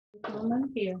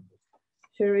Coleman? Here.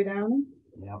 Sherry Downing?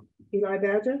 Yep. Eli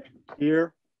Badger?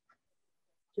 Here.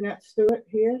 Jeanette Stewart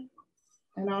here.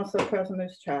 And also present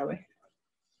is Charlie.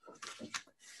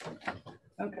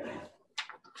 Okay.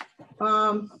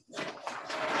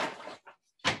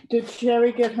 Did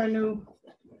Sherry get her new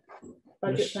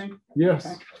budget thing? Yes.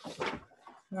 Okay.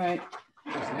 Right.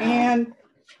 And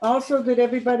also, did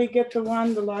everybody get the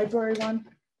library one?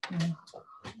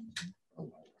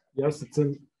 Yes, it's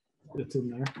in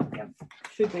there. Yeah,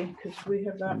 should be, because we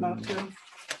have that now too.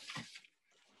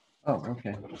 Oh,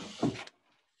 okay.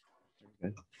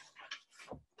 Good.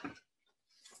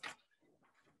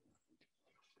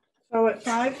 So at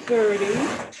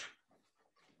 5:30,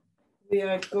 we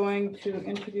are going to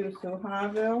interview Sue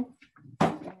Harville,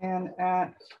 and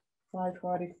at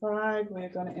 5:45, we're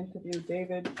going to interview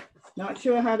David. Not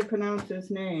sure how to pronounce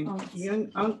his name.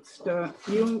 Youngster.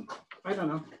 I don't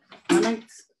know.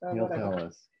 He'll tell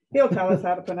us. He'll tell us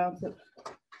how to pronounce it.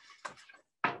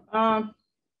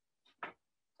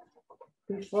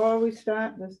 Before we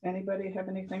start, does anybody have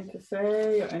anything to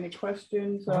say or any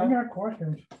questions? I got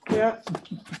questions. Yeah.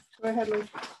 Go ahead, Lee.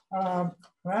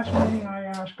 Last meeting I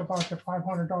asked about the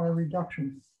 $500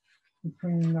 reduction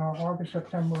between August,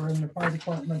 September, and the fire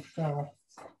department.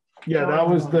 Yeah,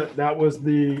 that was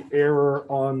the error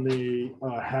on the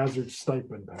hazard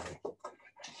stipend pay.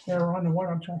 They're on the what?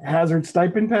 I'm sorry. Hazard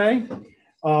stipend pay.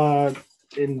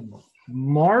 In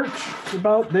March,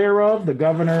 about thereof, the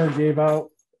governor gave out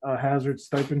a hazard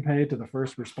stipend pay to the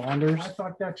first responders. I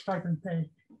thought that stipend pay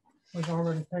was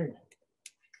already paid.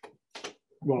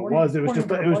 Well, it was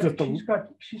just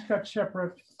she's got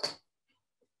separate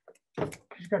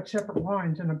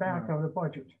lines in the back of the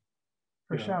budget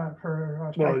for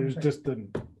well, it was just a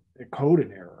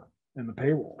coding error in the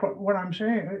payroll. But what I'm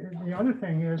saying, the other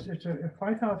thing is, it's a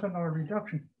 $5,000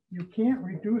 reduction. You can't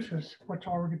reduce what's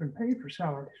already been paid for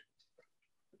salaries.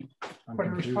 But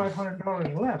it was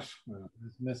 $500 less in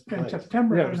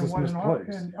September than it was in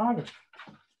August.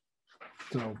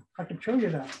 So I can show you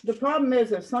that. The problem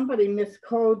is if somebody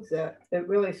miscodes it, it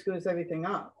really screws everything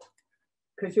up.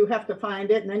 Because you have to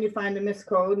find it, and then you find the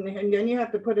miscode, and then you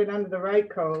have to put it under the right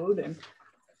code. And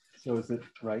so is it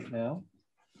right now?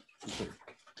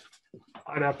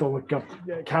 I'd have to look up.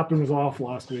 Yeah, Captain was off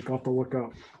last week. I'll have to look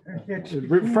up.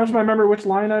 Refresh my memory which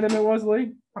line item it was,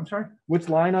 Lee? I'm sorry? Which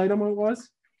line item it was?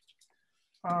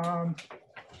 Fire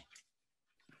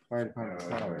department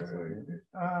salaries.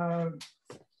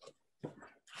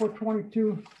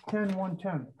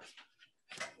 422-10-110.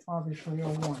 Obviously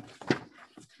 01.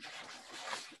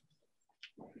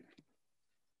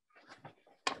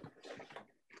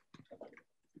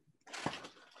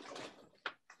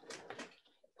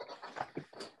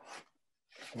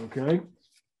 Okay.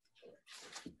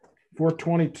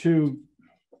 422-20.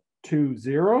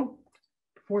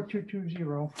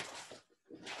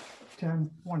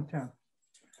 4220-10-110.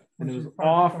 And it was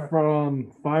off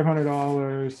from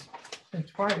 $500. It's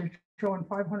showing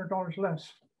 $500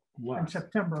 less in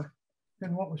September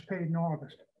than what was paid in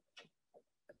August.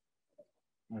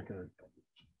 Okay.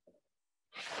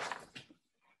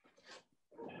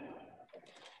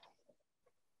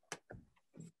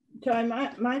 Ty,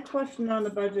 my question on the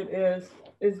budget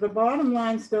is the bottom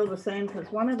line still the same?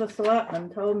 Because one of the selectmen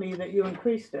told me that you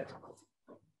increased it.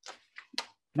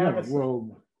 Yeah,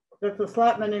 well, that the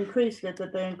selectmen increased it,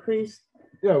 that they increased.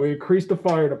 Yeah, we increased the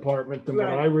fire department than what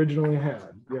I originally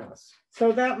had. Yes.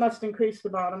 So that must increase the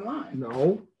bottom line.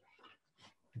 No.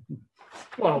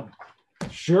 Well,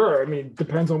 sure. I mean,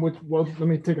 depends on which. Well, let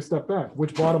me take a step back.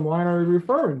 Which bottom line are you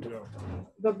referring to?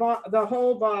 The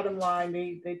whole bottom line,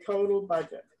 the total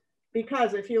budget.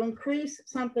 Because if you increase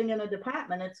something in a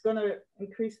department, it's going to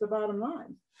increase the bottom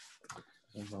line.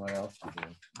 What else to do?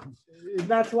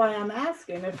 That's why I'm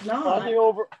asking. If not,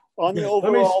 on the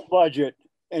overall budget,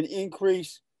 an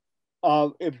increase,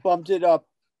 it bumped it up.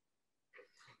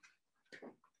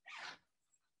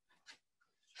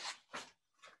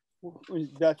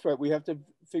 That's right. We have to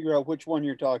figure out which one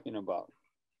you're talking about,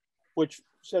 which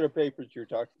set of papers you're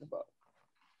talking about.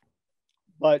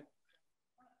 But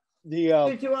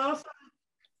did you also?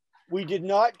 We did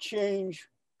not change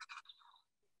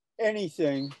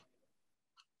anything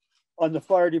on the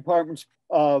fire department's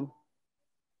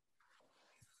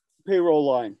payroll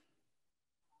line.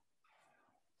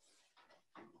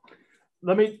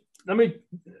 Let me, all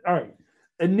right.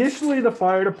 Initially, the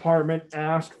fire department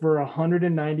asked for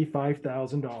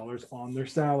 $195,000 on their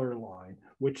salary line,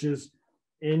 which is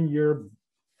in your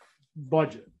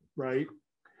budget, right?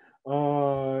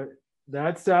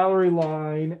 That salary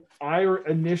line, I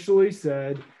initially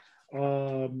said,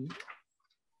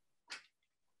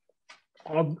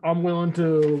 I'm willing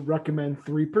to recommend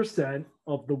 3%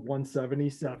 of the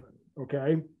 177.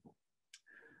 Okay.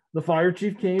 The fire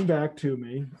chief came back to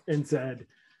me and said,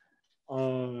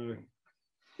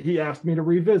 he asked me to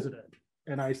revisit it.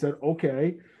 And I said,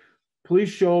 okay, please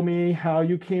show me how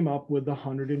you came up with the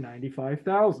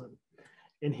 195,000.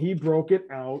 And he broke it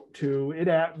out to, it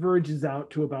averages out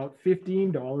to about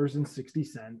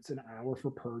 $15.60 an hour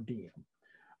for per diem.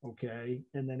 Okay.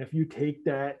 And then if you take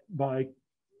that by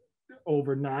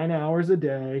over 9 hours a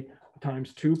day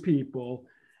times 2 people,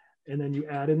 and then you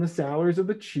add in the salaries of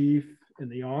the chief and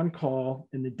the on-call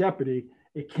and the deputy,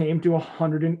 it came to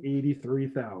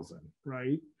 183,000,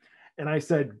 right? And I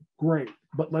said, great,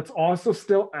 but let's also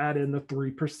still add in the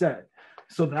 3%.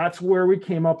 So that's where we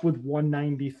came up with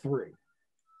 193.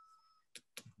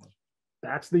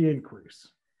 That's the increase.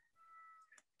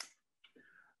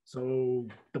 So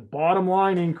the bottom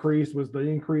line increase was the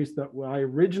increase that I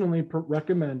originally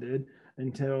recommended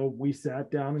until we sat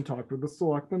down and talked with the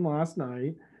selectmen last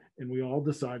night, and we all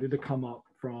decided to come up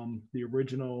from the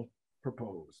original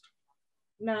proposed.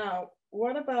 Now,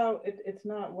 what about, it's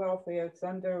not welfare, it's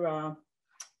under,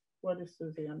 what is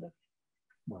Susie under?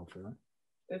 Welfare.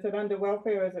 Is it under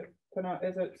welfare or is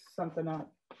it something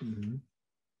else? Mm-hmm.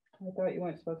 I thought you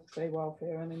weren't supposed to say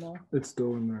welfare anymore. It's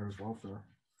still in there as welfare.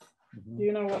 Mhm. Do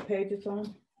you know what page it's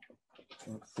on?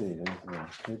 Let's see, there's the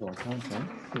table of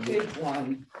contents. Page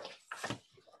 1.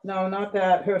 No, not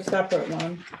that, her separate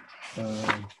one.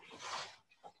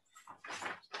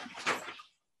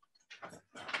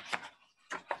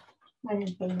 I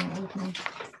didn't bring that with me.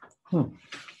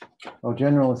 Oh,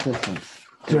 general assistance.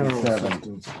 General 37.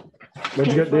 assistance.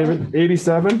 What'd you get, David?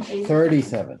 87?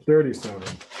 37 37.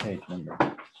 page number.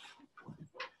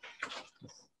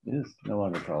 It is no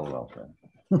longer called welfare.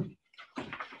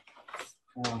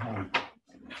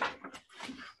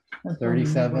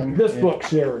 37. This book,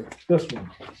 Sherry, this one.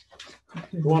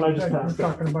 The one I just We're passed.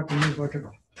 talking about the new budget.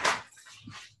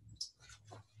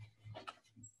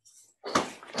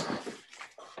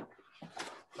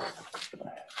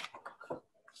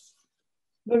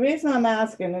 The reason I'm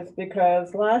asking is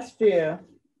because last year,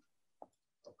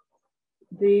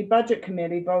 the budget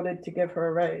committee voted to give her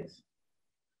a raise.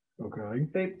 Okay.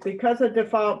 Because a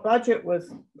default budget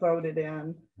was voted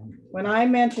in, when I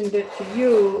mentioned it to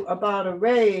you about a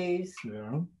raise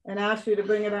Yeah. and asked you to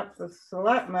bring it up to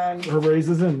selectmen, Her raise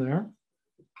is in there.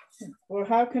 well,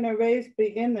 how can a raise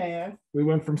be in there? We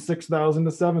went from 6,000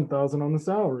 to 7,000 on the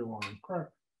salary line.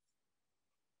 Correct.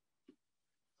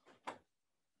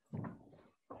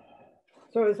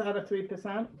 So is that a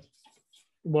 3%?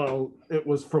 Well, it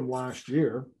was from last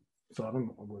year, so I don't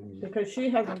know. Because she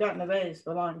hasn't gotten a raise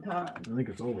for a long time. I think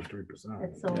it's over 3%.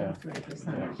 It's over Yeah.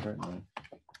 3%. Yeah, certainly.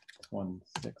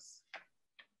 1/6.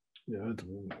 Yeah, it's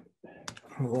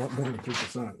a lot better than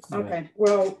 3%. Okay,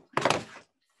 well,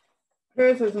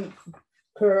 hers isn't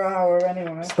per hour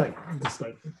anyway. Stipend.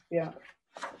 Yeah.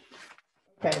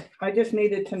 Okay, I just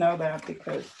needed to know that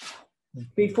because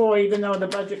before, even though the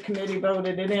budget committee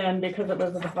voted it in, because it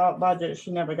was a default budget, she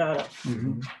never got it.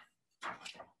 Mhm.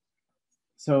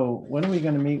 So when are we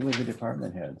going to meet with the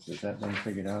department heads? Has that been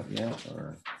figured out yet,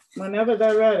 or? Whenever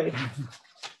they're ready.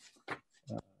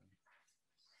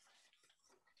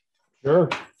 Sure.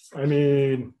 I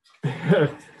mean,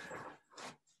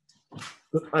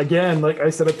 again, like I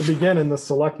said at the beginning, the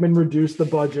selectmen reduced the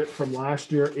budget from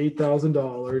last year,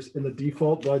 $8,000, and the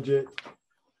default budget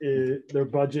their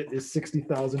budget is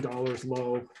 $60,000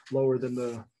 lower than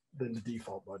the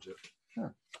default budget.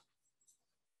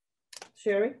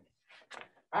 Sherry?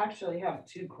 I actually have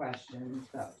 2 questions.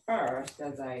 The first,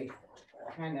 as I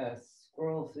kind of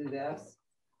scroll through this,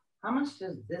 how much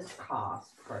does this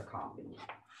cost per copy?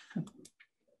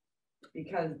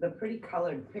 Because the pretty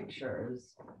colored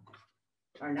pictures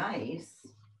are nice,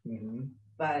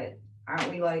 but aren't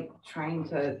we like trying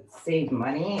to save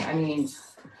money? I mean,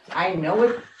 I know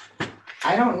it,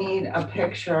 I don't need a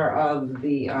picture of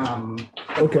the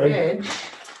Okay. bridge.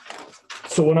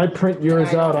 So when I print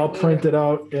yours out, I'll print it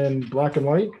out in black and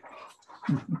white.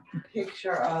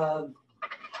 Picture of,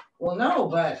 well, no,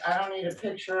 but I don't need a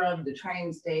picture of the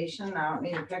train station. I don't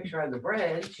need a picture of the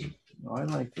bridge. No, I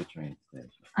like the train station.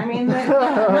 I mean,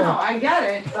 no, I get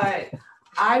it, but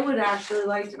I would actually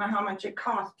like to know how much it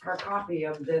costs per copy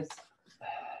of this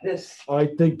I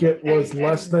think it was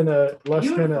less than a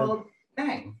beautiful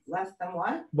thing. Less than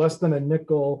what? less than a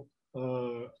nickel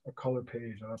a color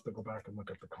page. I'll have to go back and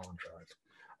look at the contract.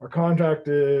 Our contract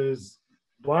is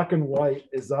black and white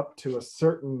is up to a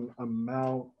certain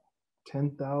amount,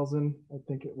 10,000, I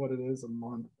think what it is a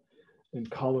month. And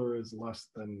color is less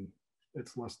than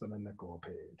a nickel a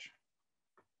page.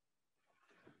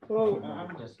 Well,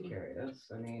 I'm just curious.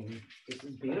 I mean, this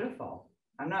is beautiful.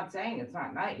 I'm not saying it's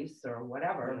not nice or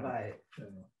whatever, Yeah. but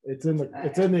It's in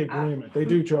the agreement. They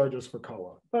do charge us for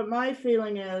color. but my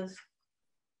feeling is,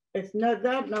 it's not,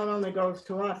 that not only goes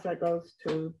to us, that goes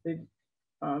to the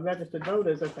registered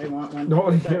voters if they want one. No,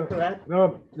 Is that yeah. correct?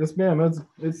 No, yes, ma'am.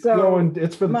 It's So, going.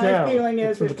 It's for the My town. feeling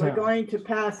It's is for the if we're town. going to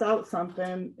pass out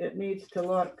something, it needs to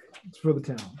look It's for the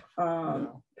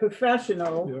town.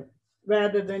 professional Yep.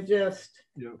 rather than just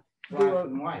Yep. black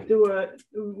and white.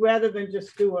 rather than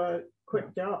just do a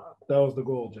quick job. That was the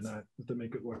goal, Jeanette, is to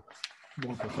make it look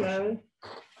more professional. Okay,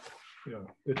 Yeah.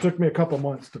 It took me a couple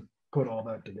months to put all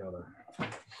that together.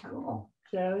 Cool.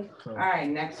 okay, So All right,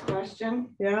 next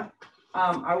question. yeah.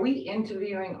 Are we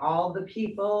interviewing all the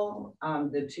people,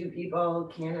 the 2 people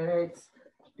candidates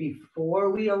before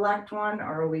we elect one,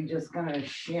 or are we just gonna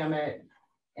sham it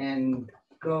and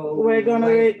go? We're gonna,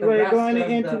 like the we're rest going to of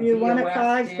the interview one at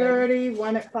BOS 5:30,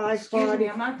 one at Excuse 5:40. me,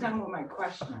 I'm not done with my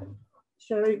question.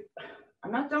 Sherry,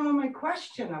 I'm not done with my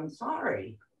question. I'm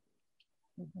sorry.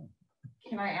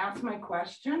 Can I ask my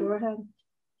question? go ahead.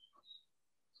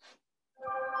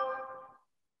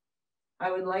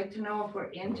 I would like to know if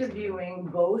we're interviewing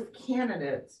both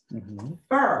candidates Mhm.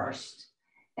 first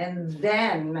and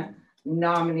then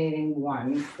nominating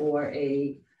one for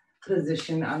a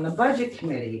position on the budget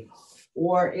committee?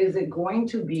 Or is it going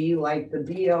to be like the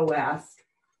BOS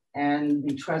and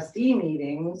the trustee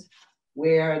meetings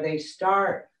where they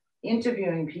start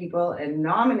interviewing people and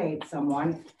nominate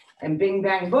someone and bing,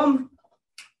 bang, boom,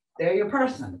 they're your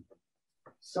person?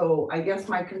 So I guess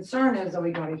my concern is, are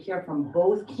we going to hear from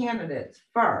both candidates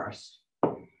first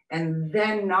and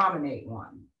then nominate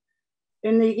one?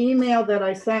 In the email that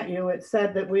I sent you, it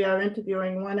said that we are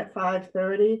interviewing one at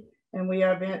 5:30 and we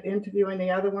are interviewing the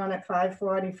other one at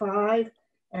 5:45.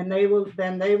 And they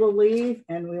will leave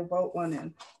and we'll vote one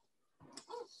in.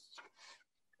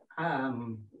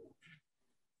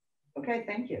 Okay,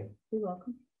 thank you. You're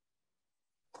welcome.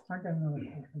 I got another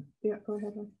question. Yeah, go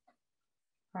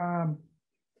ahead.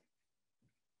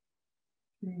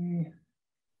 The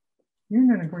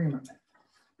union agreement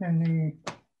in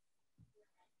the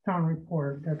town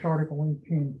report, that's Article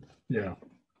 18. yeah.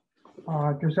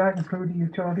 Does that include the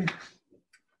utilities?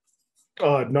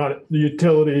 Not the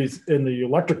utilities in the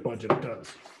electric budget, it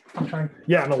does. I'm sorry,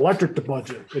 Yeah, an electric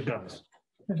budget, it does.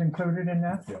 is included in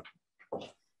that? Yeah.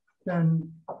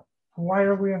 Then why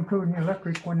are we including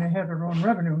electric when they have their own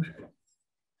revenues?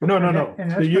 No.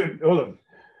 And that's Hold on.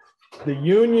 The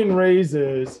union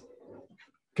raises,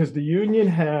 because the union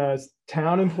has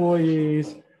town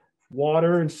employees,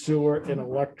 water and sewer and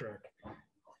electric.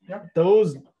 Yep.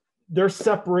 Those, they're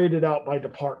separated out by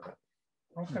department,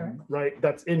 Okay, right?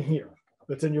 That's in here.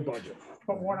 That's in your budget.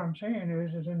 but what I'm saying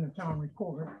is in the town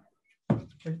report,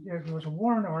 it was a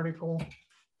warrant article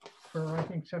for, I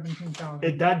think,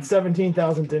 17,000. That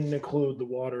 17,000 didn't include the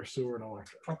water, sewer and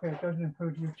electric. Okay, it doesn't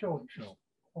include utilities. No.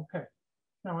 Okay.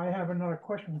 Now I have another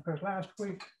question because last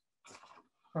week,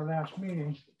 or last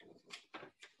meeting,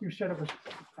 you said it was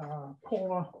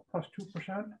COLA plus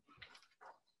 2%.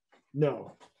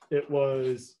 No, it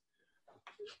was,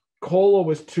 COLA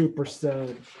was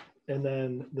 2%, and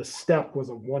then the step was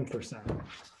a 1%.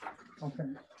 Okay,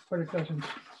 but it doesn't.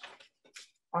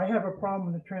 I have a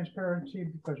problem with the transparency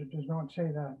because it does not say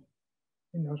that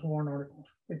in those warrant articles.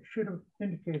 It should have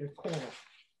indicated COLA.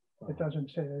 It doesn't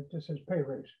say that. It just says pay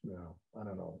raise. No, I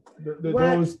don't know.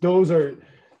 What- Those are,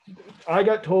 I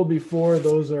got told before,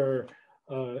 those are,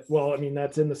 well, I mean,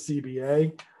 that's in the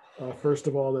CBA. First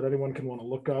of all, that anyone can want to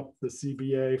look up the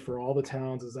CBA for all the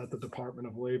towns is at the Department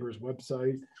of Labor's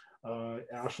website.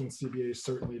 Ashland CBA is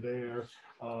certainly there.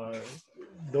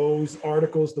 Those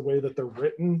articles, the way that they're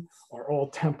written, are all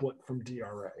template from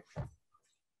DRA.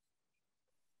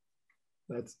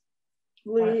 That's,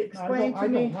 Lee, explain to I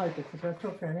don't me, like it, but that's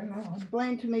okay.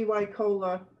 explain to me why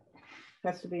COLA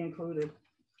has to be included.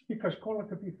 Because COLA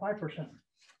could be 5%.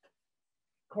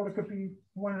 COLA could be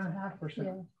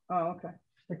 1.5%. Oh, okay,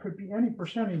 It could be any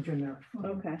percentage in there.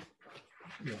 okay.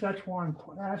 That's why I'm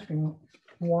asking,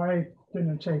 why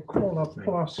didn't it say COLA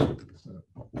plus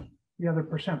the other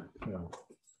percent? yeah.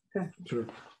 Okay. Sure.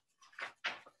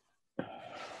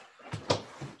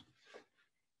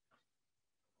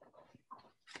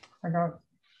 I got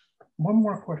one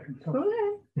more question. So, Go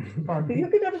ahead. pardon You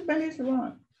me. can have as many as you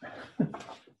want.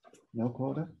 No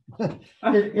quota?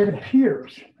 It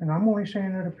appears, and I'm only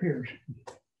saying it appears,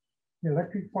 the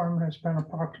electric department has spent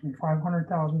approximately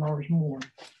 $500,000 more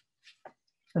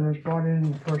than is brought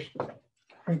in the first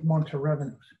 8 months of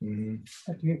revenues Mhm.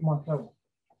 at the 8-month level.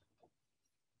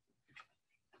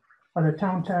 Are the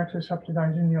town taxes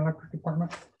subsidizing the electric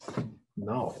department?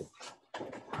 No,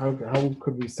 How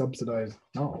could we subsidize?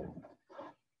 No.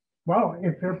 Well,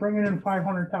 if they're bringing in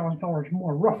 $500,000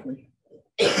 more roughly,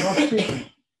 rough speaking.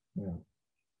 Yeah.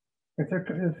 If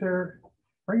they're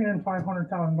bringing in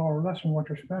 $500,000 less than what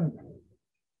they're spending,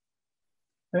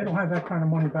 they don't have that kind of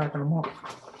money back in a month.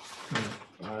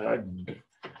 I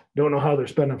don't know how they're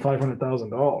spending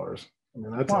 $500,000. I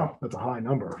mean, that's a high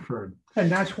number for.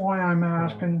 And that's why I'm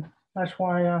asking, that's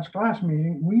why I asked last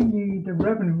meeting, we need the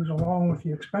revenues along with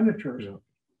the expenditures. Yeah.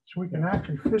 So we can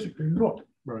actually physically look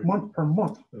Right. month per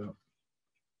month. Yeah.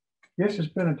 This has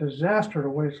been a disaster the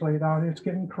way it's laid out. It's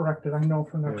getting corrected, I know,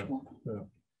 for next Yeah. month. Yeah.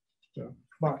 Yeah.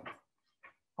 But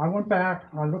I went back,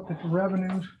 I looked at the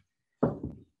revenues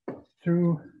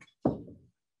through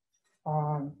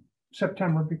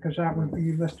September, because that would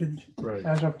be listed Right.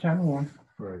 as of 10/1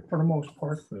 Right. for the most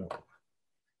part. Yeah.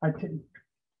 I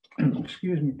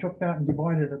excuse me, took that and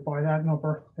divided it by that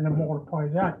number and then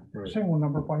multiplied that Right. single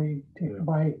number by 8.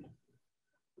 Yeah.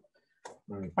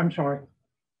 Right. I'm sorry.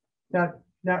 That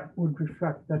would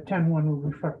reflect, the 10/1 would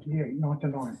reflect the 8, not the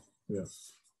 9. Yeah.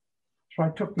 So I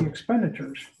took the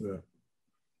expenditures Yeah.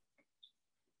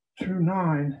 through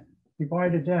 9,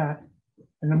 divided that,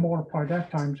 and then multiplied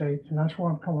that times 8, and that's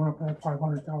why I'm coming up with that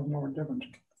 $500,000 difference.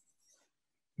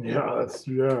 Yeah. That's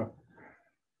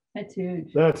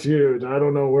huge. That's huge. I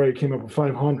don't know where he came up with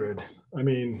 500. I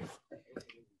mean,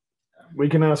 we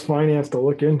can ask finance to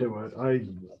look into it.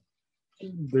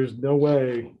 There's no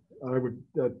way I would.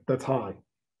 That's high.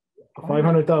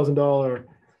 $500,000.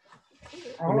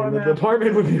 I mean, the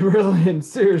department would be really in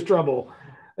serious trouble.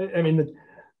 I mean,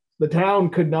 the town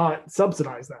could not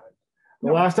subsidize that. The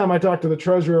No. last time I talked to the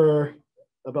treasurer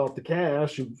about the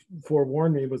cash, who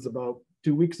forewarned me, was about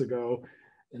 2 weeks ago,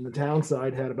 and the town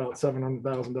side had about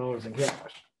 $700,000 in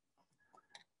cash.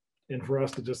 And for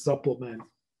us to just supplement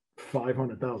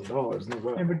 $500,000, no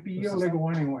way. It would be This is- illegal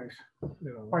anyways, You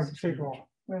know, by this the is state huge. law.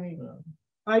 Right. Yeah.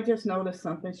 I just noticed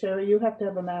something, Sherry, you have to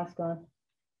have a mask on.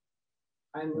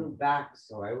 I moved back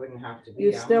so I wouldn't have to be.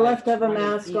 You I'm still like have to have a 20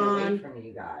 mask feet away on. from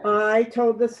you guys. I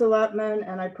told the selectmen,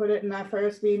 and I put it in that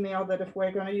first email, that if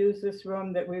we're gonna use this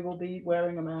room, that we will be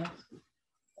wearing a mask.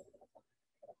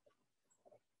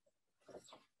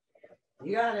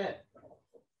 You got it.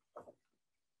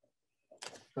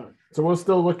 All right. So we'll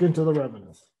still look into the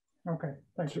revenue. Okay,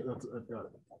 thank you. That's, I've got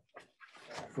it.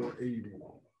 For 80.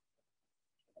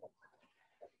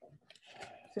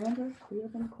 Sandra, do you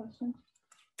have any questions?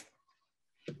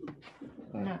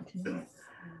 Not tonight.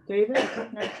 David?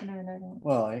 Not tonight, I don't.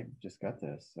 Well, I just got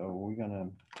this, so we're gonna.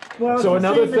 Well, So it's the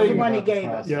another same as the thing- one he gave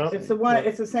us. Yeah. It's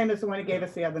the same as the one he gave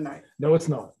us the other night. No, it's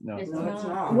not. No, It's No, it's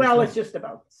not. not. Well, it's just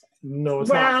about. the same. No, it's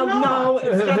Well, not. no,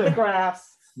 it's got the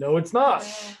graphs. No, it's not.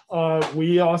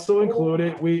 We also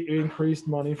included, we increased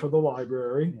money for the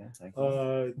library. yeah, thank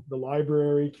you. The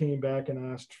library came back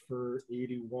and asked for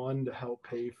 81 to help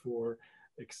pay for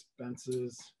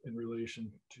expenses in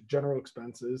relation to general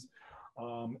expenses.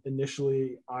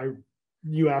 Initially,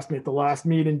 you asked me at the last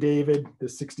meeting, David, the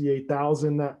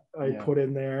 68,000 that I Yeah. put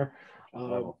in there.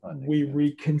 Level funding, We yeah.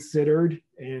 reconsidered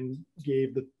and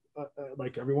gave the,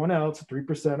 like everyone else,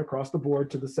 3% across the board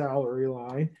to the salary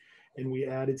line. And we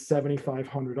added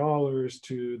 $7,500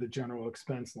 to the general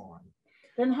expense line.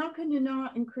 Then how can you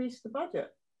not increase the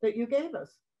budget that you gave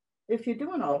us? If you're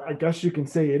doing all I that? guess you can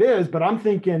say it is, but I'm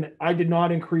thinking I did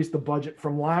not increase the budget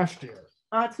from last year.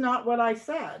 That's not what I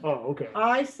said. Oh, okay.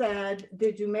 I said,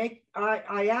 did you make,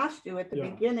 I asked you at the Yeah.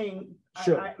 beginning,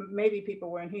 Sure. maybe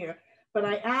people weren't here, but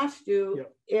I asked you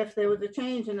Yeah. if there was a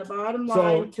change in the bottom So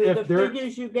line to if the there-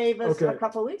 figures you gave us a Okay.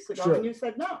 couple weeks ago, Sure. and you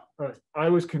said no. All right. I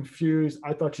was confused.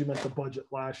 I thought you meant the budget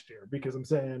last year because I'm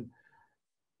saying,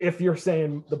 if you're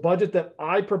saying the budget that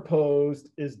I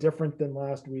proposed is different than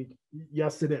last week,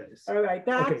 yes, it is. All right,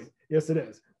 that's, Okay, yes, it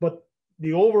is. But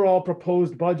the overall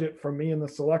proposed budget from me and the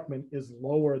selectmen is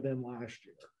lower than last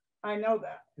year, I know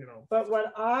that, you know. but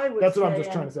what I was That's what I'm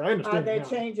just trying to saying, say. I are understand. there now.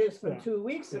 changes from Yeah. 2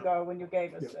 weeks Yeah. ago when you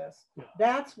gave us Yeah. this? Yeah.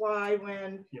 That's why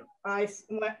when Yeah.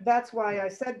 that's why I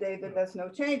said, David, Yeah. there's no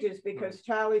changes, because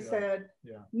Charlie Yeah. said,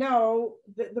 Yeah. no,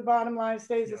 the bottom line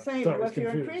stays the Yeah. same. Sorry, I Well, was if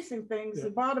you're confused. increasing things, Yeah.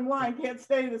 the bottom line can't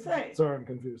stay the same. Sorry, I'm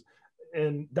confused.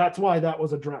 And that's why that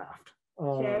was a draft.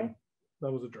 Okay.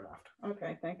 That was a draft.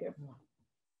 Okay, thank you.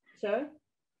 Sure?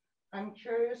 I'm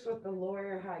curious what the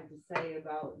lawyer had to say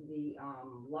about the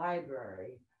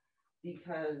library,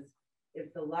 because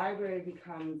if the library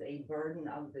becomes a burden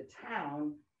of the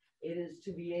town, it is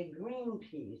to be a green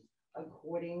piece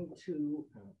according to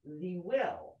the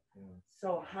will.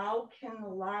 So how can the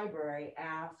library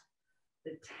ask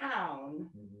the town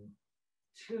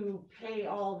to pay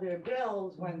all their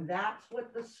bills when that's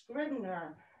what the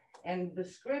Scrivener And the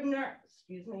Scribner,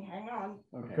 excuse me, hang on,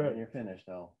 Okay, when you're finished,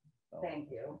 I'll. thank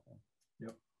you.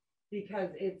 Yep. Because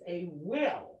it's a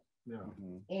will. Yeah.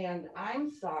 Mhm. And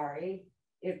I'm sorry,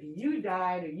 if you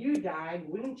died,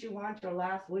 wouldn't you want your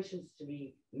last wishes to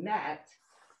be met,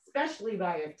 especially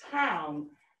by a town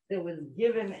that was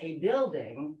given a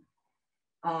building?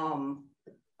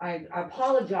 I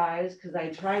apologize because I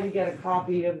tried to get a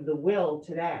copy of the will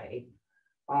today,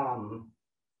 and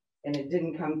it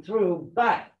didn't come through,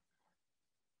 but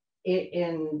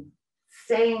in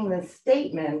saying the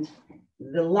statement,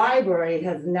 the library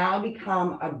has now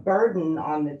become a burden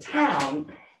on the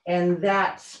town, and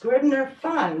that Scribner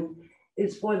fund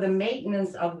is for the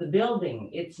maintenance of the building.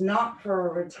 It's not for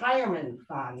a retirement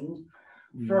fund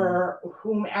for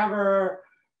whomever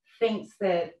thinks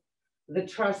that the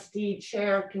trustee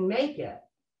chair can make it.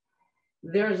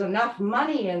 There's enough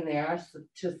money in there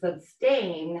to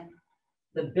sustain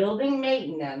the building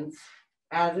maintenance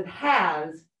as it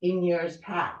has in years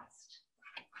past.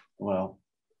 Well,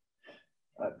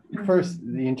 first,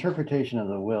 the interpretation of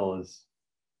the will has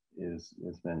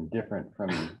been different from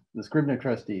the Scribner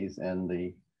trustees and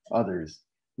the others,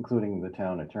 including the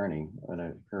town attorney at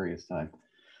a previous time.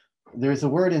 There's a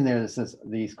word in there that says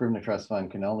the Scribner Trust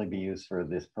Fund can only be used for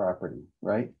this property,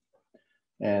 right?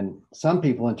 And some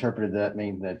people interpreted that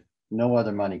mean that no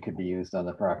other money could be used on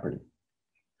the property.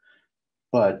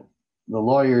 But the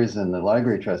lawyers and the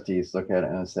library trustees look at it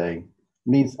and say,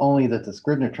 means only that the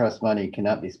Scribner Trust money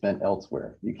cannot be spent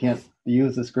elsewhere. You can't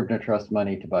use the Scribner Trust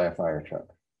money to buy a fire truck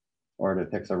or to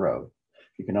fix a road.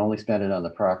 You can only spend it on the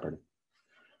property.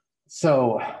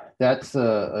 So that's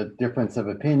a difference of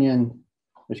opinion,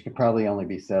 which could probably only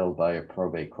be settled by a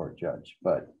probate court judge.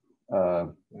 But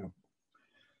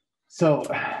so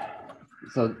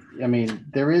I mean,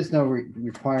 there is no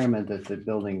requirement that the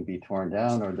building be torn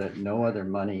down or that no other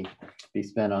money be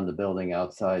spent on the building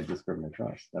outside the Scribner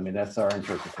Trust. I mean, that's our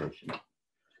interpretation.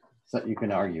 So you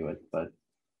can argue it, but.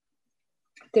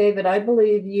 David, I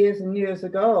believe years and years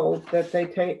ago that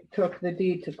they took the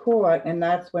deed to court, and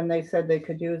that's when they said they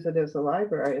could use it as a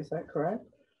library. Is that correct?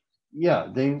 Yeah,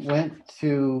 they went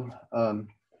to,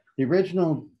 the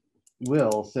original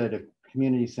will said a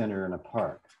community center and a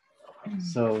park.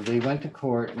 So they went to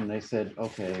court and they said,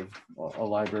 okay, well, a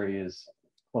library is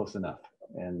close enough.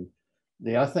 And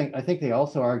they, I think they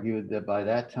also argued that by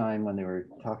that time when they were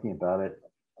talking about it,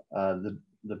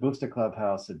 the Booster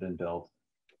Clubhouse had been built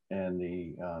and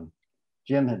the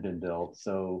gym had been built.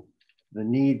 So the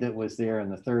need that was there in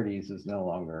the 30s is no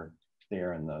longer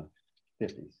there in the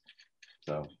 50s.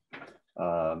 So,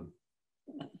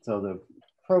 so the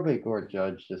probate court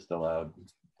judge just allowed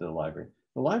the library.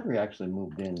 The library actually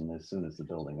moved in as soon as the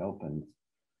building opened,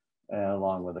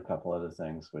 along with a couple other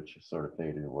things which sort of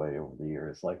faded away over the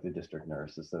years, like the District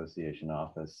Nurse Association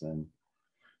office and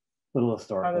little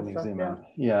historical Other stuff, museum.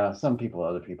 Yeah, some people,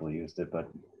 other people used it, but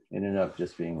it ended up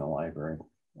just being the library.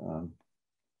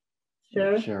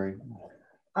 Sherry? Sherry.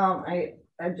 I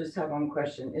just have one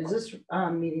question. Is this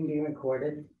meeting being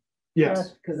recorded? Yes.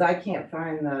 Because I can't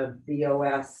find the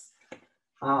BOS,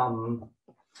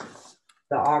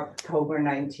 the October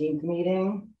 19th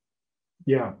meting.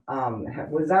 Yeah.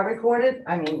 Was that recorded?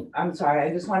 I mean, I'm sorry,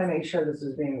 I just want to make sure this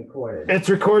is being recorded. It's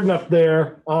recording up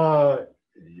there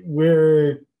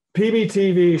where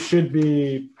PBTV should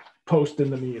be posting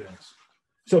the meetings.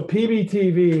 So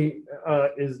PBTV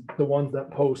is the ones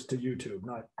that post to YouTube,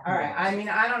 not. All right. I mean,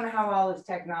 I don't know how all this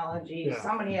technology, Yeah.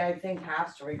 somebody I think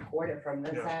has to record it from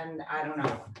this end. I don't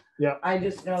know. Yeah. I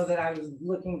just know that I was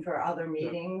looking for other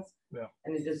meetings. Yeah.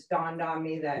 And it just dawned on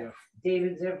me that Yeah.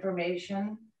 David's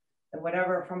information and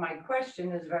whatever for my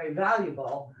question is very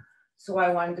valuable. So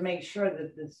I wanted to make sure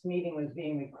that this meeting was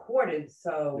being recorded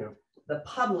so the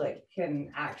public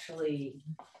can actually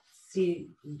see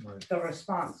the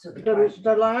response to the question.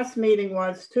 The last meeting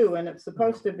was too, and it's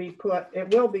supposed to be put,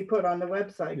 it will be put on the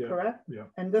website, correct? Yeah.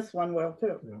 And this one will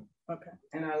too. Yeah. Okay.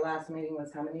 And our last meeting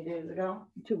was how many days ago?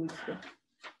 2 weeks ago.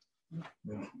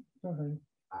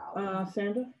 Yeah.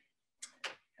 Sandra?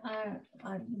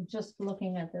 I'm just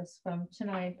looking at this from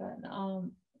tonight, but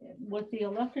with the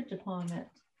electric department,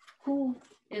 who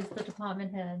is the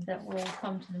department head that will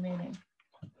come to the meeting?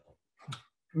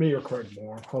 Me or Craig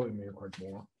Moore, probably me or Craig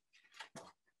Moore.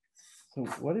 So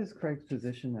what is Craig's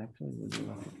position actually with the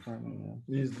electric department now?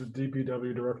 He's the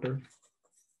DPW director.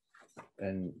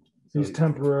 And He's so,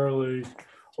 temporarily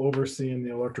overseeing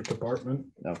the electric department.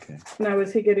 okay. Now,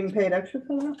 is he getting paid extra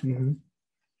for that? Mm-hmm.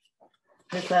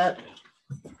 Is that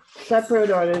separate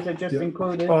or is it just Yeah.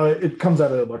 included? It comes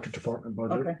out of the electric department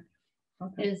budget. Okay.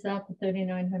 Okay. Is that the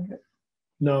 3,900?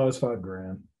 No, it's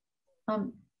 $5,000.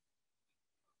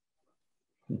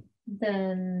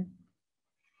 then.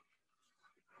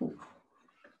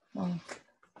 Well,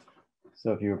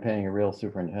 So if you were paying a real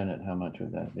superintendent, how much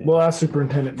would that be? Well, our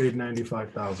superintendent made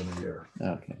 95,000 a year.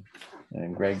 Okay,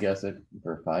 and Greg guessed it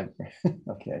for 5.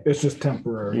 Okay, It's just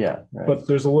temporary. yeah, right. But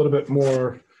there's a little bit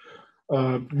more,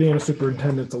 being a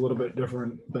superintendent's a little bit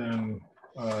different than,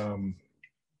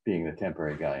 Being the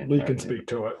temporary guy. in Lee charge can of- speak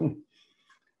to it.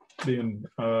 Being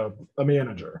a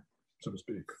manager, so to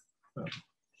speak. A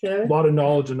Sherry, lot of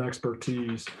knowledge and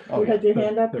expertise. Oh, you yeah. had your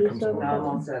hand up, That you comes still along. No, have I'm it?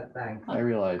 all set, thanks. I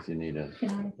realize you need a can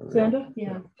I? a real Sandra?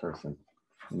 Yeah. person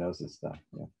who knows this stuff.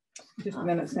 Yeah. Just a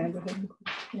minute, Sandra.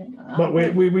 Yeah, But okay.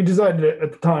 we decided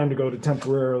at the time to go to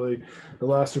temporarily. The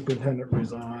last superintendent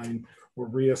resigned. We're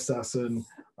reassessing,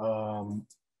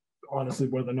 honestly,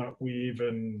 whether or not we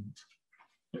even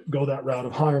go that route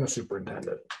of hiring a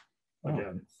superintendent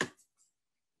again.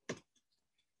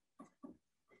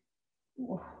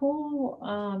 Who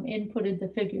inputted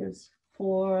the figures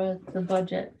for the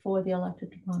budget for the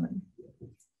electric department?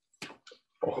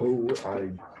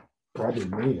 Probably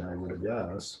me, I would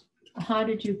guess. How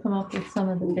did you come up with some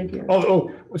of the figures?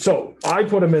 So I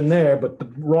put him in there, but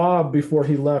Rob, before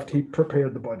he left, he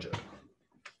prepared the budget.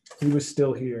 He was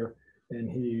still here and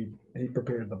he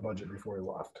prepared the budget before he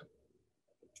left.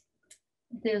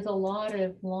 There's a lot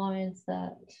of lines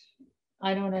that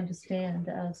I don't understand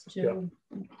as to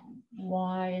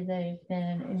why they've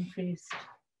been increased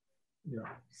Yeah,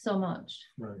 so much,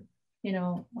 right. you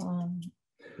know.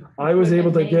 I was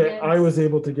able to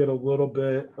Maintenance. get a little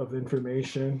bit of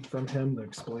information from him to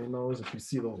explain those. If you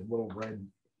see those little red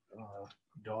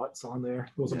dots on there,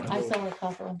 those are my I notes. saw a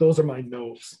couple. Those are my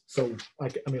notes. So I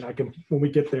can, when we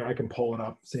get there, I can pull it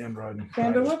up, Sandra. And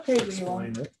Sandra, what page are you on?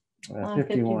 explain it.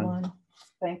 51.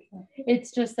 Thank you.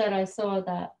 It's just that I saw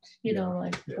that, you know,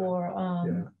 like yeah, for,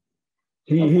 yeah.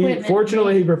 He equipment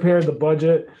fortunately he maintenance. prepared the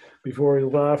budget before he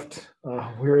left.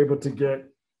 We were able to get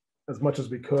as much as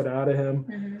we could out of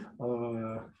him.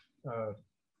 Mhm.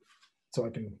 So I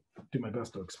can do my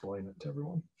best to explain it to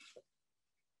everyone.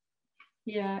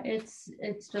 Yeah, it's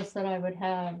just that I would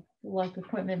have like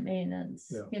equipment maintenance,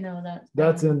 Yeah. you know,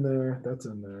 That's in there. That's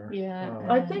in there. Yeah.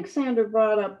 I think Sandra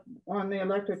brought up on the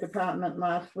electric department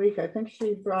last week, I think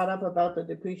she brought up about the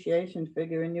depreciation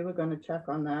figure and you were gonna check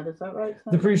on that. Is that right?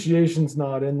 Sandra? Depreciation's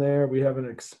not in there. We haven't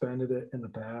expended it in the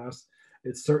past.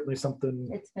 It's certainly something.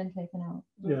 It's been taken out.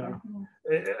 Yeah.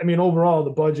 I mean, overall,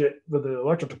 the budget for the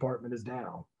electric department is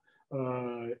down.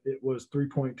 It was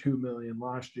 3.2 million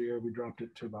last year. We dropped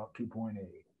it to about 2.8.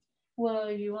 Well,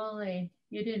 you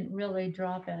didn't really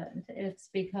drop it. It's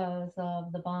because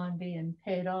of the bond being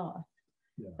paid off.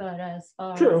 Yeah. But as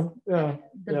far True. as Yeah.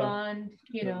 the yeah. bond,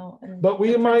 you know. and But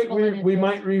we the might principal and we interest-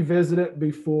 might revisit it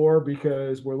before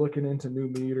because we're looking into new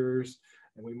meters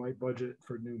and we might budget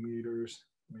for new meters.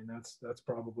 I mean, that's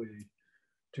probably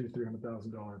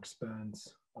 $200,000-300,000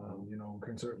 expense. You know,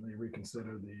 can certainly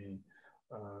reconsider the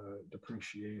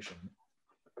depreciation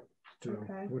too,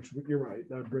 Okay. which you're right,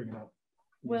 that'd bring it up.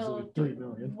 Well, Easily 3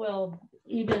 million. Well,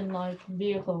 even like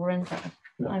vehicle rental,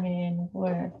 I mean,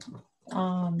 where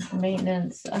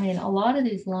maintenance, I mean, a lot of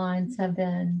these lines have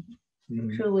been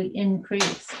Mhm. truly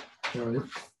increased, Right,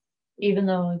 even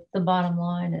though the bottom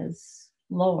line is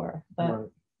lower, but right.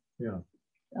 Yeah.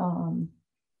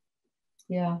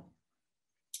 yeah.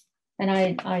 And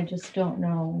I just don't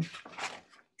know,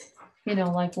 you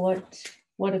know, like what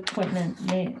equipment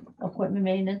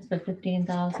maintenance for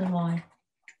 15,000, why?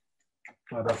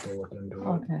 I'd have to look into it.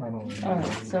 Okay. I don't know. All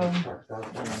right, so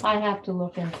I have to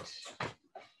look at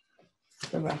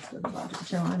the rest of the budget,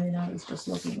 so I mean, I was just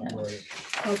looking at. Right.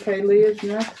 Okay, Lee is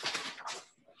next.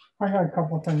 I had a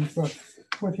couple of things, but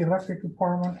with the electric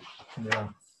department, Yeah.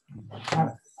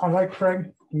 I like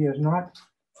Craig. He is not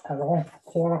at all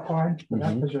qualified for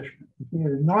that position. He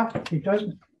is not, he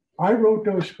doesn't, I wrote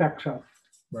those specs up.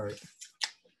 Right.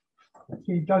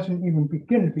 He doesn't even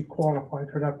begin to be qualified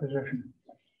for that position.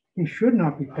 He should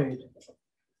not be paid.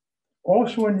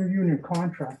 Also in your union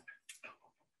contract,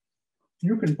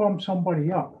 you can bump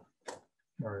somebody up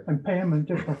Right. and pay them an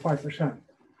additional 5%.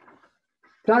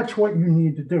 That's what you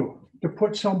need to do, to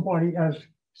put somebody as,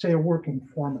 say, a working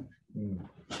foreman. Mm.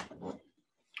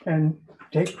 And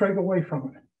take Craig away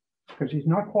from it, because he's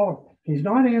not qualified. He's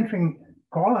not answering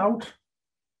call outs.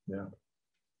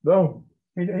 No,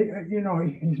 You know,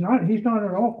 he's not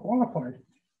at all qualified.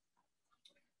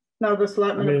 Now, the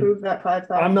selectmen I mean, approved that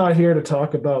 5,000. I'm not here to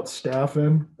talk about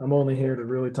staffing. I'm only here to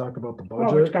really talk about the Well,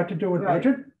 it's budget. got to do with Right.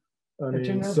 budget. I it's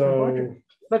in mean, there for so, budget.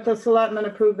 But the selectmen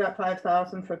approved that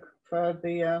 5,000 for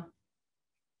the.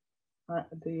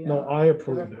 no, I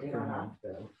approved it You for don't him. have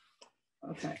to.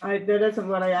 Okay, that isn't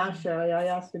what I asked you. I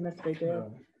asked him if they did.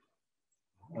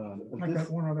 I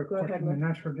got one other Go ahead, question, Lou. and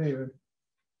that's for David.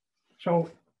 So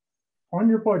on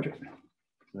your budget,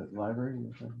 The library?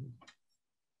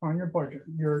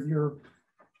 your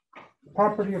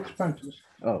property expenses,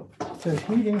 Oh, says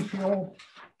heating, fuel,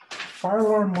 fire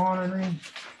alarm monitoring,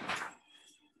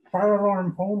 fire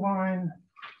alarm phone line,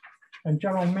 and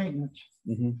general maintenance.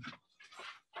 mhm.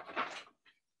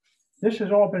 This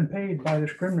has all been paid by the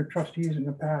Scrivener trustees in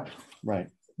the past. Right.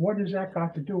 What does that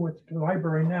got to do with the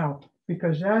library now?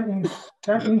 Because that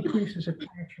increases the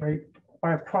tax rate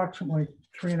by approximately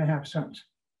 3.5 cents.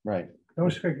 Right.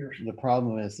 Those figures. The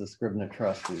problem is the Scrivener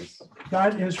trust is,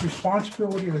 That is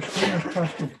responsibility of the Scrivener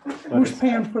trustee. Who's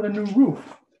paying for the new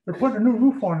roof? They're putting a new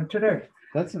roof on it today.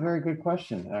 that's a very good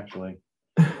question, actually.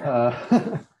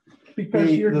 Uh, Because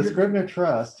The Scrivener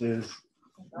trust is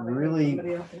really,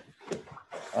 Somebody else.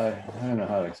 I don't know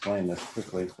how to explain this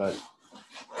quickly, but,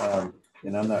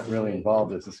 and I'm not really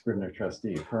involved as a Scrivener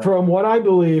trustee. From what I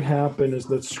believe happened is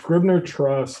that Scrivener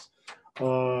Trust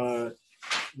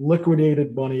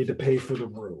liquidated money to pay for the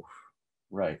roof.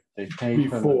 Right, they paid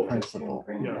from the Before. principal.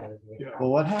 Yeah, yeah.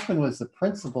 Well, what happened was the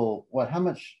principal, how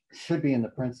much should be in the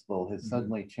principal has Mhm.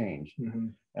 suddenly changed.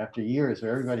 Mhm. After years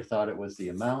where everybody thought it was the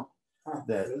amount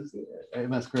that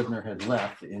MS Scrivener had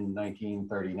left in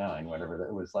 1939, whatever,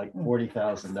 that was like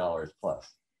 $40,000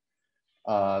 plus.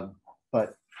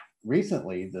 But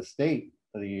recently, the state,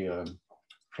 the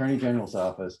Attorney General's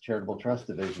Office Charitable Trust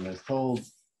Division has told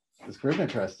the Scrivener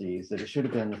trustees that it should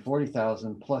have been the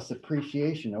 40,000 plus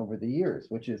appreciation over the years,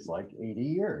 which is like 80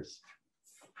 years.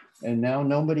 And now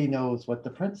nobody knows what the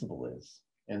principal is,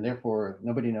 and therefore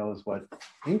nobody knows what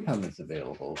income is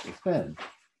available to spend.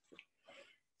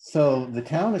 So the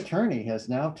town attorney has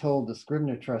now told the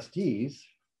Scrivener trustees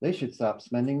they should stop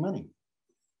spending money.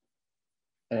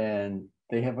 And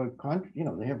they have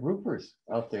they have roofers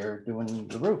out there doing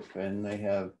the roof, and they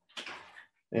have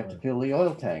to fill the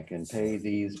oil tank and pay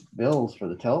these bills for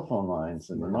the telephone lines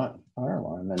and the fire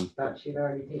alarm. And But she'd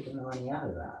already taken the money out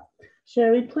of that.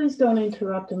 Sherry, please don't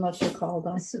interrupt unless you're called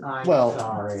on. I'm Well,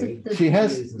 sorry. she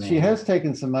Excuse me. has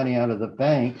taken some money out of the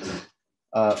bank,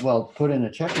 put in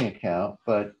a checking account,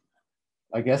 but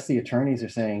I guess the attorneys are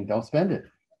saying, don't spend it.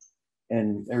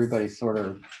 And everybody's sort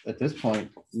of, at this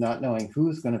point, not knowing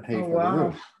who's going to pay Oh, for wow. the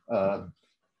roof.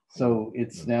 So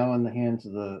it's now in the hands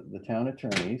of the town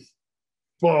attorneys.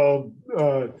 Well,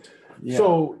 Yeah.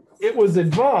 so it was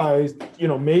advised,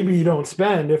 maybe you don't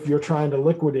spend if you're trying to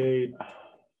liquidate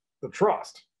the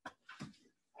trust,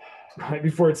 right,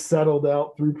 before it's settled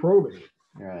out through probate,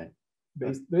 Right.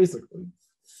 basically.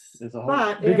 There's a whole,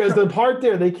 But Because the part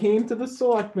there, they came to the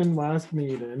selectmen last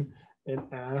meeting and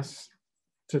asked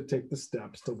to take the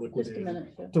steps to just a liquidate,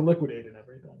 minute. Sherry. and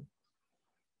everything.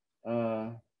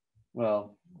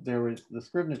 well, the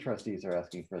Scrivener trustees are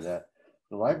asking for that.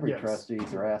 The library Yes.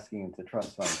 trustees are asking the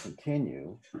trust fund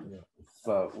continue, Yeah.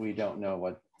 but we don't know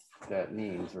what that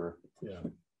means, or Yeah.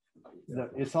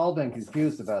 it's all been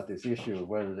confused about this issue of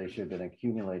whether they should have been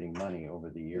accumulating money over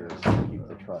the years to keep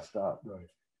the trust up. Right.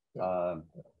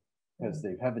 Because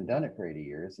they haven't done it for 80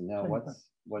 years, and now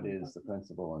what is the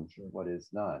principle and what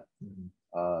is not.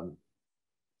 Mhm.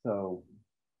 So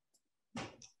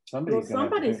Well,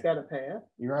 somebody's got to pay it.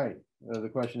 You're right. The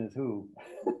question is who.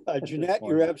 Jeanette,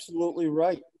 you're absolutely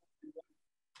right.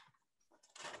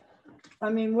 I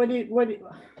mean, what do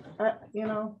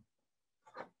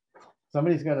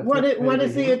Somebody's got to. what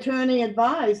does the attorney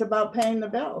advise about paying the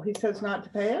bill? He says not to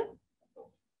pay it?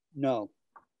 No,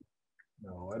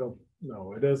 No, I don't.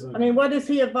 No, it isn't. I mean, what is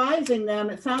he advising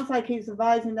them? It sounds like he's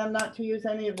advising them not to use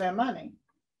any of their money.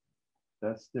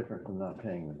 That's different from not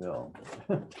paying the bill.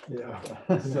 Yeah.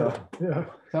 So Yeah.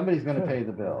 somebody's going to pay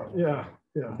the bill. Yeah.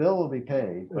 The Yeah. bill will be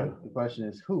paid, Yeah. but the question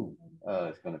is who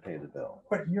is going to pay the bill.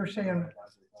 But you're saying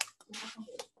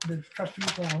the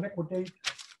trustees want to liquidate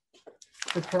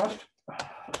the trust?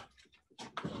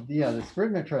 Yeah, the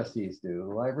Scrivener trustees do.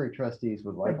 The library trustees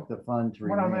would like the fund to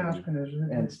What I'm remain asking is,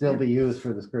 and still be used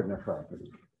for the Scrivener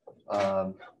property.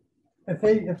 if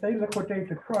they liquidate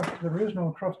the trust, there is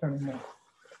no trust anymore.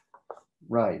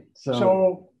 Right.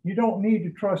 So you don't need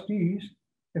the trustees.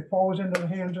 It falls into the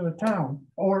hands of the town,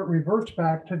 or it reverts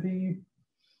back to the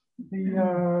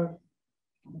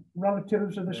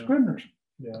relatives of the Yeah. Scriveners.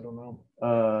 Yeah. I don't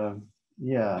know.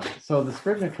 Yeah, so the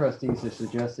Scrivener trustees are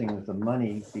suggesting that the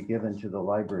money be given to the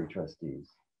library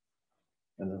trustees.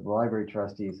 And the library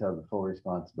trustees have the full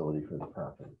responsibility for the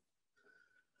property.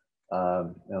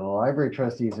 And the library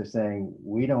trustees are saying,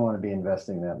 we don't want to be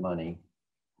investing that money.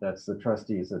 That's the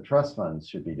trustees, the trust funds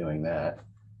should be doing that.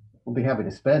 We'll be happy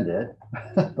to spend it,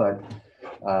 but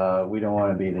We don't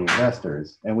want to be the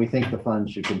investors, and we think the fund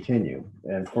should continue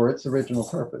and for its original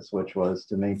purpose, which was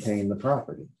to maintain the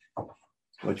property,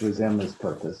 which was Emma's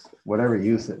purpose, whatever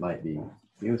use it might be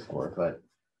used for. But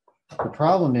the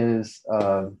problem is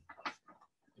the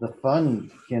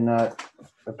fund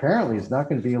apparently is not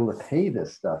going to be able to pay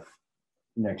this stuff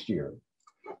next year.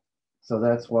 So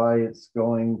that's why it's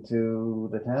going to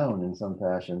the town in some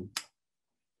fashion.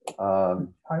 I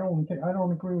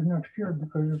don't agree with next year,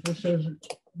 because if it says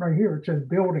right here, it says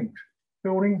building,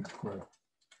 Right.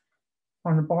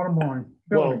 on the bottom line,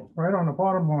 building, Well, right on the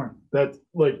bottom line. That's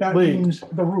like, That Lee, means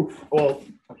the roof. well,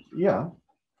 Yeah,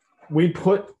 we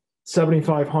put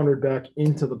 7,500 back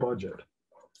into the budget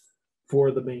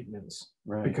for the maintenance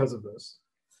right. because of this.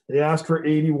 They asked for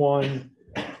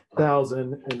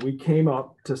 81,000 and we came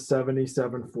up to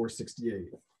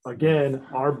 77,468. Again,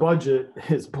 our budget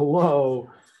is below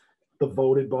the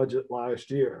voted budget last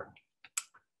year.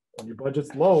 When your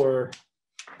budget's lower,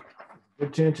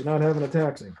 good chance you're not having a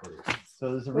tax increase.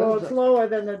 So there's a Well, real, it's lower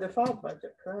than the default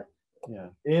budget, correct? yeah.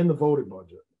 And the voted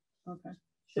budget. Okay.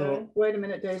 So- Sherry, wait a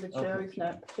minute, David, Okay. Sherry's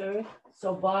not, Sherry?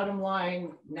 So bottom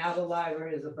line, now the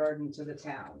library is a burden to the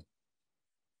town.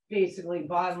 Basically,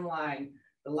 bottom line,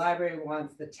 the library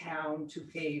wants the town to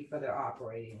pay for their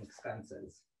operating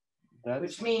expenses, That's,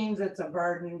 which means it's a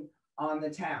burden on the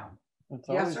town. it's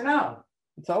Yes always, or no?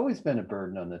 it's always been a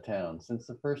burden on the town since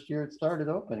the first year it started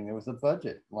opening. There was a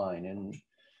budget line, and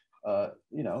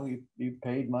you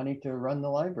paid money to run the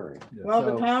library. Well,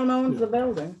 the So- town owns the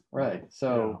building. Right,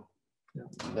 so Yeah.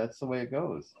 that's the way it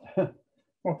goes.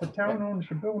 Well, if the town owns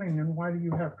the building, then why do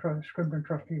you have Scrivener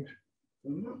trustees?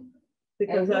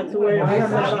 Because And that's the way it's why set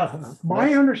not? up.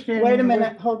 My understanding. Wait a of it-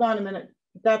 minute, hold on a minute.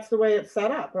 That's the way it's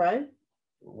set up, right?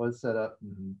 Was set up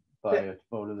by a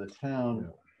vote of the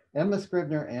town. Emma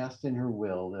Scrivener asked in her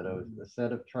will that a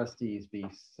set of trustees be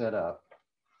set up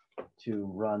to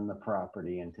run the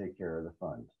property and take care of the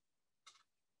fund.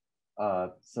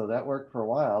 So that worked for a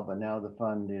while, but now the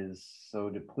fund is so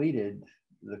depleted.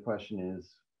 The question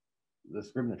is, the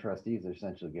Scrivener trustees are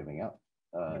essentially giving up,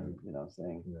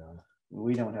 saying, Yeah.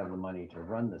 we don't have the money to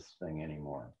run this thing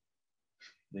anymore.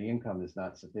 The income is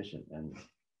not sufficient. And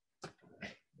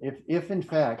if in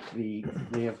fact they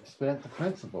have spent the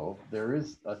principal, there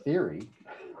is a theory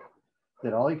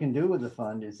that all you can do with the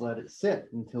fund is let it sit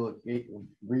until it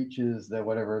reaches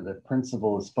whatever the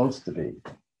principal is supposed to be.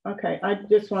 Okay, I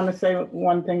just want to say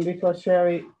one thing before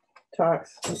Sherry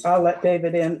talks. I'll let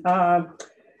David in.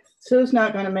 Sue's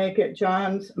not going to make it.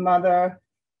 John's mother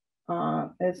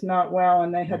is not well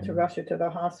and they had to rush her to the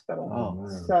hospital. Oh,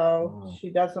 So she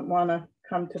doesn't want to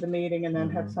come to the meeting and then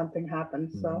have something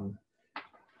happen. So,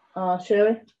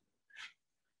 Sherry?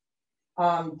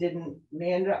 Didn't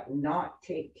Amanda not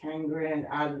take 10 grand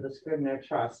out of the Scrivener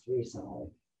Trust recently?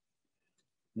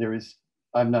 There is,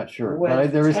 I'm not sure, Was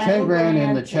but there is 10 grand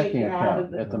in the 10 checking taken out of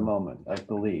account the- at the moment, I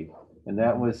believe. And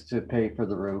that was to pay for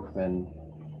the roof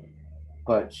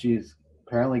but she's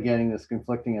apparently getting this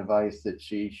conflicting advice that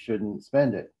she shouldn't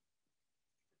spend it.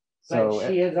 But So,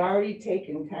 she has already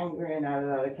taken 10 grand out of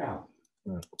that account.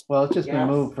 well, it's just been Yes.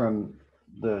 moved from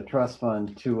the trust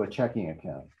fund to a checking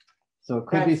account. So it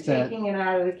could be That's sent, taking it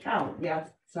out of the account, yes.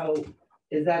 So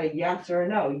is that a yes or a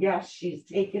no? Yes, she's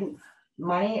taken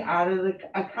money out of the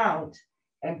account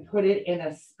and put it in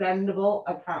a spendable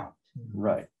account.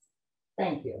 right,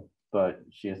 Thank you, but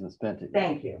she hasn't spent it yet.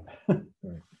 thank you.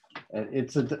 And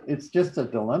it's just a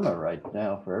dilemma right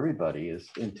now for everybody, is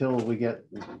until we get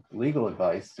legal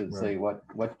advice to say,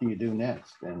 what do you do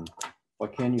next and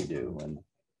what can you do? And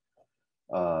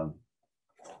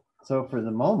so for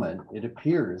the moment, it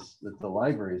appears that the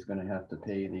library is going to have to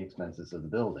pay the expenses of the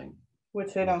building.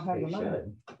 Which they don't have the They money.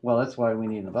 should. Well, that's why we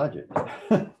need the budget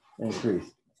increase.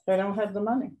 They don't have the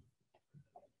money.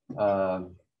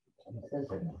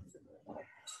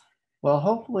 Well,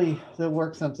 hopefully they'll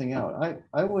work something out.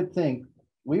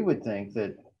 We would think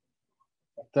that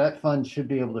that fund should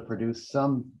be able to produce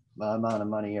some amount of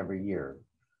money every year,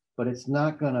 but it's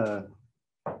not gonna,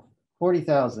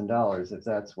 $40,000, if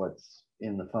that's what's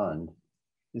in the fund,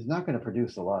 is not gonna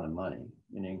produce a lot of money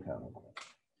in income.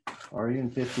 Or even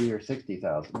 50 or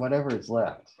 60,000, whatever is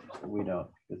left.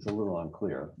 It's a little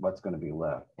unclear what's gonna be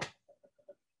left.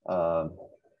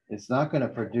 It's not gonna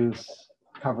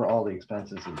cover all the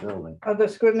expenses of the building. Are the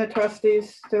Scrivener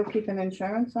trustees still keeping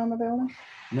insurance on the building?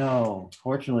 No,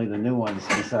 fortunately, the new ones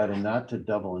decided not to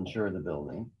double insure the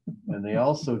building. And they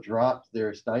also dropped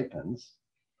their stipends,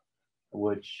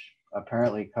 which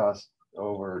apparently cost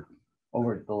over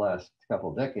the last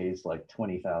couple of decades, like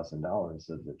 $20,000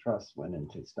 of the trust went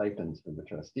into stipends for the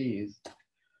trustees,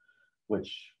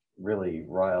 which really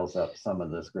riles up some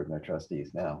of the Scribner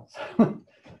trustees now.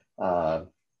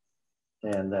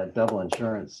 And that double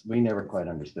insurance, we never quite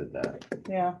understood that.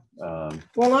 Yeah.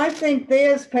 Well, I think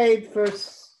theirs paid for,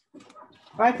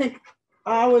 I think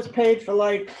ours paid for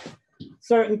like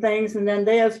certain things and then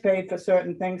theirs paid for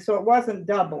certain things. So it wasn't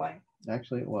doubling.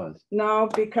 Actually, it was. No,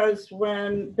 because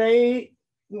when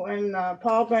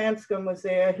Paul Branscombe was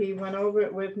there, he went over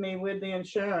it with me with the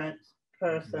insurance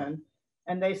person.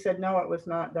 And they said, no, it was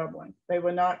not doubling. They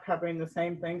were not covering the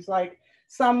same things. Like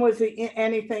some was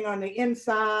anything on the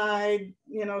inside,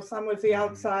 you know, some was the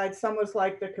outside, some was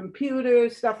like the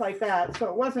computers, stuff like that. So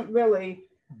it wasn't really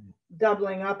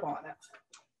doubling up on it.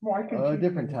 Well,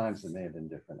 Different times it may have been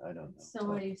different. I don't know.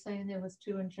 So are you saying there was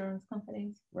 2 insurance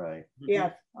companies? Right.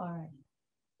 Yes, All right.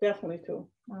 definitely 2. All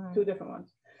right. 2 different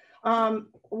ones.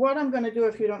 What I'm going to do,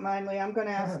 if you don't mind, Lee, I'm going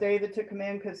to ask David to come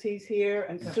in because he's here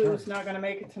and Sue's not going to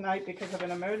make it tonight because of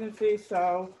an emergency.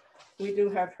 So we do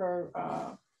have her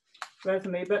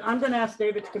resume, but I'm going to ask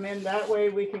David to come in. That way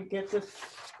we can get this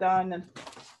done and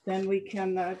then we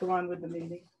can go on with the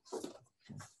meeting.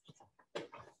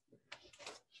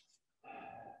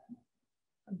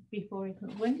 Before we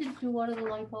could, when did you order the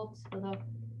light bulbs for the,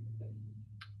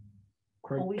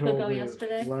 Craig a week told ago me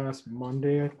yesterday? Last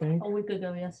Monday, I think. a week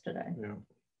ago yesterday? Yeah.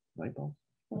 Light bulb?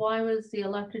 Why was the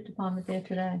electric department there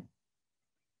today?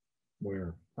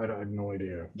 Where? I have no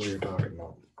idea what you're talking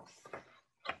about.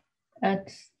 At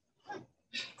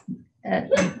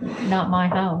not my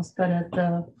house, but at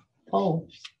the pole.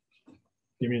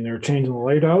 You mean they're changing the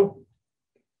light out?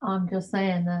 I'm just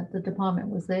saying that the department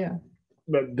was there.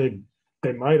 But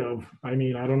they might have. I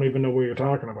mean, I don't even know what you're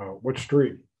talking about. Which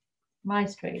street? My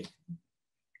street.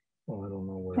 Well, I don't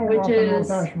know where. Which is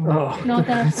North Ashland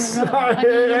Road.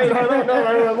 I don't know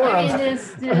where it was. I mean,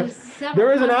 there's several.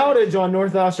 There is an companies. outage on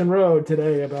North Ashland Road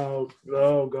today about,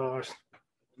 oh gosh,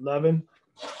 11.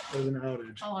 There's an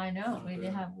outage. Oh, I know. We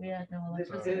had no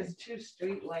electricity. There's 2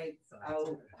 street lights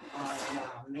out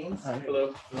on Main Street.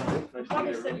 Hello.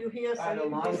 Probably said you here, so Right you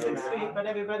along can see, that. but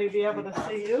everybody be able to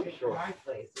see you. My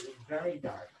place, it was very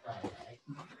dark Friday.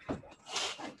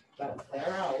 But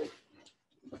they're out.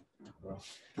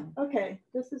 Okay,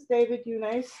 this is David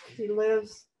Unice. He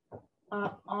lives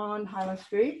on Highland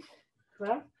Street,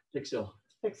 correct? Hicksville.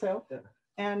 Hicksville. Yeah.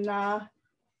 And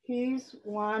he's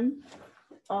one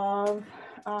of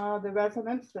the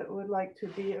residents that would like to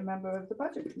be a member of the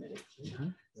budget committee.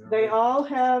 They all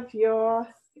have your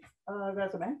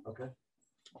resume. Okay.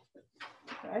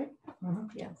 Right?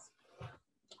 Yes.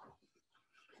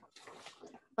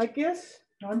 I guess.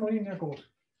 I'm Lee Nichols.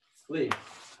 Lee,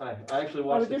 hi. I actually I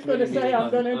watched was the just going to committee say, meeting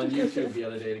I'm going to on introduce you. YouTube the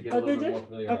other day to get a Oh, little did bit you? more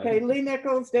familiar. Okay, Lee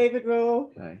Nichols, David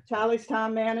Rule, Okay. Charlie's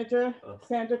town manager, Oh.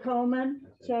 Sandra Coleman,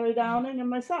 Sherry Downing, and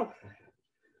myself.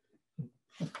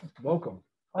 Welcome.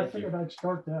 I Thank you. figured I'd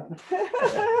start that.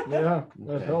 Yeah,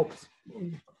 that Okay. helps.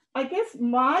 I guess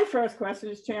my first question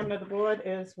as chairman of the board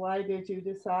is why did you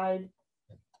decide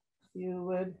you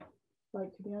would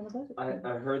like to be on the budget? I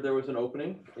committee? heard there was an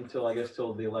opening until, I guess,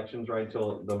 till the elections, right,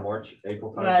 until the March,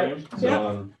 April Right. timeframe. So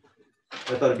Yeah.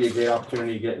 I thought it'd be a great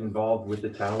opportunity to get involved with the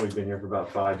town. We've been here for about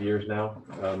 5 years now.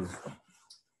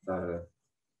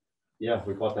 Yeah,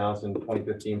 we bought the house in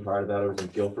 2015. Prior to that, I was in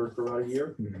Guilford for about a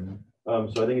year.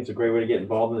 So I think it's a great way to get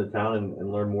involved in the town and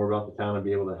learn more about the town and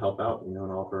be able to help out, you know,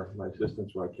 and offer my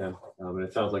assistance where I can. And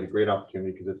it sounds like a great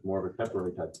opportunity because it's more of a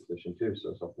temporary type position too.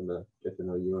 So something to get to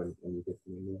know you and you get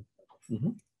to know me.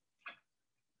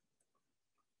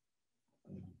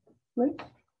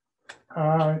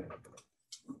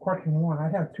 Question 1, I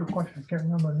have 2 questions, can't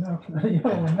remember now. The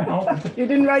other one now. You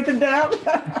didn't write them down?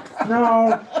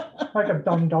 No, like a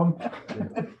dum-dum.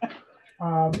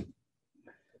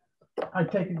 I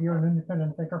take it you're an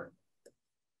independent thinker.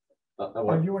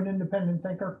 Are you an independent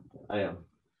thinker? I am.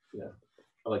 Yeah,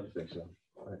 I like to think so.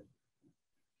 Right.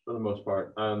 For the most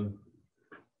part.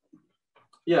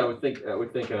 Yeah, I would think.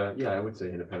 Yeah, I would say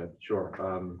independent. Sure.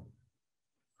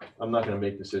 I'm not going to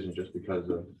make decisions just because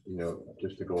of, you know,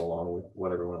 just to go along with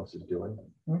what everyone else is doing.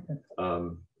 Okay.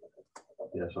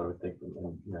 Yeah, so I would think.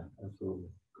 Yeah, absolutely.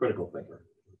 Critical thinker.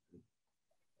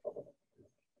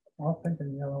 I'll think of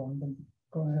the other one, then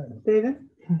go ahead. David?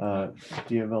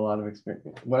 Do you have a lot of experience?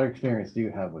 What experience do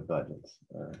you have with budgets?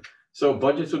 So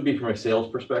budgets would be from a sales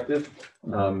perspective.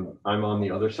 I'm on the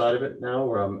other side of it now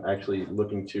where I'm actually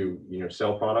looking to, you know,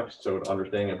 sell products. So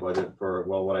understanding a budget for,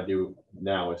 well, what I do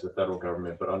now is the federal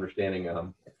government, but understanding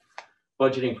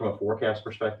budgeting from a forecast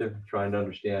perspective, trying to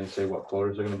understand, say, what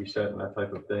quotas are going to be set and that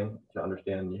type of thing, to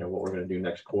understand, you know, what we're going to do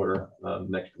next quarter,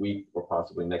 next week, or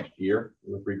possibly next year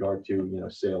with regard to, you know,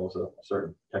 sales of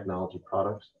certain technology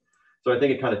products. So I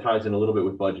think it kind of ties in a little bit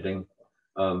with budgeting.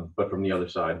 but from the other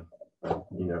side,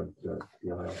 you know,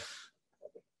 the aisle.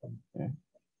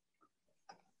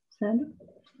 Sandra?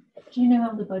 Do you know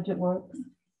how the budget works?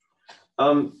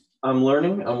 I'm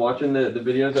learning. I'm watching the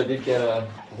videos. I did get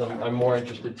I'm more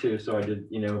interested too. So I did,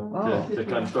 you know, to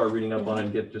kind of start reading up on it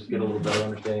and get a little better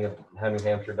understanding of how New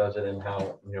Hampshire does it and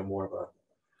how, you know, more of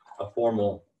a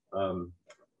formal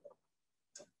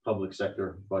public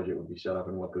sector budget would be set up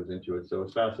and what goes into it. So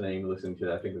it's fascinating listening to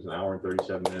that. I think it was an hour and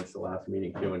 37 minutes, the last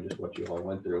meeting too, and just what you all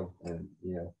went through. And,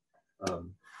 you know,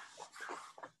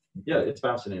 yeah, it's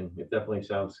fascinating. It definitely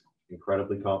sounds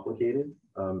incredibly complicated.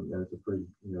 And it's a pretty,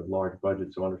 you know, large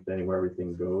budget. So understanding where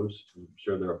everything goes, I'm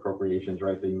sure there are appropriations,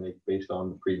 right, that you make based on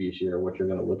the previous year, what you're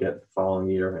going to look at the following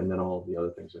year, and then all of the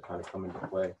other things that kind of come into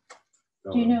play.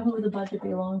 So, Do you know who the budget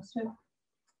belongs to?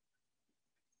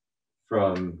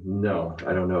 No,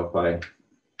 I don't know if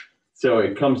so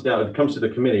it comes to the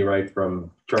committee, right,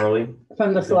 from Charlie?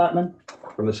 From the selectmen.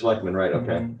 From the selectmen, right,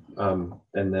 okay.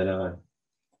 And then,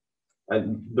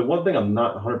 and the one thing I'm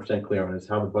not 100% clear on is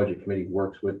how the budget committee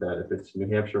works with that. If it's New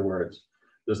Hampshire where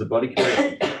does the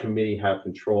budget committee have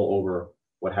control over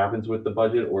what happens with the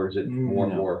budget, or is it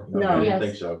more? No. I didn't Yes.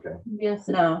 think so, okay. Yes,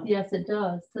 yes, it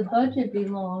does. The budget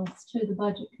belongs to the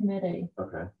budget committee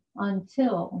Okay,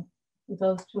 until it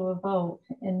goes to a vote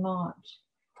in March.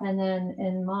 And then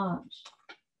in March,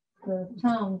 the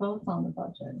town votes on the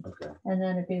budget, okay, and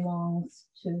then it belongs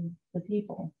to the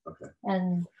people. okay.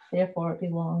 And therefore it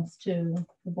belongs to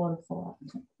the Board of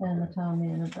Selectmen and the town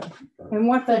manager. And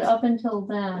what But the, up until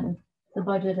then, the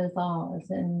budget is ours,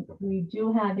 and we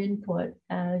do have input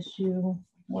as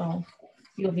well,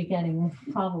 you'll be getting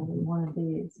probably one of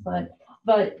these, but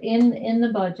in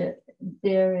the budget,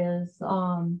 there is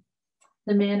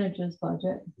the manager's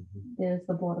budget, there's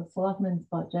the Board of Selectmen's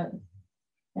budget,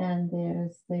 and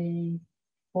there's the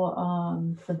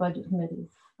budget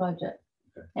committee's budget.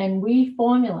 Okay. And we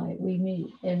meet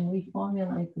and we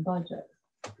formulate the budget.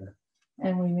 Okay.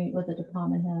 And we meet with the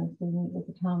department heads, we meet with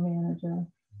the town manager,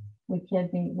 we can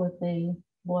meet with the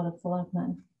Board of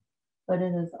Selectmen, but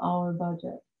it is our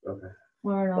budget. Okay.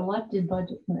 We're an elected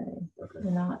budget committee, Okay.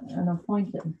 we're not an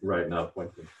appointed, Right, not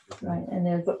appointed. Okay. right? And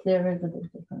there is a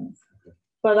big difference.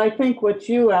 but I think what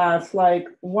you asked, like,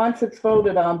 once it's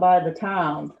voted on by the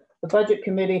town, the budget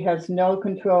committee has no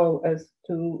control as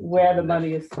to where the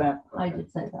money is spent. I did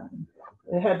say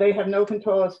that. They have no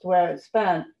control as to where it's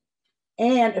spent.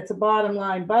 And it's a bottom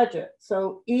line budget.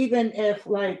 So even if,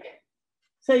 like,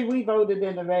 say we voted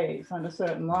in a raise on a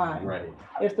certain line, Right.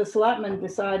 if the selectmen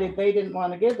decided they didn't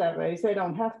want to give that raise, they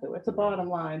don't have to. It's a bottom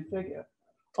line figure.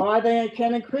 Or they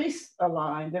can increase a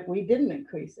line that we didn't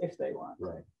increase if they want.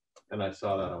 Right. And I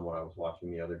saw that on what I was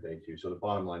watching the other day too. So the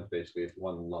bottom line is basically it's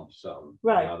one lump sum.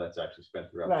 Right. Now that's actually spent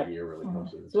throughout Right. the year really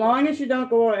close to As long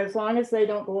as they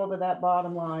don't go over that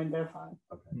bottom line, they're fine.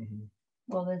 Okay.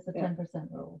 Well, there's a Yeah.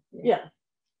 10% rule. Yeah.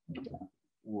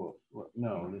 Well,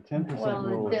 no, the 10% Well,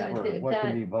 rule is for what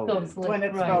can be that voted. goes with, When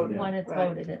it's right, voted, when it's right.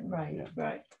 voted in, right. Yeah.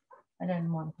 Right. I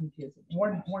didn't want to confuse it. too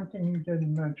One much. thing you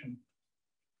didn't mention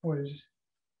was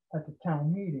at the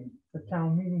town meeting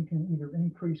can either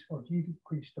increase or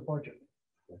decrease the budget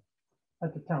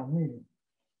at the town meeting.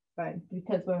 Right.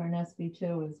 Because we're an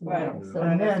SB2 as well. Right. So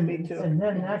And then, SB2. and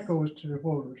then that goes to the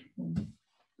voters.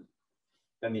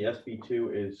 And the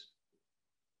SB2 is,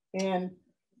 And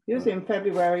usually in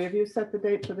February, have you set the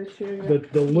date for this year The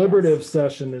yet? deliberative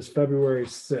session is February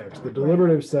 6th. The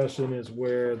deliberative session is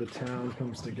where the town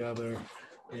comes together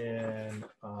and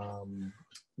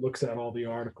looks at all the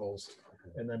articles.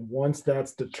 And then once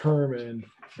that's determined,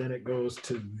 then it goes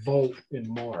to vote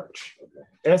in March.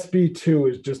 SB2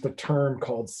 is just a term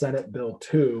called Senate Bill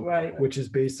 2, Right. which is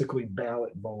basically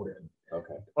ballot voted.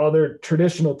 okay. Other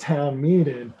traditional town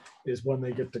meeting is when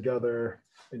they get together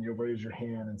and you raise your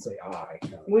hand and say aye.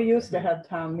 We used to have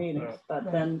town meetings, but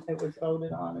then it was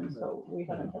voted on, and so we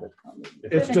haven't had a town meeting.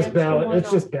 It's an just extra ballot, one it's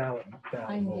on- just ballot.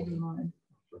 I need mine.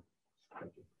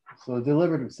 So a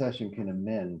deliberative session can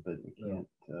amend, but it can't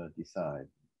decide,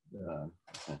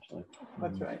 essentially.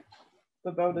 That's right.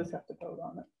 The voters have to vote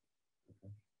on it.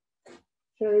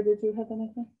 Sherry, did you have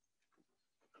anything?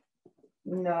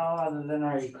 No, other than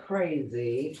are you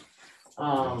crazy?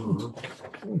 And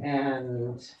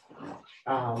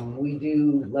we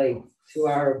do like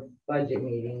 2-hour budget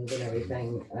meetings and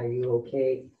everything. Are you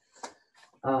okay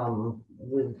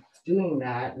with doing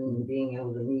that and being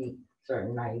able to meet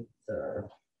certain nights or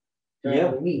during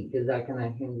Yeah. the week? Is that gonna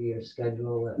hinder your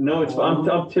schedule? at No, it's, home?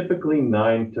 I'm typically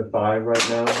 9 to 5 right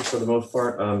now for the most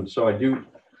part. So I do,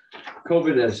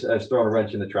 COVID has thrown a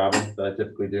wrench in the travel that I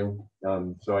typically do.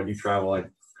 So I do travel like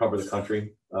a cover the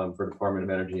country for Department of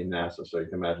Energy and NASA. So you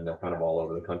can imagine they're kind of all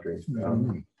over the country.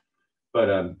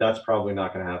 But that's probably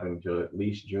not going to happen until at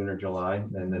least June or July.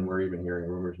 And then we're even hearing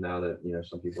rumors now that,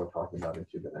 some people are talking about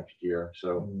into the next year.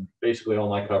 So basically all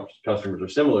my customers are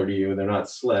similar to you. They're not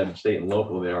SLED, state and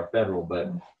local, they are federal,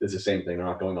 but it's the same thing. They're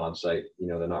not going on site,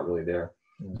 they're not really there.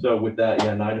 So with that,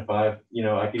 9 to 5,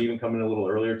 I could even come in a little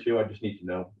earlier too. I just need to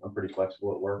know. I'm pretty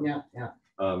flexible at work. Yeah.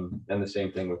 And the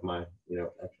same thing with my,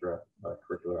 extra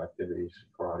curricular activities,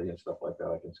 karate and stuff like that.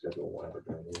 I can schedule whenever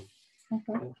during the week.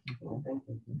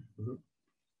 Okay.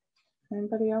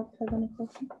 Anybody else have any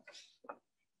questions?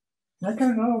 I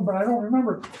kind of know, but I don't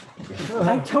remember.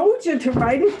 I told you to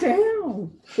write it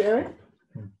down, Sherry.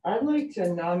 I'd like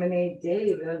to nominate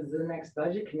Dave as the next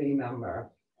budget committee member.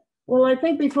 Well, I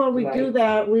think before we do Right.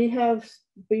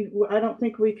 that, I don't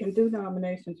think we can do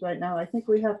nominations right now. I think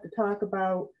we have to talk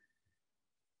about,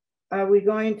 are we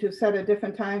going to set a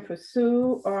different time for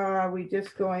Sue, or are we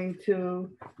just going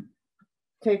to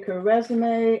take her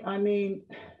resume? I mean,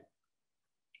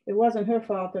 it wasn't her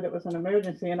fault that it was an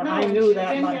emergency, and I knew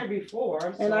that She's been here might, before.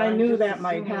 and so I I'm knew just that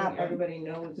might assuming happen, Everybody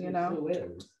knows who Sue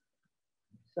is.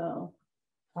 so.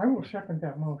 I will second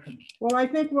that motion. Well, I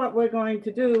think what we're going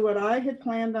to do, what I had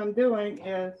planned on doing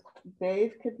is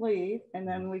Dave could leave and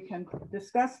then we can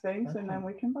discuss things and then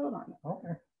we can vote on it.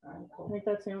 Okay. I think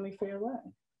that's the only fair way.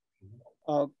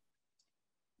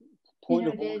 Point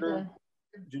of Dave, order,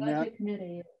 the Jeanette? budget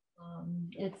committee,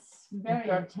 it's very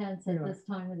Okay. intense at this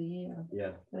time of the year.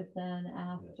 Yeah. But then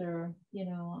after,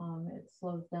 it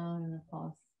slows down and of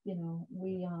course,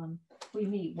 we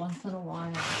meet once in a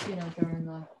while, during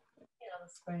the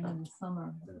spring and the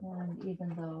summer. And even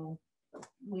though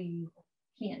we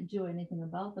can't do anything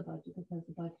about the budget because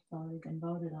the budget's already been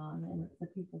voted on and it's the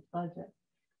people's budget,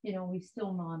 we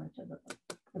still monitor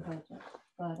the budget.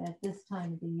 But at this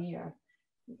time of the year,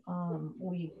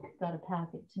 we got a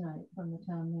packet tonight from the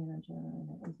town manager and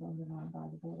it was voted on by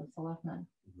the Board of Selectmen.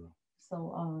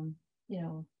 So,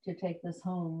 to take this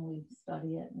home, we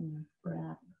study it and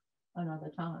that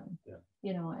another time,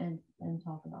 and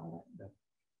talk about it.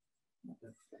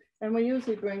 And we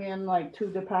usually bring in like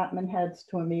 2 department heads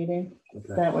to a meeting.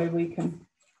 Okay. That way we can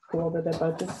go over the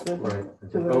budgets with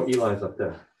Right. them. Oh, Eli's up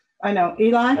there. I know,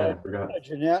 Eli, I forgot.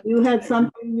 Jeanette, you had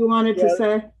something you wanted to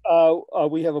say?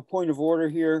 we have a point of order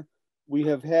here. We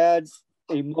have had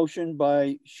a motion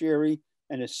by Sherry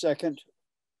and a second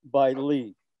by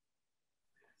Lee.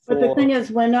 But the thing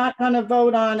is, we're not gonna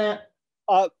vote on it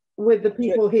with the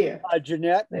people here.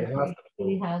 Jeanette,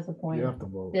 He has a point. You have to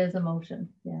vote. There's a motion.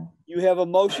 Yeah. you have a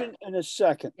motion and a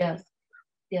second. Yes.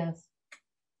 Yes.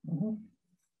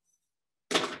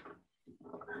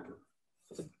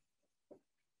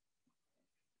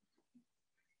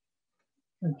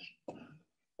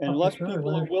 Unless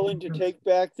people are willing to take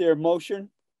back their motion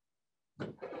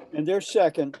and their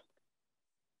second,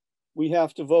 we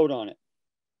have to vote on it.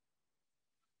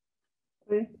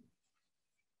 I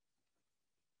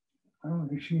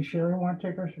don't know, she Sherry want to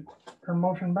take her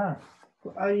motion back?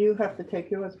 You have to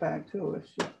take yours back too. If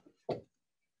she-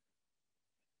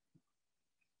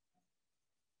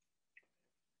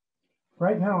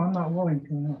 Right now, I'm not willing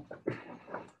to, no.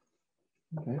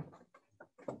 Okay.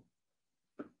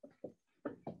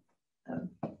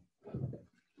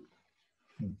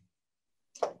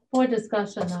 For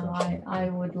discussion though, I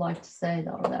would like to say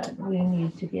though that we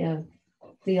need to give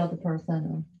the other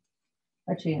person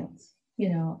a chance,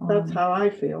 That's how I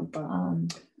feel, but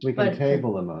We can But-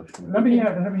 table the motion. Let me,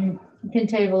 we can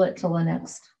table it till the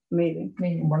next meeting.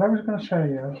 meeting, what I was gonna say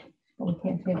is, but we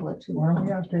can't table it too why don't we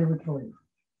long. ask David to leave?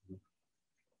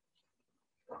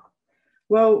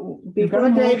 Well, You've got before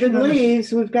a David motion and a-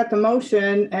 leaves, we've got the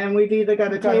motion and we've either got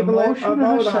to You've got a table it motion or and a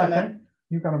vote on it. second.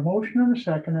 You've got a motion and a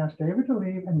second, ask David to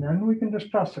leave, and then we can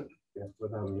discuss it. Yeah,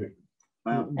 without mute.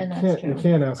 Well, And that's You true.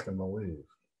 can't ask him to leave.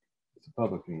 It's a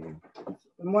public meeting.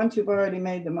 once you've already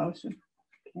made the motion.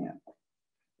 Yeah,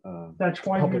 That's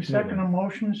why you Public second meeting. a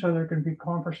motion, so there can be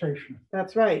conversation.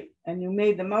 that's right. And you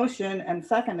made the motion and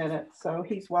seconded it, so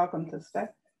he's welcome to stay.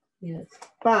 Yes.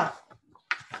 But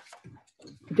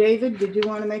David, did you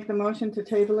want to make the motion to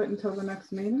table it until the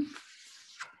next meeting?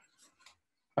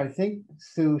 I think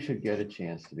Sue should get a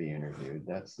chance to be interviewed.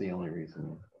 That's the only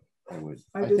reason I would.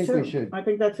 I do think we too. should, I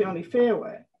think that's the only fair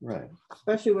way, right.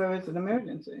 especially where it's an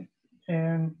emergency.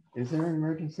 And Is there an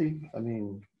emergency? I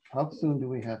mean, how soon do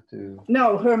we have to?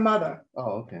 No, her mother,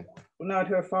 Oh, okay. not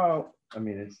her fault. I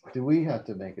mean, do we have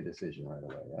to make a decision right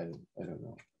away? I don't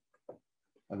know.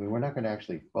 I mean, we're not going to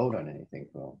actually vote on anything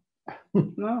for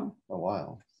No. a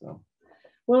while, so.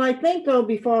 Well, I think though,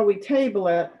 before we table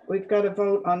it, we've got to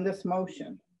vote on this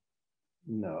motion,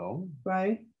 No,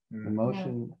 right? The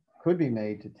motion could be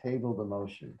made to table the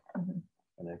motion. Mhm.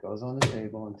 And it goes on the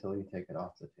table until you take it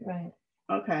off the table. Right.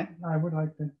 Okay, I would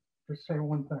like to just say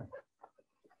one thing.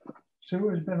 Sue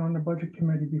has been on the budget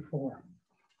committee before.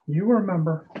 You were a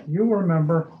member, you were a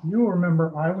member, you were a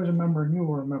member, I was a member, and you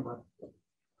were a member.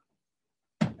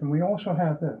 And we also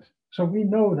have this. So we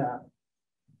know that.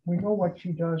 We know what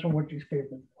she does and what she's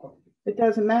capable of. it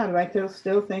doesn't matter. I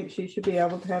still think she should be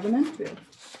able to have an interview.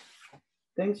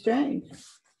 Things change.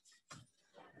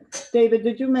 David,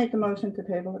 did you make the motion to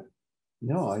table it?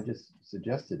 No, I just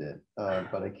suggested it,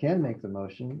 but I can make the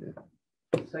motion.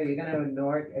 So you're gonna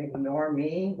ignore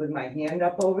me with my hand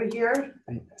up over here?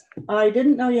 I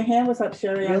didn't know your hand was up,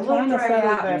 Sherry. You I'm trying to looked right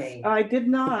settle at this. me. I did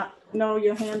not know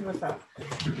your hand was up.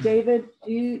 David,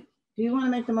 do you want to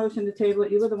make the motion to table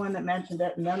it? You were the one that mentioned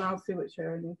it, and then I'll see what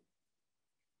Sherry needs.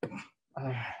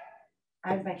 I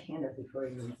had my hand up before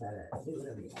you even said it. Do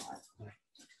whatever you want.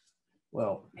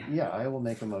 Well, yeah, I will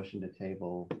make a motion to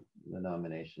table the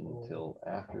nomination until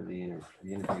after the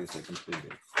interviews are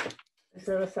completed. Is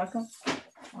there a second?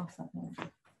 I'll second it.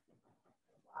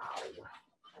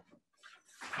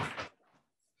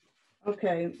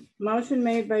 Okay, motion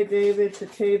made by David to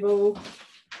table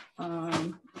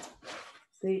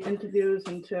the interviews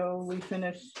until we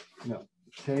finish, No,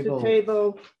 to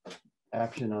table,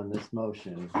 action on this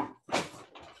motion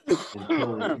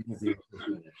until the interviews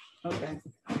are finished. okay.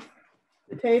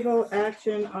 To table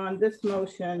action on this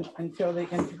motion until the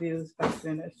interviews are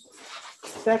finished.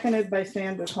 Seconded by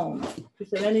Sandra Coleman. Is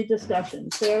there any discussion?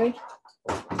 Sherry?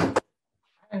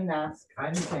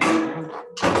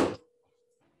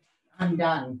 I'm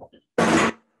done.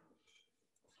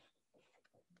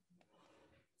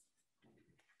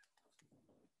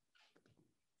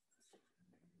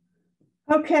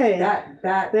 Okay,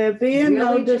 That, there being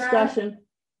no really, Jen? discussion.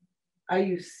 are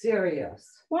you serious?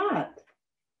 What?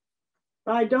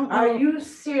 I don't know. Are you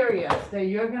serious that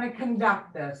you're gonna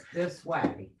conduct this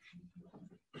way?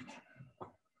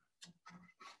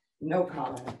 No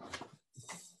comment.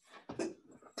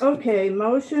 Okay,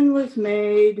 motion was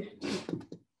made.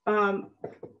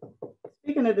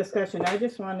 Speaking of discussion, I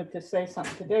just wanted to say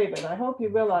something to David. I hope you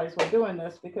realize we're doing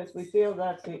this because we feel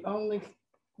that's the only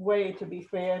way to be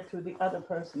fair to the other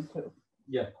person too.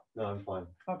 Yeah, no, I'm fine.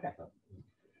 Okay.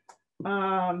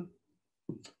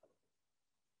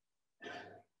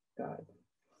 God.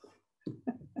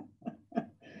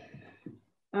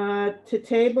 To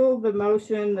table the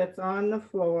motion that's on the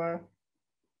floor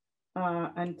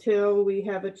until we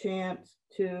have a chance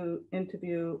to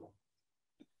interview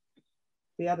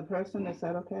the other person, is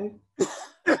that okay?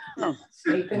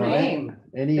 State the Well, name.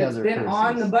 Any It's other been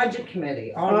on the persons? budget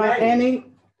committee already. Any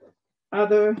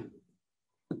other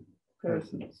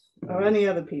persons or any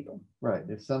other people? Right,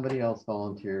 if somebody else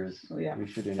volunteers, Oh, yeah. we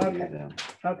should interview Okay. them.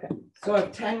 Okay. So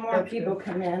if 10 more That's people good.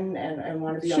 come in and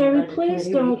want to be on the Sherry, budget please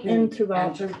committee, don't we can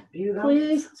interrupt. interview them.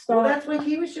 Please Well, stop. that's what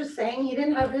he was just saying. He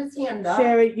didn't have his hand up.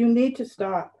 Sherry, you need to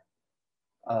stop.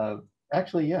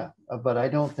 Actually, yeah, but I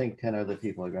don't think 10 other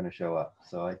people are going to show up.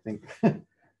 So I think,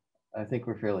 I think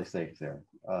we're fairly safe there.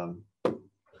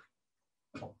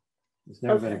 It's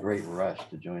never been a Okay. great rush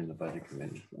to join the budget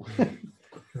committee.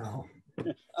 No.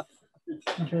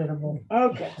 Incredible.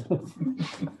 Okay.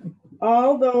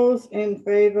 All those in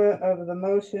favor of the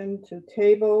motion to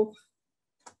table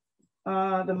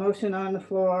the motion on the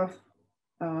floor,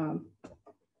 Until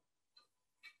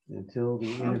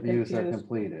the I'm interviews are confused.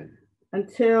 completed.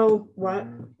 until what?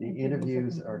 The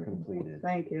interviews are completed.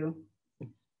 Thank you.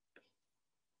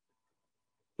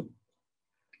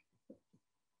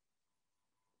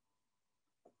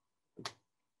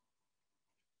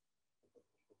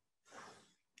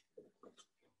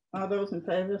 All those in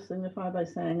favor signify by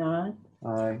saying aye.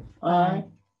 Aye. Aye.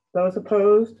 Those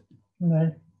opposed?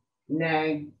 Nay.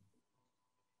 Nay.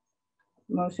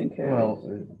 Motion carries.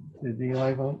 Well, did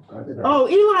Eli vote? Oh,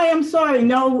 Eli, I'm sorry.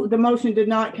 No, the motion did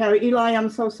not carry. Eli, I'm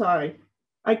so sorry.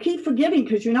 I keep forgetting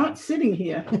because you're not sitting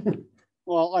here.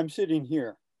 Well, I'm sitting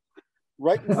here,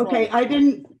 right in front. Okay, I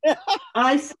didn't,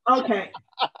 okay.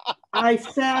 I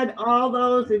said all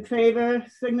those in favor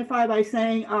signify by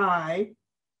saying aye.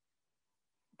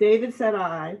 David said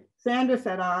aye. Sandra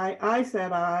said aye. I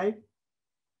said aye.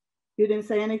 You didn't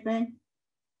say anything?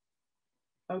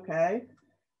 Okay.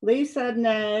 Lee said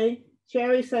nay.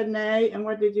 Sherry said nay. And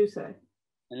what did you say?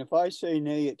 And if I say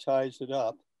nay, it ties it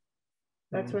up.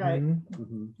 That's right.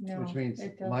 Mhm. No, Which means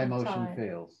it my doesn't motion tie.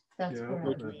 fails. That's Yeah, correct.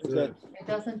 Which that's means that It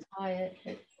doesn't tie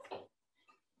it.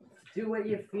 Do what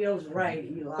you feels right,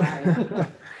 Eli.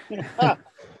 The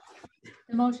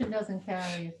motion doesn't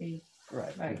carry if he,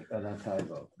 Right. Right. And that's how I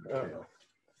vote. It fails.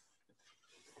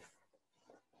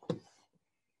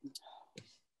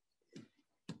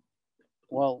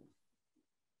 Well,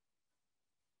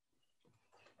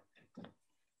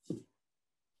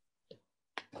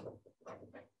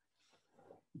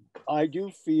 I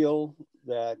do feel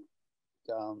that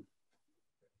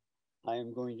I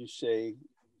am going to say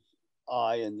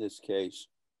I in this case.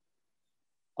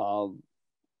 I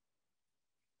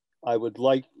would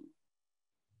like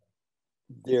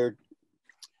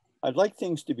I'd like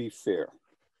things to be fair.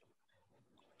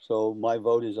 So my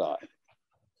vote is aye.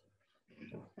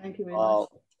 Thank you very much.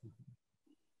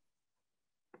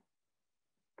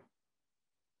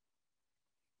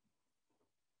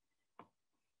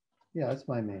 Yeah, that's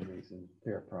my main reason,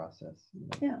 fair process.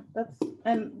 Yeah,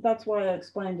 that's why I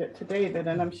explained it to David,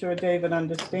 and I'm sure David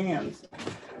understands.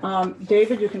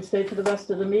 David, you can stay for the rest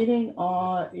of the meeting,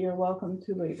 or you're welcome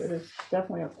to leave. It is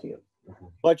definitely up to you.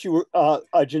 But you were,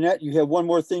 Jeanette, you have one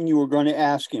more thing you were going to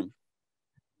ask him.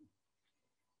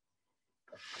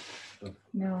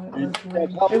 No, And it was that's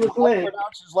late. how It was how to late.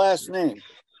 pronounce his last name.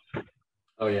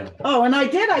 Oh, yeah. Oh, and I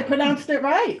did, I pronounced it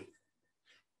right.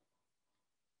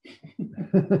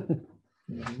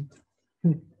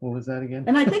 What was that again?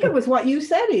 And I think it was what you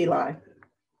said, Eli.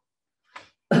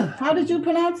 How did you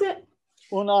pronounce it?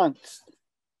 Unanst.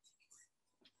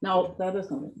 No, that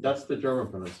isn't it. That's the German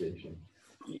pronunciation.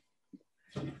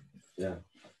 Yeah.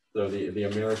 So the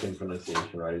American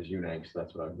pronunciation, right, is Unangst.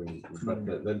 That's what I've been, but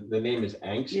the name is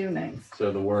angst. You names.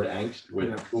 So the word angst with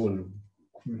Yeah. un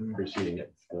preceding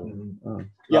it. So Oh,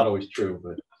 Yeah. not always true,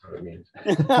 but that's what it means.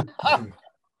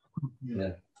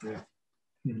 Yeah.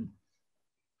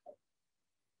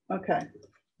 Okay,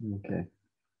 okay.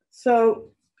 so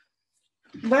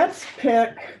let's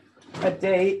pick a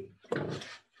date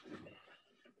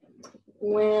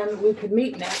when we could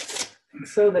meet next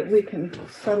so that we can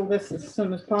settle this as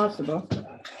soon as possible.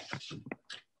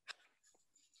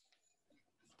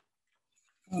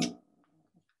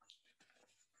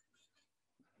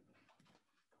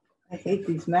 I hate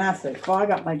these masses. Oh, I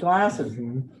got my glasses.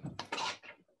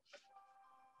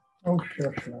 Oh,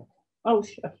 sure, sure. Oh,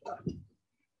 shut up.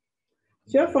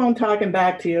 Is your phone talking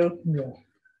back to you? Yes.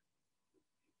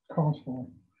 Constantly.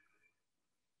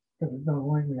 Because it don't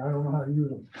like me. I don't know how to use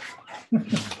them.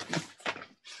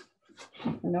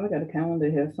 I know I got a calendar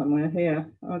here somewhere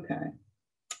here. Okay.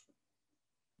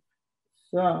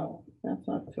 So that's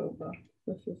October.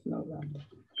 This is November.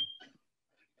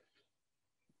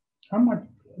 How much?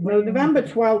 Well, November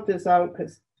 12th is out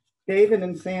because David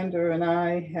and Sandra and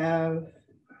I have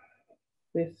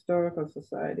the Historical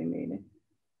Society meeting.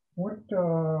 What's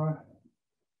the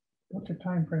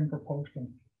time frame for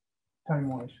posting,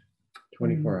 time-wise?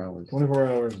 24 hours. 24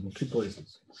 hours in 2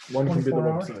 places. One can be the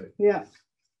 24 hours? website. Yeah,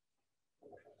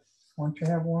 Why don't you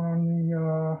have one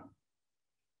on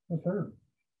the 3rd?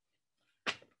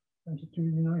 That's a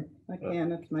Tuesday night. I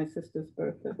can. It's my sister's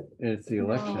birthday. It's the No,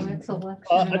 election. it's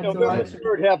election. November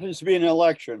 3rd happens to be an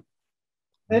election.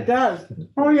 It does.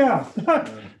 Oh, yeah.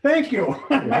 Thank you. You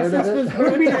My heard of sister's it?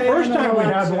 It'll be the birthday first and an time we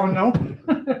had election. one, though.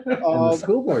 And the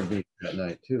school board meets that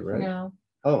night too, right? No,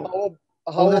 Oh,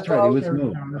 How that's right. It about- was Jerry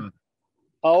moved. County.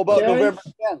 How about Jerry? November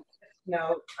 10th?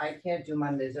 No, I can't do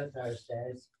Mondays or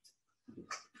Thursdays.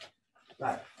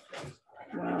 But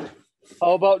Wow.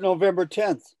 How about November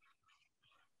 10th?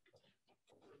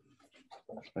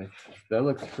 That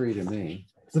looks free to me.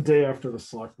 It's the day after the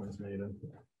selectmen's meeting.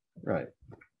 Right.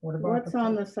 What about What's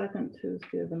on the second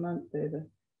Tuesday of the month, David?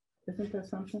 Isn't there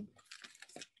something?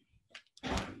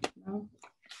 No?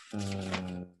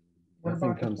 What Nothing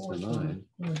about the comes to 4th? mind.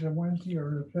 Is it Wednesday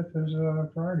or the 5th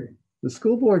is Friday? The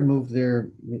school board moved their,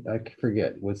 I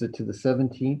forget, was it to the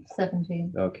 17th?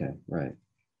 17. Okay, right.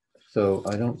 So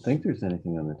I don't think there's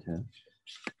anything on the 10th.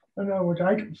 In other words,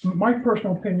 my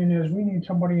personal opinion is we need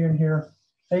somebody in here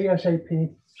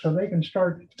ASAP so they can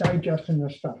start digesting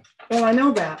this stuff. Well, I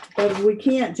know that, but we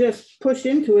can't just push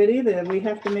into it either. We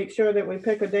have to make sure that we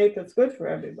pick a date that's good for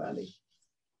everybody.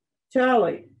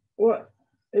 Charlie, what,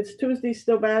 is Tuesday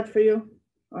still bad for you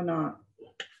or not?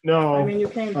 No. I mean, you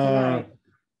came tonight.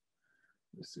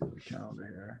 Let's see the calendar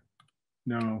here.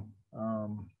 No.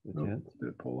 The Nope, 10th? did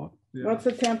it pull up? Yeah. What's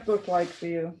the 10th look like for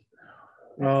you?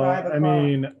 At Well, 5 I o'clock?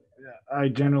 mean, I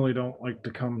generally don't like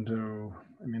to come to,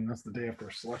 I mean, that's the day after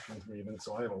selectmen's meeting,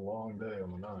 so I have a long day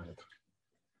on the 9th.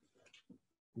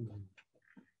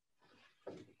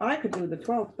 I could do the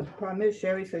 12th, but the problem is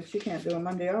Sherry says she can't do a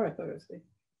Monday or a Thursday.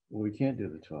 Well, we can't do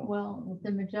the 12th. Well,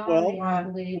 the majority, I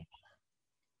believe,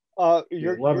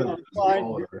 You're 11th is the fine.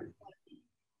 holiday.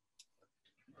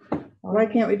 Why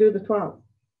can't we do the 12th?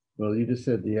 Well, you just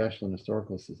said the Ashland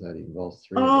Historical Society involves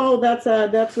 3 of Oh,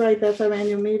 that's right. That's our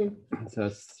annual meeting. them. So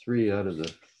that's 3 out of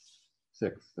the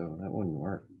 6, so that wouldn't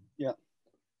work.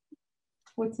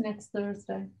 what's next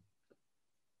Thursday?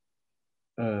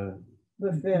 The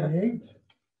fifth. eighth.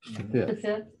 The fifth.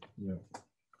 fifth,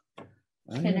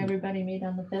 I can have- everybody meet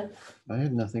on the fifth? I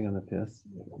have nothing on the fifth.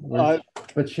 Uh,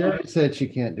 But Sherry said she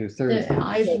can't do Thursday.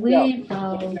 I believe,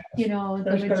 though, you know, the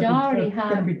That's majority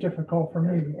gonna have, be difficult for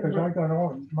me because I got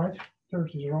my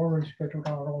Thursdays are already scheduled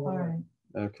out all the all way.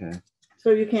 right, Okay.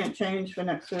 So you can't change for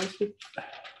next Thursday?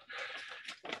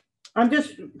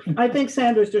 I think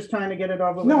Sandra's just trying to get it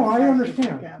over with. No, as I fast as she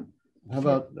understand. can. How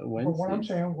about the But what I'm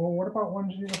Wednesday? saying, well, what about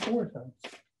Wednesday the fourth then?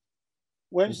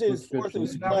 Wednesday the Looks good 4th for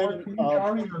is me. Does that work for you, planning,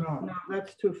 Charlie, or not? No,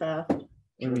 that's too fast. What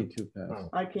do you mean too fast?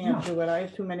 I can't do it. I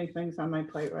have too many things on my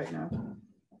plate right now.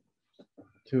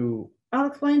 Two, I'll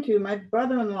explain to you. My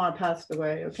brother-in-law passed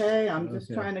away, okay? I'm just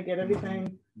Okay. trying to get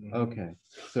everything okay.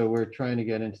 So we're trying to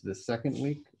get into the second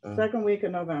week? second week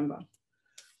of November.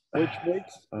 which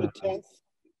makes the 10th.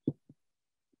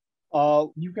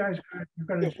 You guys, you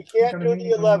gotta. If we can't do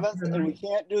the 11th and we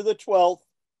can't do the 12th,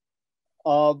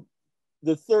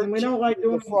 the And we don't 13th like is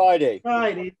doing the Friday.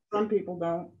 Friday. Some people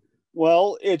don't.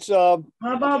 Well, it's How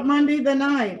about Monday the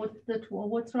 9th?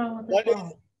 what's wrong with the Monday,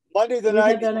 12th? Monday the We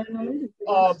had 9th, that in the meeting.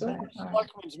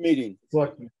 selectmen's meeting.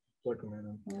 Selectmen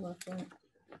meeting. Oh, that's right.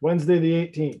 Wednesday, the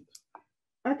 18th.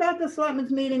 I thought the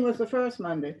selectmen's meeting was the first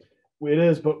Monday. It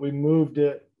is, but we moved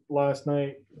it last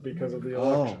night because of the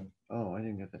election. Oh, I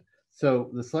didn't get that. So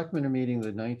the selectmen are meeting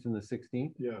the 9th and the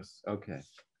 16th? Yes, Okay.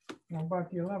 How about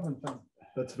the 11th then?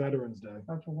 that's Veterans Day.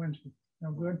 That's a Wednesday.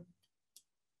 No good?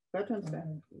 Veterans Day.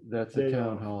 That's Day a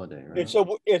town off. holiday, right?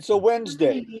 It's a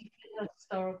Wednesday.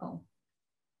 Historical.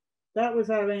 That was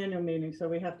our annual meeting, so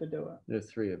we have to do it. There's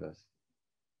three of us.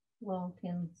 Well,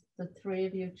 can the three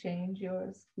of you change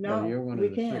yours? No, you're one of we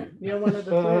the can't. three. You're one of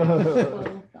the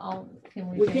Well, can three.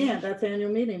 we? We change? can't. That's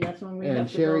annual meeting. That's when we have And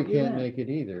to Sherry vote you can't in. make it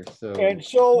either, so And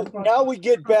so now we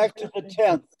get back to the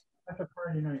 10th. That's a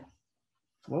Friday night.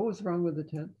 what was wrong with the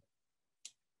 10th?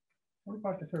 What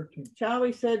about the 13th?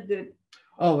 Charlie said that,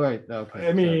 Oh, right, okay.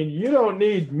 I mean, you don't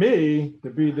need me to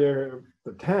be there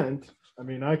the 10th. I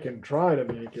mean, I can try to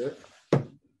make it.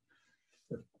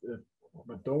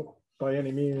 But don't by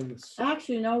any means.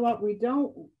 actually, you know what? We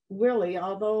don't really,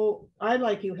 although I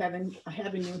like you having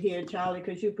you here, Charlie,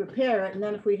 because you prepare it. And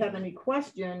then if we have any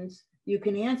questions, you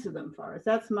can answer them for us.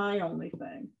 That's my only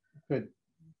thing. Could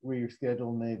we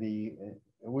schedule maybe,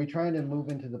 are we trying to move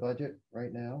into the budget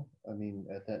right now? I mean,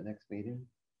 at that next meeting?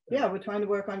 Yeah, we're trying to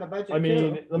work on the budget I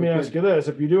mean, too. let me ask you this.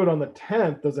 If you do it on the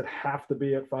 10th, does it have to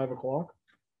be at 5 o'clock?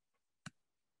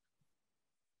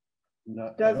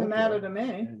 I Doesn't don't matter care. to me.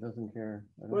 It doesn't care.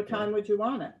 I don't What care. time would you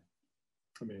want it?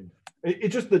 I mean,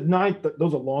 it's just the 9th,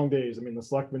 those are long days. I mean, the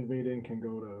selectmen meeting can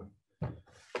go to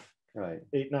Right.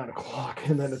 8, 9 o'clock,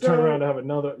 and then to turn So- around to have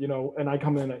another, and I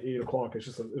come in at 8 o'clock. It's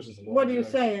just a long What are you day.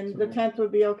 saying? The So- 10th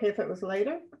would be okay if it was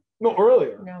later? No,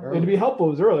 earlier. No. It'd be helpful if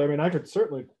it was earlier. I mean, I could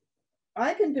certainly,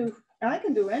 I can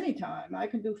do any time. I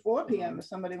can do 4 PM if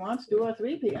somebody wants to, or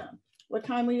 3 PM. What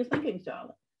time were you thinking,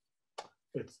 Charlotte?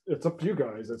 it's up to you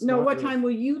guys. It's No, not what really- time were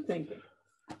you thinking?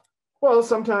 Well,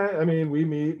 sometime, I mean, we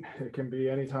meet, it can be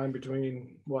anytime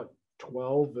between,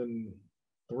 12 and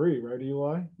 3, right,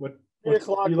 Eli? 3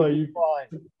 o'clock Eli, would be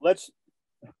fine.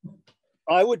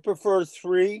 I would prefer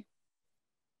 3.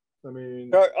 I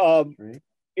mean, Three.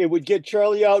 It would get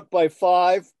Charlie out by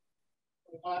 5.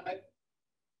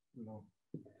 you know.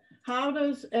 How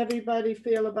does everybody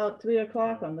feel about 3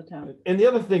 o'clock on the 10th? And the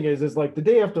other thing is like the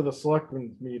day after the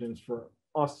selectmen meetings for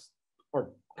us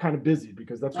are kind of busy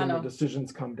because that's I when the know.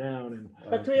 decisions come down and,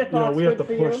 But 3 you know, o'clock's we have good to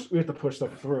for you? push, we have to push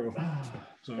stuff through.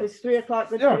 So, Is 3 o'clock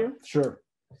good for yeah, you, sure.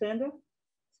 Sandra?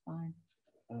 It's fine.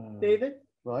 David?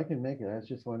 Well, I can make it. I was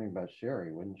just wondering about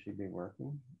Sherry. Wouldn't she be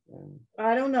working? And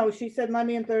I don't know. She said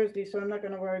Monday and Thursday, so I'm not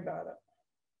gonna worry about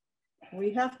it.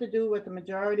 We have to do what the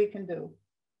majority can do.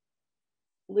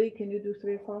 Lee, can you do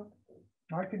 3 o'clock?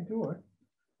 I can do it,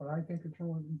 but I think it's,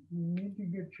 you need to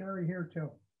get Sherry here too.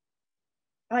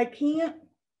 I can't,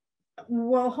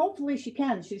 well, hopefully she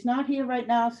can. She's not here right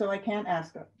now, so I can't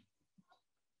ask her.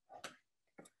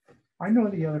 I know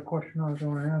the other question I was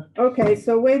gonna ask. Okay,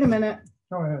 so wait a minute.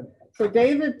 Go ahead. So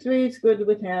David, 3 is good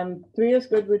with him. 3 is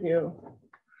good with you.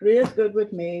 3 is good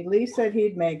with me. Lee said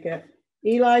he'd make it.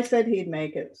 Eli said he'd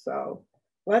make it. So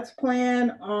let's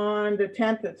plan on the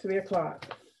 10th at 3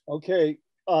 o'clock. Okay,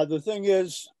 the thing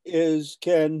is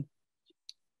can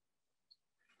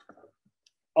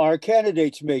our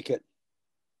candidates make it?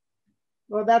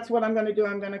 Well, that's what I'm gonna do.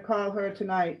 I'm gonna call her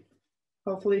tonight.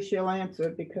 Hopefully she'll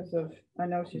answer because I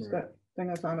know she's got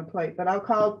things on her plate, but I'll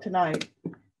call tonight.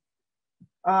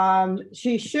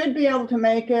 She should be able to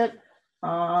make it,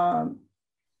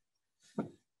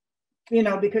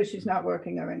 because she's not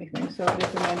working or anything, so it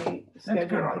isn't any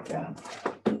schedule like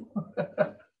that.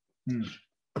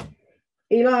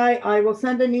 Eli, I will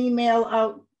send an email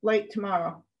out late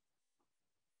tomorrow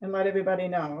and let everybody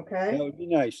know, That okay? would be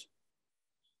nice.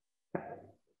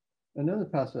 Another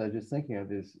possibility I was just thinking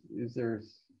of is there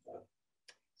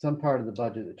some part of the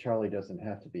budget that Charlie doesn't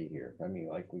have to be here? I mean,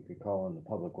 like we could call in the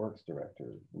public works director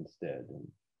instead,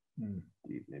 and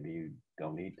maybe you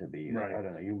don't need to be there. Right. I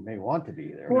don't know. You may want to be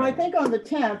there. Well, I think on the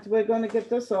 10th, we're going to get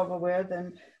this over with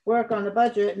and work on the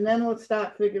budget, and then we'll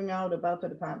start figuring out about the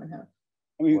department head.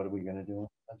 I mean, What are we going to do on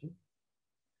the budget?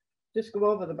 Just go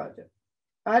over the budget.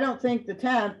 I don't think the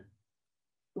 10th,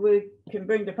 we can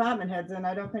bring department heads in.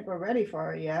 I don't think we're ready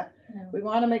for it yet. No. We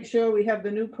want to make sure we have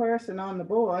the new person on the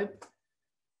board.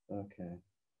 Okay.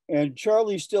 and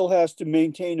Charlie still has to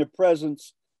maintain a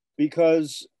presence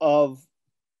because of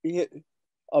being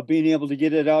able to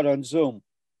get it out on Zoom.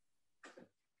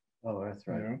 Oh, that's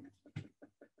right. Yeah.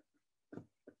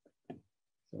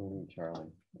 So Charlie.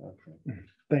 Okay.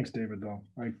 Thanks, David, though.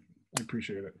 I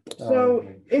appreciate it. So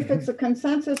Okay. if it's a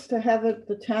consensus to have it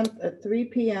the 10th at 3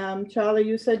 p.m., Charlie,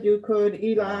 you said you could,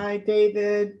 Eli,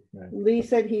 David, Right. Lee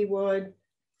said he would,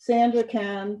 Sandra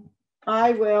can,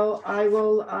 I will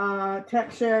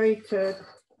text Sherry to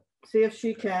see if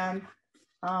she can,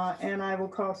 and I will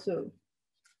call Sue.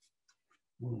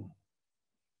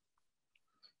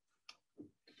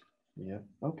 Yeah,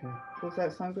 okay. Does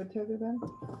that sound good to everybody?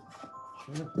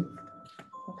 Sure.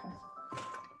 Okay.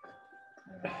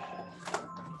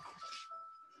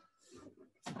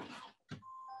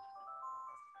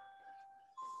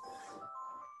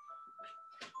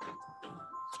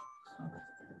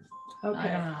 I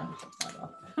Okay.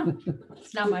 don't know.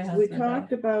 It's not my We husband. though.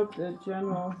 talked about the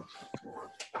general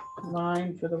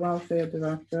line for the welfare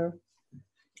director.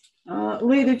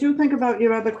 Lee, did you think about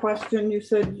your other question? You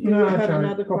said you No, had that's all right.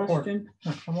 another Go for it. question.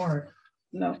 I'm all right.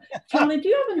 No. Charlie, do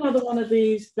you have another one of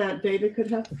these that David could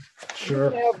have?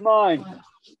 Sure. I have mine.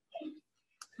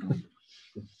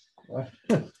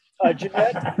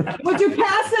 Jeanette, Would you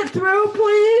pass it through,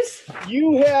 please?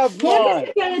 you have Hand mine. it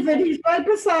to David, he's right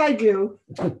beside you.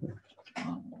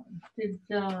 Did,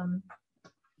 yeah,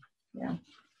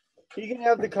 You can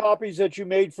have the copies that you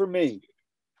made for me.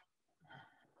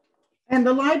 And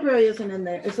the library isn't in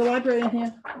there. Is the library in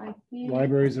here? I think,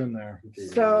 Library's in there.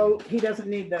 So he doesn't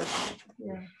need this.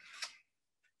 yeah.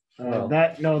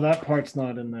 That part's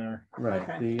not in there. Right,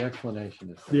 Okay. the explanation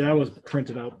is. Yeah, it was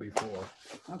printed out before.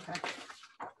 Okay.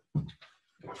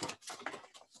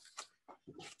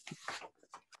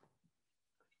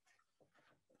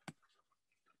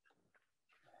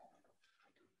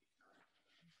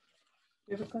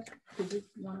 You have a question? Did you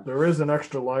want to- There is an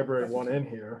extra library one in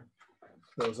here.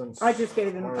 That was in. I just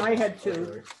gave him, I had two.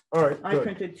 Library. All right, I good.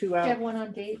 printed two Do you have out. one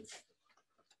on dates?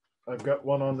 I've got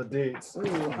one on the dates. Ooh, I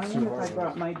Sue wonder if I Harvard.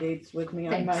 brought my dates with me.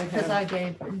 I might Because I have.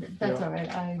 gave, that's Yeah. all right,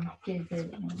 I gave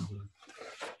it.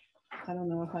 I don't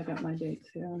know if I got my dates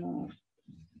here or not.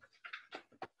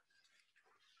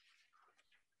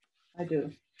 I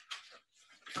do.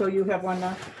 So you have one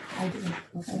now? I do,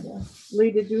 I do.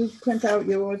 Lee, did you print out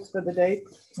yours for the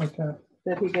dates Okay.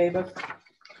 that he gave us?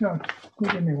 No, you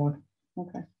give me one.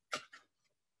 Okay.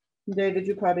 David,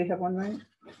 you probably have one, right?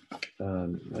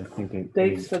 I think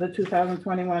Dates for the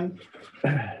 2021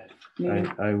 meeting.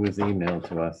 I was emailed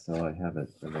to us, so I have it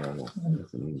available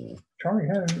as an email. Charlie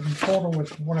had it in total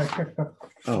with what I picked up.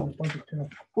 Oh. in the budget too.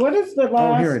 What is the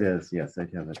Oh, here last it is. Yes, I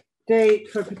have it. date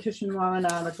for petition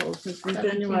warrant articles? It's in 17th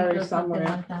January or something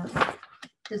somewhere. like that.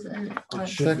 should be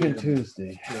Second in-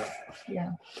 Tuesday.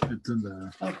 Yeah, It's in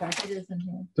there. Okay. it is in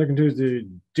here. Second Tuesday,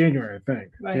 January, I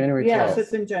think. Right, January Yes, 12th.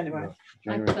 it's in January. I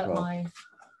January got 12th. my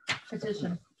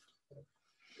petition.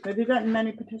 Have you gotten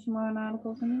many petition warrant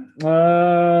articles in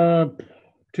there?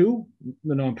 Two,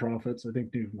 the nonprofits, I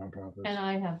think two nonprofits. And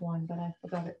I have one, but I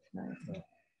forgot it tonight.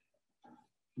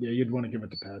 Yeah, you'd want to give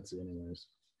it to Patsy anyways,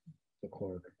 the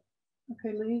clerk.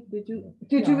 Okay, Lee, did you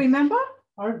Yeah. remember?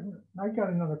 I got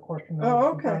another question.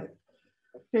 Oh, okay.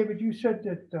 David, you said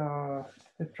that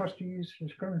the trustees, the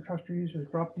current trustees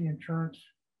have dropped the insurance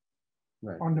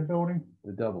Right, on the building.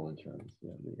 the double insurance,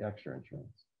 yeah, the extra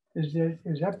insurance Is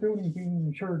that building being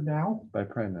insured now? by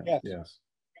Primex. Yes. Yes.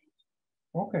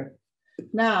 Okay,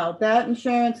 Now, that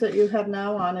insurance that you have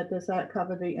now on it, does that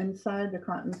cover the inside, the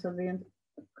contents of the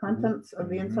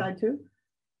Mhm. inside too?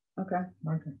 Okay.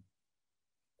 okay.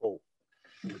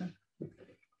 Okay.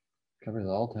 Covers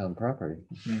all town property.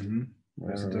 Mm-hmm.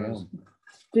 Yes, it wherever we does. own.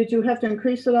 Did you have to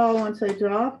increase it all once they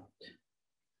dropped?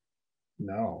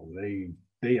 No,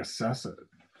 they assess it.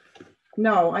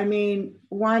 No, I mean,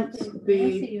 once I see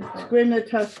the you said- Scrivener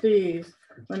trustees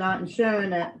were not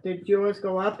insuring it, did yours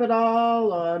go up at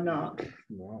all or no?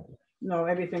 Wow. No,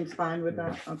 everything's fine with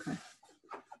that, okay.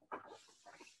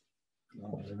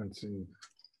 I haven't seen.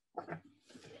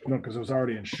 No, because it was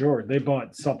already insured. They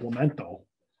bought supplemental,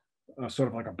 sort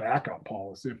of like a backup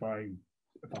policy. If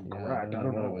I'm correct, I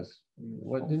don't know. What it was.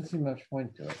 What didn't see much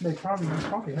point to it. They probably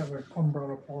have an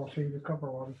umbrella policy to cover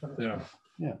a lot of things.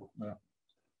 Yeah.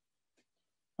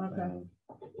 Okay, Um,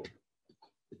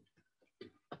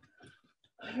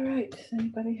 all right. Does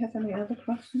anybody have any other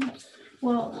questions?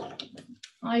 Well,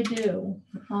 I do.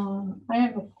 I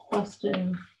have a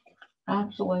question.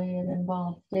 Actually, it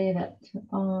involves David.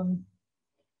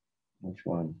 Which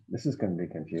one? This is going to be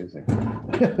confusing.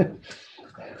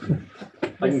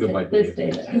 I can go by This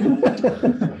Dave.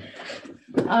 David.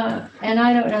 And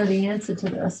I don't know the answer to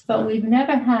this, but we've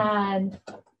never had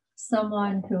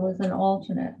someone who was an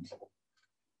alternate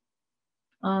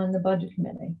on the budget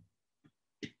committee.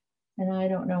 And I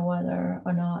don't know whether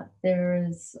or not there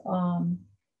is,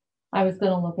 I was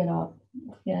gonna look it up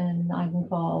and I can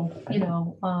call, I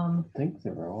think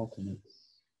there were alternates.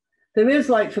 There is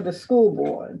like for the school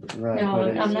board. Right. no, but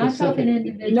it's I'm not talking specific.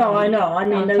 individually. No, I know. I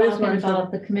mean, I'm there is talking one for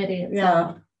about the, the committee yeah.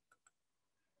 itself.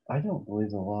 I don't believe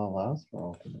the law allows for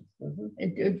alternates, does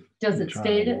it? Does I'm it trying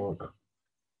state to it? look.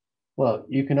 Well,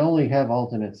 you can only have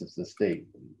alternates if the state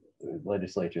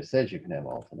legislature says you can have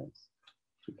alternates.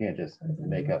 You can't just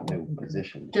make up new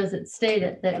positions. Does it state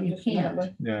it that you Just a minute,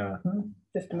 can't? Yeah,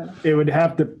 just a minute.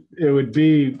 it would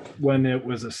be when it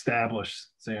was established,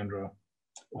 Sandra.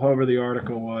 However the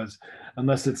article was,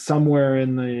 unless it's somewhere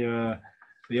in the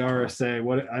RSA.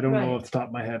 What I don't know Right. off the top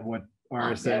of my head what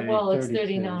RSA. Well, it's 32.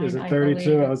 39. Is it I 32?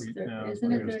 believe. I was- It's yeah,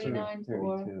 Isn't I it think it's 39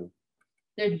 for 32.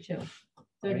 32?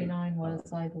 39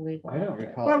 was, I believe. I don't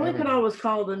recall. Well, we ever- could always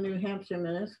call the New Hampshire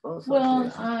Municipal Well,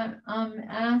 Association. I'm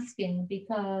asking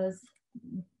because,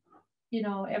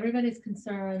 everybody's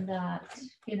concerned that,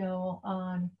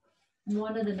 on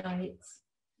one of the nights,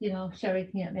 Sherry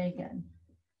can't make it.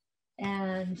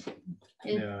 And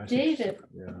Yeah, I if think- David,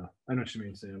 Yeah, I know what you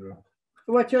mean, Sandra.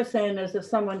 What you're saying is if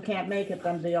someone can't make it,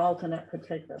 then the alternate could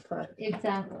take their place.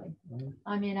 exactly.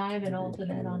 I mean, I have an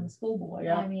alternate on the school board.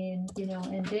 Yeah. I mean,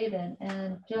 and David,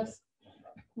 and just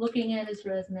looking at his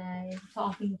resume,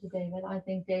 talking to David, I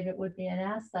think David would be an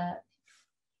asset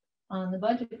on the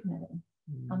budget committee.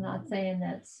 I'm not saying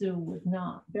that Sue would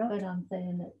not, Yeah. but I'm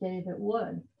saying that David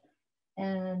would.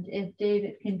 And if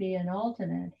David can be an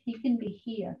alternate, he can be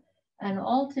here. An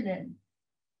alternate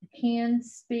can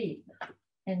speak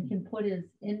and can put his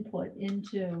input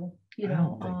into, I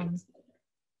don't think it's-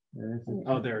 There is a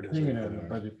Oh, there it is. thing right in the there.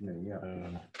 budget committee, yeah.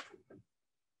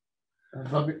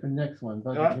 Uh, The next one.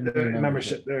 budget committee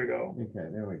Membership, there you go.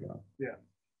 Okay, there we go.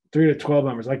 3 to 12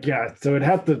 members, so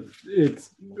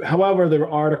it's, however, the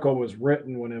article was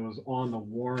written when it was on the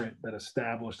warrant that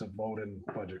established a voting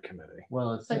budget committee.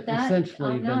 Well, it's But that- essentially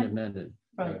I'm been not- amended.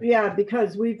 right. Yeah,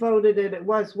 because we voted it, it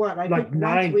was what? I Like think once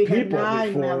 9 we had people 9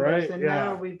 before, members right? and Yeah.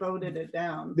 now we voted it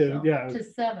down. Yeah, so. yeah, To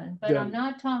 7, but Yeah. I'm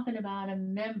not talking about a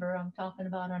member, I'm talking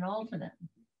about an alternate.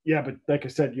 yeah, but like I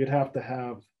said, it'd have to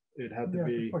You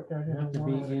be put that It have to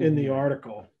be in. in the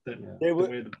article that Yeah. They the would-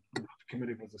 way the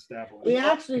committee was established. We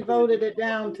actually voted it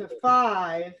down to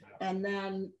 5 and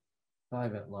then,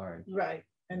 5 at large. right,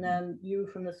 and then you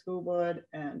from the school board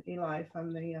and Eli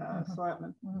from the Mhm.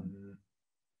 selectmen. Mhm.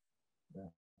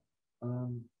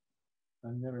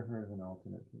 I've never heard of an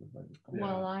alternate to the budget. Yeah.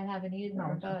 Well, I haven't No,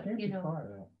 either, it but can't be 5.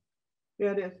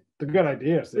 Yeah, it is. It's a good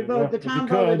idea. We Sandra. voted- the If you town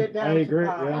voted could, it down I to agree,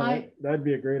 5. yeah, that'd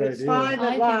be a great It's idea. 5 I at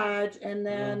think- large and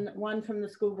then 1 from the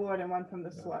school board and 1 from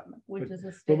the selectmen. which is a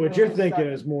But state. what you're law. thinking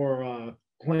is more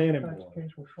planning That's the board.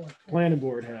 case with short. Planning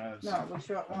board has. No, we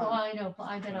short Well, 1. I know,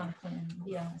 I've been on plan,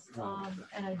 yes,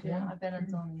 and I've been on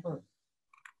zoning.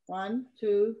 1,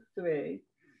 2, 3.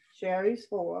 Sherry's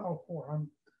 4. Oh, 4,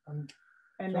 I'm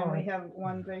And then we sorry. have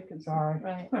 1 vacancy. sorry.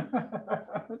 Right.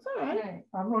 That's all right. Right,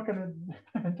 I'm looking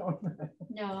at,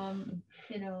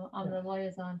 no, I'm the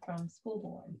liaison from school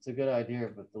board. It's a good idea,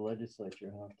 but the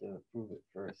legislature have to approve it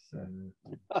first. So you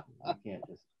can't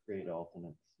just create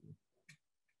alternates.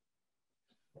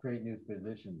 Create new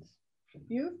positions.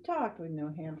 You've talked with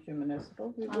New Hampshire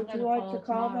Municipal. Would I'm you gonna like call to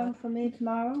call tomorrow. them for me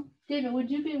tomorrow? David,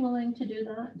 would you be willing to do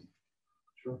that?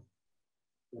 Sure.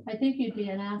 I think you'd be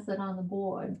an asset on the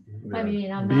board. I Yeah.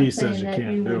 mean, I'm B not says saying you that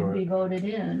can't you do wouldn't be it. voted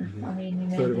in. I mean, you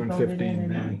may be 3115 voted in and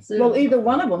nay. then Sue. Well, either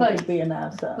one of them But- could be an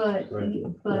asset.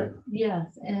 But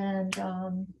yes, and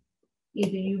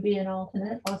either you be an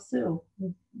alternate or Sue.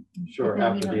 Sure,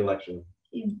 Depending after on- the election.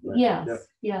 Yes,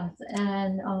 yes,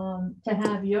 and to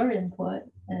have your input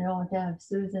and or to have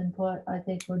Sue's input, I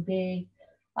think would be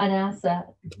an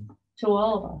asset to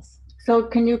all of us. So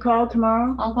can you call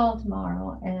tomorrow? I'll call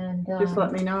tomorrow and. Just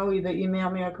let me know, either email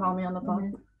me or call me on the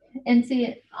phone. And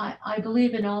see, I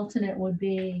believe an alternate would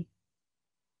be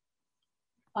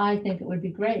I think it would be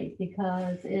great,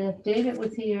 because if David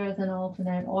was here as an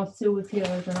alternate or Sue was here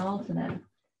as an alternate,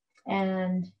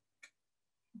 and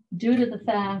due to the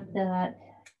fact that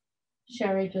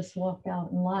Sherry just walked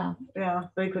out and left, Yeah,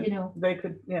 they could, you know, they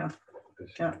could, yeah,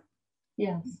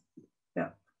 yes. Yeah.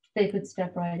 They could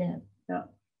step right in.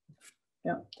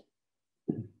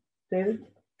 David,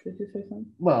 did you say something?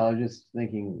 Well, I was just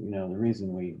thinking, the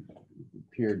reason we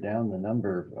pared down the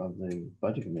number of the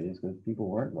budget committee is because people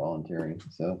weren't volunteering,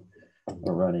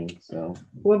 or running, so.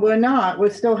 Well, we're not, we're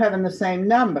still having the same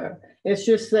number. It's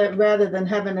just that rather than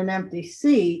having an empty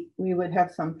seat, we would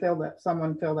have someone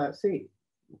fill that seat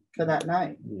for that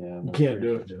night. Yeah. You can't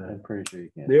do it, Jeanette. I'm pretty sure you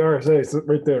can't. The RSA is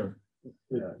right there.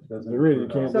 Yeah, it doesn't. Really, you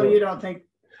can't So do you it. don't think,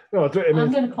 No, I I'm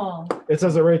mean, gonna call. it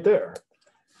says it right there.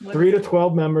 What- 3 to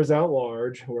 12 members at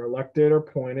large who are elected or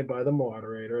appointed by the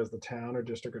moderator as the town or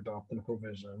district adopting the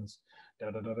provisions,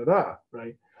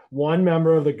 right? One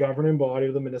member of the governing body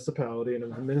of the municipality, and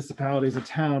if the municipality is a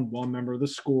town, one member of the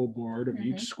school board of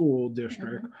each school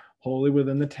district wholly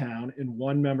within the town, and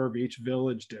one member of each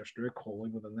village district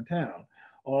wholly within the town,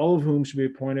 all of whom should be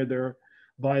appointed there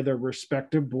by their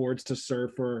respective boards to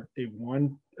serve for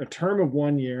a term of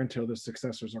 1 year until the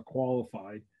successors are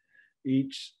qualified.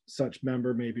 Each such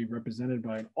member may be represented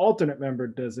by an alternate member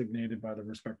designated by the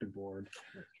respective board.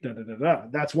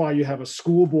 That's why you have a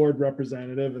school board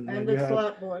representative, and then and you the have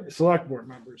select board. select board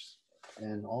members,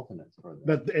 And alternates for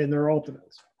them. and they're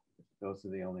alternates. Those are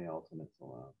the only alternates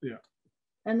allowed.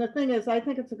 And the thing is, I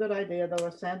think it's a good idea though,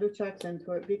 if Sandra checks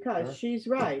into it, because Sure. she's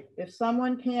right. If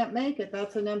someone can't make it,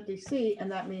 that's an empty seat, and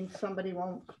that means somebody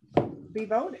won't be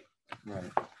voting. Right.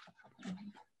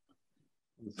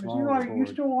 The Is smaller Eli, the you board-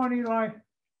 still on, Eli?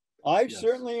 I Yes.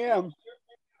 certainly am.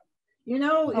 You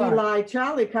know, Huh. Eli,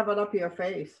 Charlie covered up your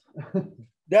face.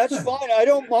 That's fine. I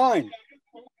don't mind.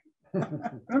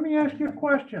 Let me ask you a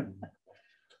question.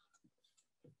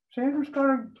 Sandra's got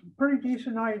a pretty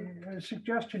decent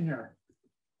suggestion there.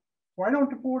 Why don't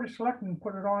the Board of Selectmen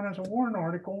put it on as a warrant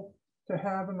article to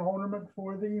have an ornament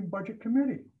for the budget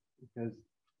committee? Because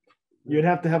You'd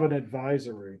have to have an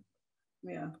advisory.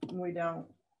 Yeah, we don't.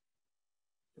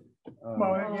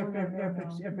 Well, Oh, if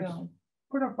it's no.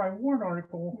 put up by warrant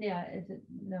article, Yeah, is it,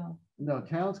 no. no,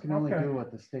 towns can only Okay. do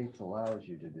what the state allows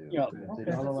you to do. Yeah. If Okay.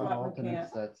 they don't allow Selectmen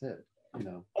alternates, can't. that's it,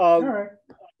 all right.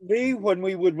 Lee, when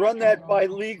we would run that by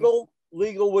legal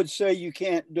would say you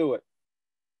can't do it.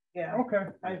 Yeah, Okay.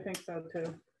 I think so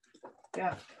too.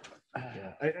 Yeah,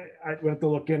 Yeah, I would have to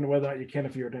look into whether or not you can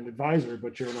if you're an advisor,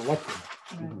 but you're an elected.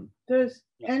 Mhm. does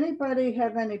anybody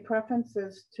have any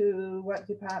preferences to what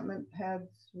department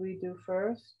heads we do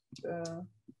first? Don't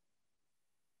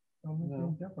make any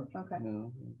No. difference. Okay,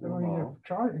 No, I mean,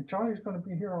 if Charlie's gonna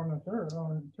be here on the 3rd,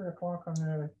 on 3 o'clock on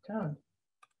the 10th.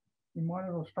 You might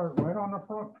as well start right on the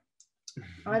front.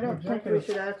 I don't think we Executive.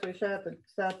 should actually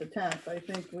start the 10th. I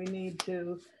think we need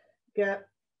to get,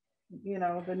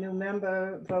 the new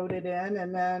member voted in,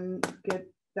 and then get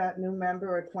that new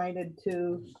member acquainted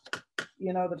to,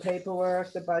 the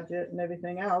paperwork, the budget and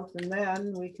everything else, and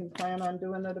then we can plan on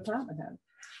doing the department head.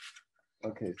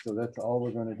 Okay, so that's all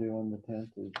we're gonna do on the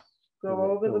 10th is. Go fill-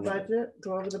 over the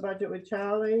fill budget with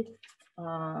Charlie,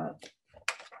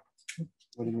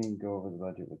 What do you mean, go over the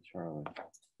budget with Charlie?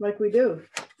 like we do,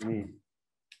 You mean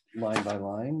line by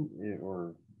line,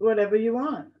 or? whatever you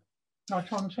want. That's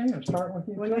what I'm saying, start with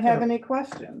the When you have executive. any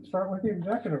questions. Start with the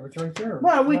executive, it's right there.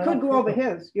 Well, we Right could off go the over top.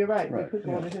 his, you're right, we Right, could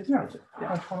go yeah. over his Yeah. budget. Yeah.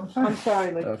 That's what I'm I'm saying.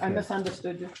 sorry, Lee, I Okay.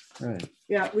 misunderstood you. Right,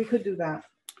 Yeah, we could do that.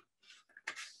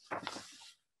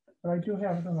 But I do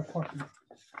have another question.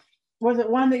 Was it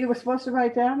one that you were supposed to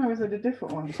write down, or was it a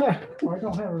different one? Well, I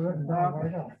don't have it written down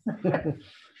right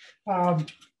now.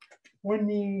 When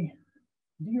the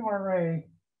DRA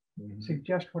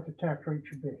suggests what the tax rate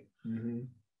should be, Mhm.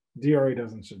 DRA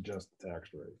doesn't suggest the tax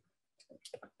rate.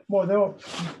 well,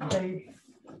 they,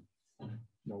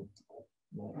 Nope.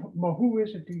 well, who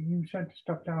is it that you sent the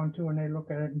stuff down to and they look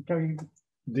at it and tell you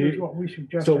The- here's what we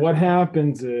suggest? So what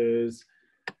happens is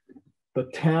the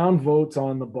town votes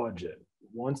on the budget.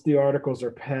 Once the articles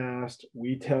are passed,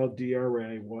 we tell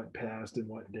DRA what passed and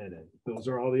what didn't. Those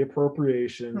are all the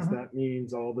appropriations. Mhm. That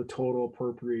means all the total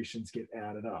appropriations get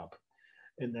added up.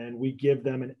 And then we give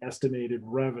them an estimated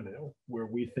revenue where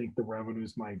we think the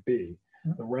revenues might be.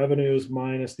 Mhm. The revenues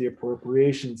minus the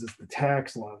appropriations is the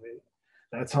tax levy.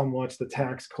 That's how much the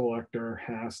tax collector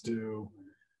has to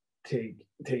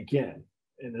take in.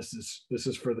 And this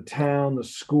is for the town, the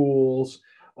schools,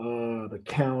 the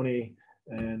county,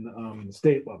 and the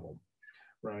state level,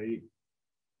 right?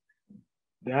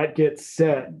 That gets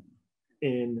set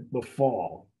in the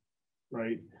fall,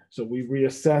 right? So we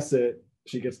reassess it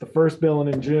she gets the first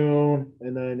billing in June,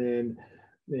 and then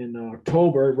in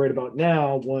October, right about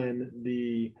now, when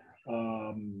the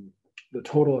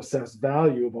total assessed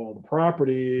value of all the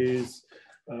properties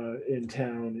in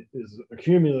town is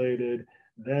accumulated,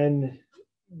 then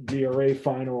DRA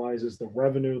finalizes the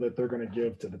revenue that they're going to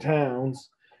give to the towns,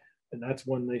 and that's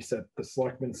when the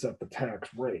selectmen set the tax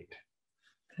rate.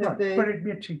 Right, but it'd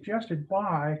be suggested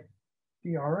by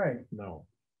DRA. No,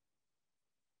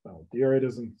 DRA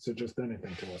doesn't suggest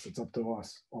anything to us. It's up to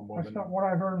us on whether. That's not what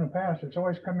I've heard in the past. It's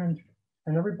always come in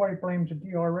and everybody blames the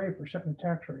DRA for setting the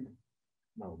tax rate.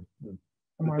 No,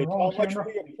 Am I It's wrong, how much Sandra?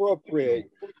 we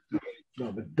appropriate.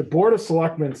 no. The Board of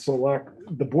Selectmen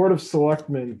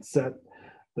set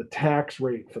the tax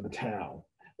rate for the town.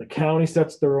 The county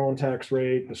sets their own tax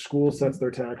rate. The school sets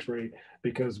their tax rate,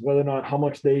 because whether or not how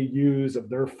much they use of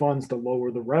their funds to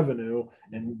lower the revenue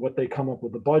and what they come up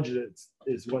with the budget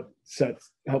is what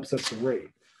helps set the rate.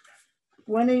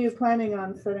 When are you planning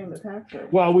on setting the tax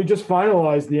rate? Well, we just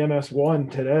finalized the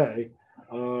MS1 today.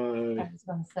 I was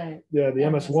gonna say, Yeah, the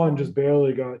MS1 MS1. just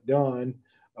barely got done.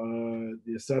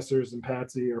 The assessors and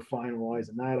Patsy are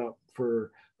finalizing that up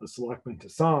for the selectmen to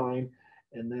sign.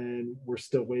 And then we're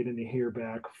still waiting to hear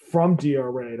back from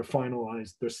DRA to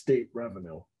finalize the state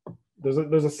revenue.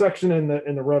 There's a section in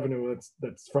the revenue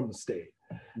that's from the state.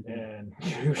 And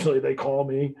usually they call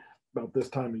me about this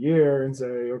time of year and say,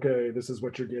 okay, this is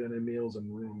what you're getting in meals and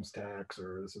rooms tax,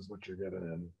 or this is what you're getting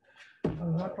in.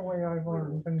 Not the way I've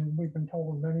learned, and we've been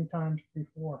told many times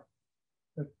before,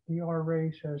 that DRA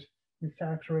says your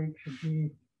tax rate should be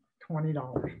 $20.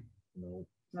 No.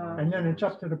 No. And then it's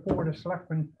up to the Board of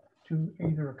Selectmen to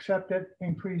either accept it,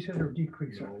 increase it, or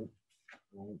decrease it.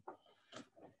 No.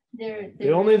 there.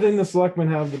 The only thing the selectmen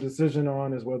have the decision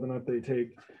on is whether or not they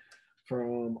take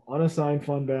from unassigned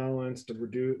fund balance to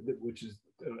reduce, which is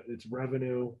its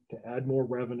revenue, to add more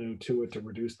revenue to it to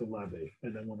reduce the levy.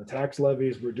 And then when the tax levy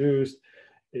is reduced,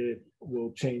 it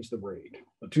will change the rate.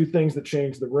 The two things that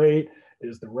change the rate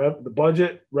is the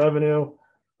budget, revenue,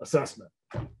 assessment.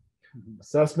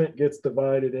 Assessment gets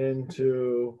divided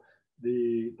into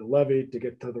the levy to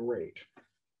get to the rate.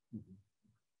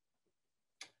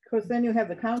 Because then you have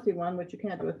the county one, which you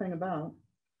can't do a thing about.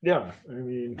 Yeah, I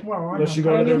mean, Well, I'm unless you not-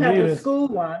 go to And you their have the meetings, school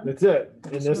one. that's it.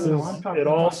 And this is, No, I'm talking it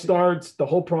all about- starts, the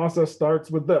whole process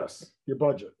starts with this, your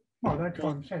budget. Well, that's what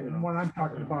I'm saying. What I'm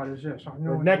talking about is this. I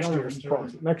know Or the next other year's ones are-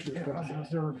 process, next year's yeah,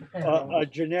 process. they're-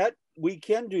 Jeanette, we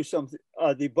can do something,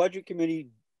 the budget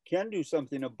committee can do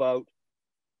something about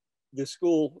the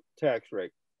school tax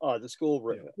rate, the school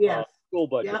rate. Yes. School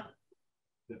budget. Yeah,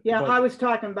 The yeah, I budget. was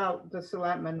talking about the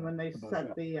selectmen when they The set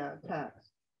budget. the tax.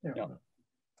 Yeah.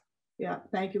 Yeah,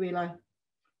 thank you, Eli.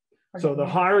 So the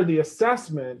higher the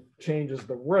assessment changes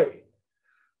the rate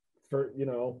for,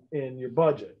 in your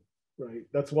budget, right?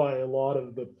 That's why a lot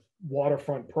of the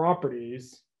waterfront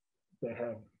properties that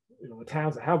have, the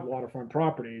towns that have waterfront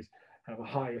properties have a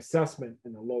high assessment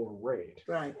and a lower rate,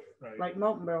 Right, right? like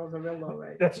Molten Borough is a real low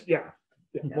rate. That's, yeah.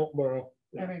 Yeah. Moltenboro,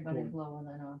 yeah, Everybody's lower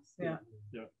than us. Yeah.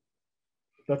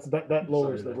 that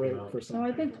lowers the Sorry, rate that's for No, some.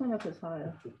 I think Plymouth is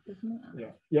higher, isn't it?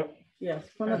 Yeah, yep. Yes,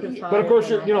 Plymouth is higher. But of course,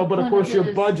 than but of course your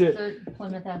Plymouth is- budget,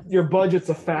 Plymouth has your budget's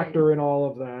a factor in all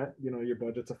of that, your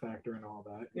budget's a factor in all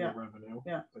that, Yeah. your revenue.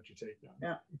 Yeah. That you take down.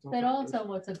 Yeah. It's all But factors. also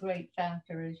what's a great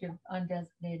factor is your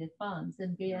undesignated funds,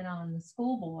 and being on the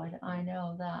school board, I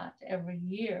know that every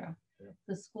year, Yeah.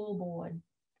 the school board,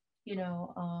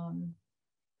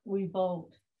 we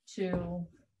vote to,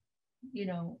 in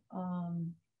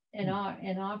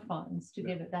our funds to Yeah.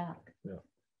 give it back.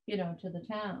 Yeah. To the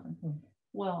town.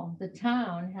 Well, the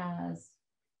town has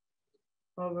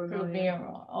Over a through million. there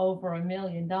over $1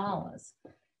 million.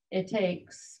 It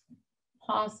takes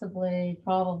probably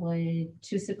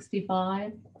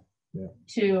 265 Yeah.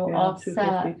 to Yeah, offset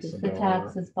 250 the $1.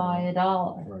 taxes by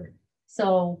 $1. Right.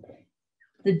 So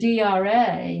the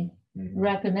DRA Mhm.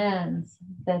 recommends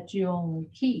that you only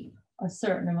keep a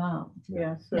certain amount.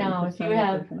 Yeah. Now, if you 30%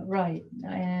 have, difference. right,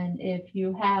 and if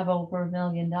you have over $1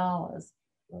 million,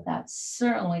 Right. that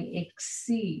certainly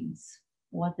exceeds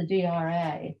what the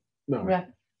DRA No,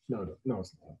 rec. no,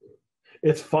 it's not.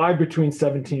 It's 5 between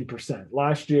 17%.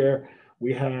 Last year,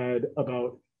 we had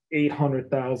about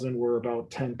 800,000, we're about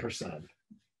 10%.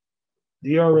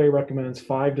 DRA recommends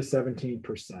 5 to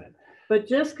 17%. But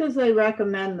just because they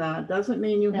recommend that doesn't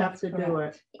mean you have That's to do it.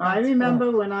 correct. I That's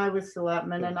remember when I was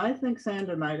selectman, and I think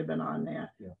Sandra might have been on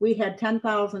there. Yeah. We had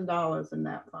 $10,000 in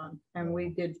that fund, and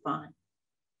we did fine.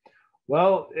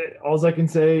 Well, all I can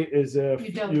say is You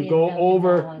if don't you need go $1 million.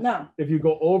 over, No, if you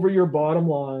go over your bottom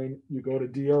line, you go to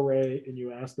DRA and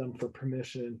you ask them for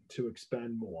permission to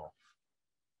expend more.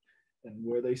 And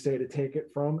where they say to take it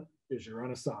from is your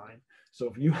unassigned. So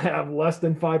if you have less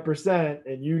than 5%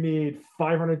 and you need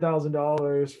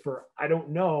 $500,000 for, I don't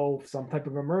know, some type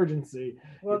of emergency,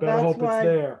 Well, you better that's hope it's why,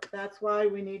 there. that's why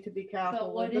we need to be But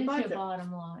careful what with the is your budget.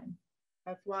 bottom line?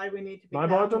 That's why we need to be My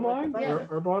careful bottom with the line, budget.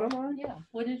 our bottom line, Yeah,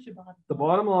 what is your bottom? the line?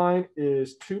 bottom line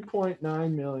is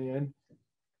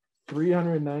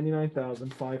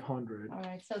 2.9,399,500. All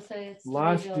right, so say it's. 3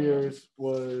 Last million. year's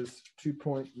was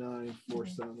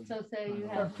 2.947. So say you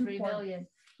Yeah, have 3 2 point- million,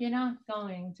 you're not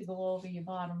going to go over your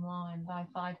bottom line by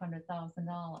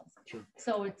 $500,000. Sure.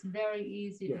 So it's very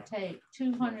easy to Yeah. take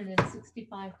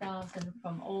 265,000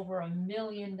 from over $1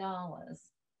 million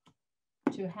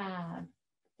to have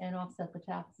and offset the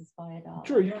taxes by $1.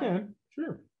 Sure, you Yeah. can,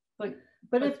 sure. But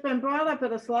But it's been brought up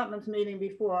at a selectmen's meeting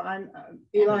before. Eli,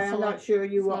 I'm not select- sure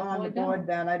you were select on the board board don't.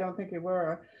 then. I don't think you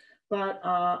were. But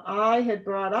I had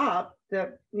brought up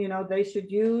that, they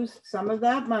should use some of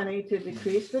that money to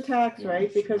decrease the tax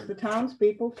rate because the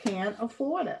townspeople can't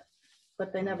afford it.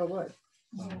 But they never would.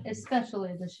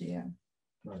 especially this year.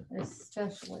 Right.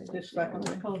 Especially This this year with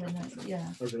second COVID,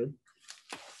 yeah. Okay.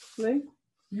 Lee?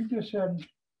 You just said,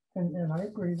 and I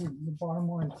agree, the bottom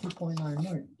line is 2.9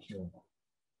 million. Sure.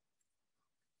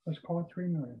 Let's call it 3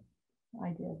 million. I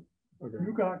did. Okay,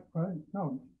 You got,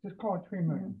 no, just call it 3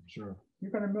 million. sure. You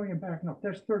got $1 million backing up.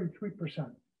 That's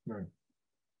 33%. Right.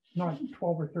 Not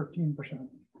 12 or 13%.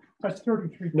 That's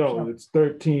 33%. No, it's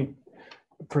 13%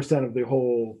 of the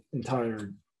whole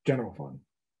entire general fund.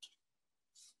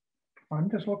 I'm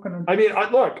just looking at. I mean,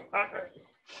 look,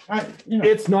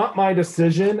 it's not my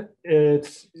decision.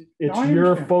 It's I your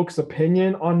understand. folks'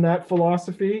 opinion on that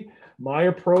philosophy. My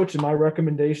approach and my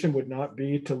recommendation would not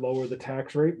be to lower the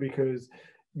tax rate because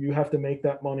you have to make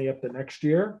that money up the next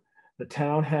year. The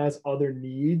town has other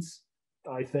needs.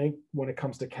 I think when it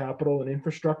comes to capital and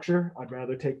infrastructure, I'd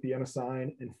rather take the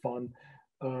unassigned and fund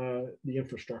the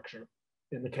infrastructure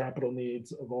and the capital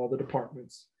needs of all the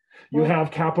departments. You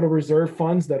have capital reserve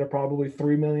funds that are probably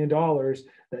 $3 million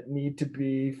that need to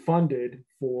be funded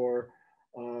for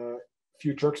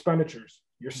future expenditures.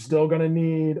 You're still going to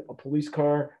need a police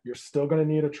car. You're still going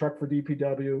to need a truck for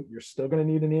DPW. You're still going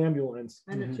to need an ambulance.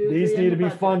 And it's usually These in need the to be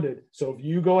budget. funded. So if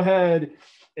you go ahead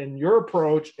in your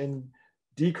approach and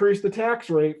decrease the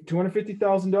tax rate,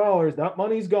 $250,000, that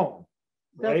money's gone.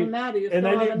 Doesn't Right? matter. You And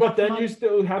still have then, but enough then you money.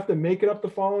 still have to make it up the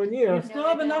following year. You still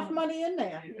have enough money in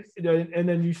there. And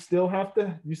then you're still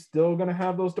going to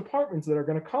have those departments that are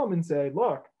going to come and say,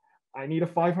 look, I need a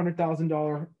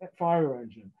 $500,000 fire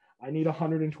engine. I need a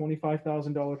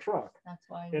 $125,000 truck. That's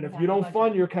why. And we if have you a don't budget.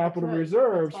 fund your capital That's right.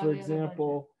 reserves, That's why for we have a budget.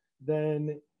 example,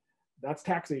 then that's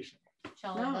taxation.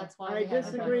 Shelley, No, that's why I we have a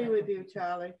disagree budget. with you,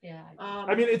 Charlie. Yeah.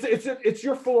 I mean, it's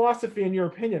your philosophy and your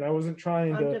opinion. I wasn't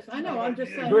trying to I'm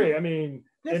just saying. agree. I mean,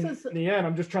 This in is, the end,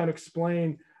 I'm just trying to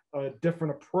explain a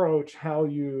different approach, how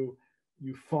you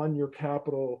fund your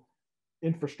capital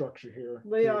infrastructure here.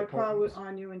 Lee, for your I'll call departments.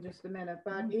 on you in just a minute,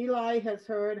 but Eli has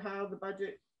heard how the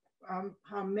budget,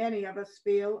 how many of us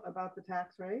feel about the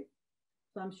tax rate.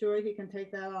 So I'm sure he can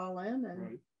take that all in and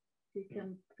Right. he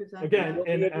can present. Again, that.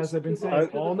 and as I've been People saying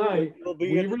to the all board. night, It'll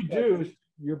be we a discussion. reduced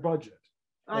your budget.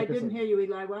 I like I didn't said. hear you,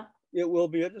 Eli, what? It will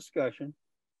be a discussion.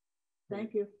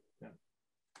 Thank you.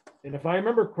 And if I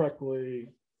remember correctly,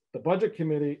 the budget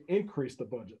committee increased the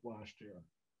budget last year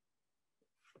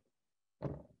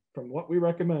from what we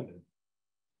recommended.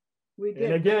 We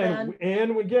did.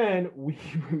 And but again, we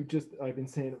just, I've been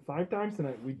saying it 5 times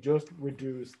tonight, we just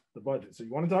reduced the budget. So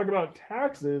you want to talk about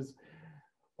taxes,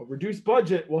 a reduced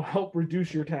budget will help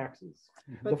reduce your taxes.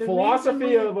 But The the reason philosophy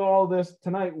we- of all this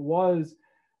tonight was,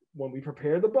 when we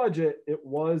prepared the budget, it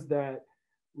was that,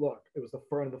 look, it was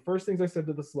one of the first things I said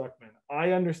to the selectmen.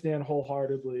 I understand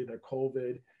wholeheartedly that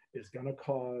COVID is going to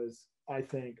cause, I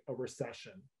think, a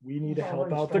recession. We need to It's help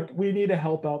already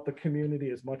out the community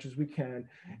as much as we can,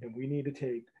 and we need to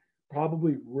take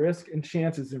probably risk and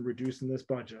chances in reducing this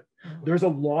budget. There's a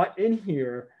lot in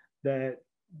here that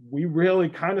we really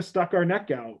kind of stuck our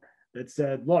neck out that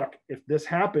said, look, if this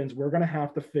happens, we're going to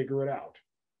have to figure it out.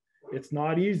 It's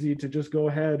not easy to just go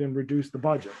ahead and reduce the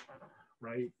budget,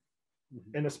 right?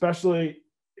 And especially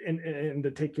and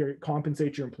to take care,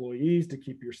 compensate your employees, to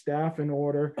keep your staff in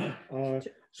order.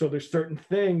 So there's certain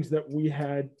things that we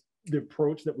had, the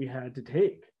approach that we had to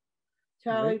take.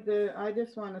 Charlie, I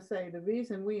just want to say, the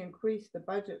reason we increased the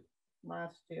budget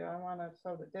last year, I want to,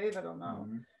 so that David will know.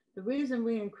 The reason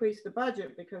we increased the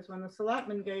budget, because when the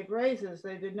selectmen gave raises,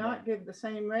 they did not give the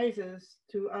same raises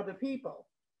to other people.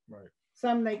 Right.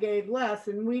 Some they gave less,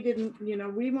 and we didn't,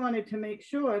 we wanted to make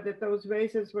sure that those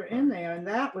raises were in there, and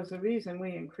that was the reason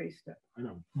we increased it. I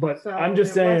know, but So I'm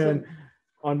just it saying, wasn't-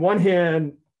 on one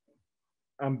hand,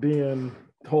 I'm being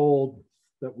told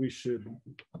that we should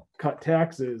cut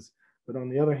taxes, but on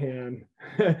the other hand,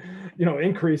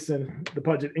 increase in the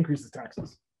budget increases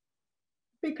taxes.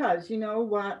 Because you know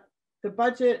what, the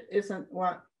budget isn't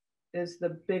what is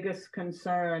the biggest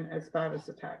concern as far as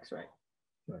the tax rate.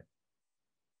 Right.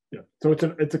 Yeah. So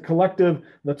it's a collective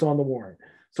that's on the warrant.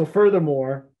 So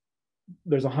furthermore,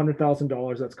 there's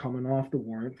 $100,000 that's coming off the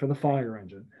warrant for the fire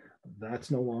engine. That's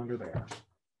no longer there.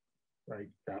 Right.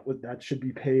 That should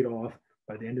be paid off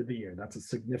by the end of the year. That's a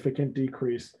significant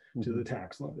decrease to the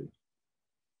tax levy.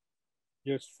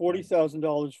 There's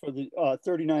 $40,000 for the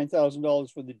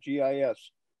 $39,000 for the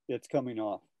GIS that's coming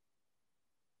off.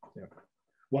 Yeah.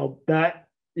 Well, that,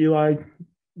 Eli,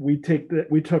 we took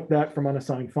that from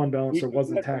unassigned fund balance. There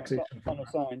wasn't taxation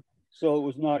unassigned, so it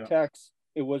was not tax.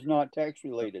 It was not tax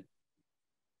related.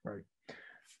 Right.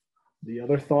 The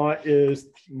other thought is,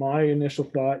 my initial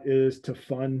thought is to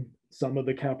fund some of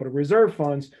the capital reserve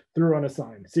funds through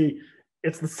unassigned. See,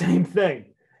 it's the same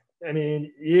thing. I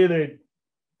mean, you either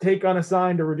take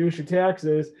unassigned to reduce your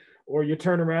taxes, or you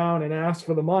turn around and ask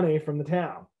for the money from the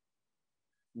town.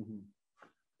 Mm-hmm.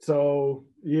 So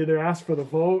you either ask for the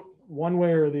vote one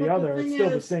way or the other. It's still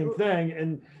the same thing.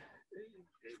 And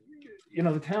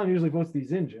the town usually votes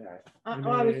these in, Jack.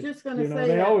 I was just going to say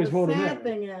they that always the vote them sad in.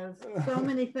 thing is so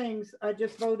many things are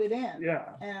just voted in.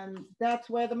 Yeah. And that's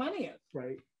where the money is.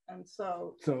 Right. And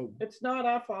so So it's not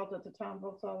our fault that the town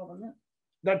votes all of them in.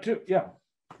 that too. Yeah.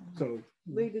 So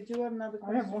Lee, did you have another I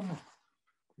question? have one more.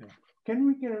 Yeah. Can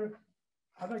we get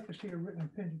I'd like to see a written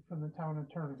opinion from the town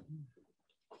attorney.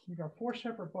 You got 4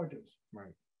 separate budgets.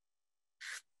 right.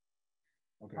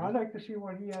 Okay. I'd like to see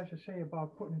what he has to say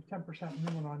about putting a 10%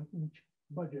 limit on each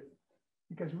budget.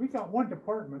 Because we got one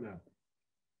department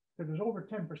that is over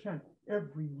 10%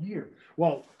 every year.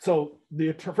 Well, so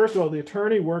first of all, the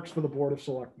attorney works for the Board of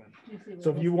Selectmen.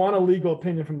 So if you want a legal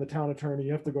opinion from the town attorney,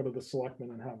 you have to go to the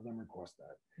selectmen and have them request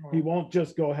that. He won't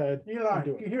just go ahead Eli, and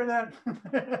do you it. hear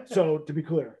that? So to be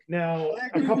clear, now,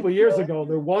 a couple of years ago,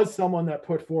 there was someone that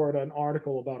put forward an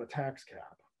article about a tax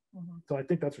cap. Mhm. So I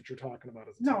think that's what you're talking about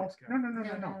is a No, tax cap.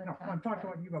 no. I'm talking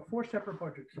about, you got 4 separate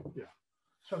budgets. Yeah.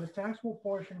 So the taxable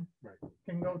portion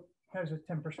has a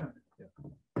 10%. Yeah.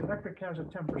 Electric has a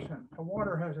 10%. The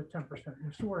water has a 10%.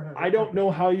 The sewer has. I don't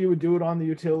know how you would do it on the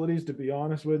utilities, to be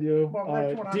honest with you. Well,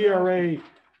 that's what I'm DRA,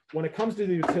 when it comes to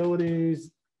the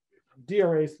utilities,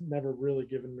 DRA's never really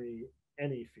given me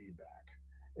any feedback.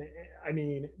 I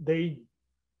mean, they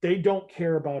don't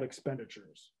care about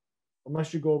expenditures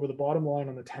unless you go over the bottom line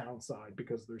on the town side,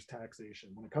 because there's taxation.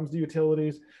 When it comes to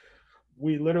utilities,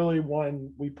 we literally,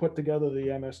 when we put together the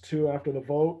MS2 after the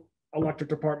vote, electric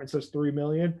department says 3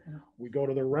 million. We go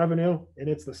to their revenue and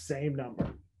it's the same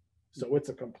number. So it's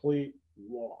a complete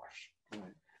wash.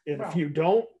 And if you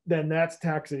don't, then that's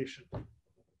taxation.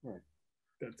 Right.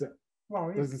 That's it.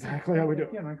 Well, That's exactly how we do it.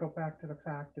 Again, I go back to the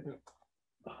fact that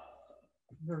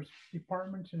there's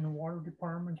departments in the water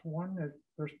departments, one that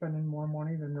they're spending more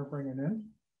money than they're bringing in.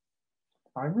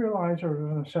 I realize there was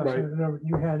an assessment that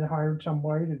you had hired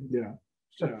somebody to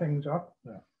set things up.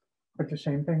 Yeah. But the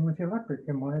same thing with the electric,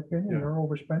 in my opinion, they're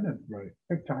overspending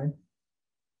big time.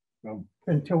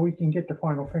 Until we can get the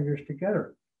final figures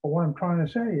together. But what I'm trying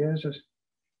to say is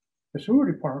the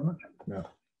sewer department,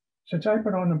 since I've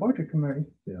been on the budget committee,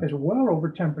 is well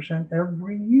over 10%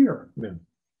 every year. Yeah.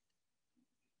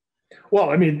 Well,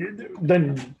 I mean,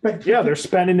 then, they're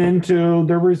spending into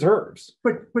their reserves.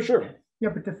 But sure. Yeah,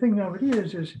 but the thing of it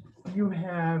is you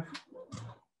have,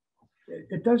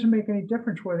 it doesn't make any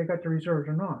difference whether they got the reserves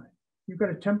or not. You've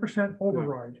got a 10%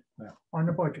 override on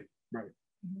the budget. Right.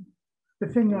 The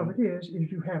thing of it is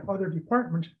you have other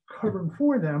departments covering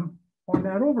for them on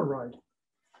that override.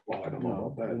 Well, I don't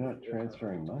know about that. They're not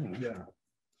transferring money. Yeah.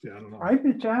 Yeah, I don't know. I'm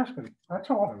just asking, that's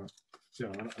all. Yeah,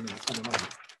 I don't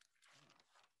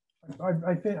know.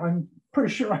 I think, I'm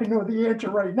pretty sure I know the answer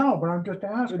right now, but I'm just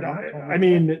asking. I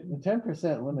mean, The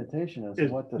 10% limitation is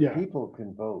what the people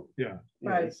can vote. Yeah.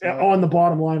 Right. It's not- On the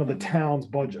bottom line of the town's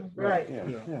budget. Right.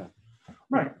 Yeah.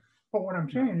 Right. But what I'm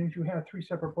saying is you have 3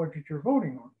 separate budgets you're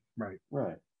voting on. Right.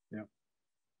 Right.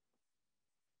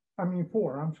 I mean,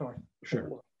 4, I'm sorry.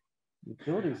 Sure.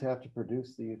 Utilities have to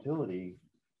produce the utility,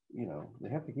 they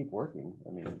have to keep working.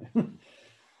 I mean,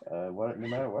 no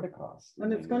matter what it costs.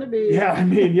 And it's going to be. Yeah,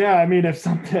 I mean, if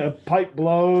a pipe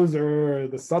blows or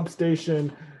the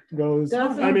substation goes, you're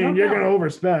going to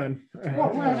overspend.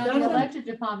 The electric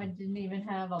department didn't even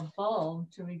have a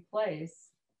bulb to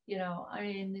replace,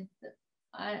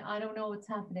 I don't know what's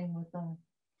happening with them,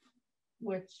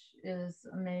 which is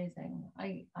amazing.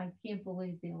 I can't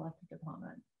believe the electric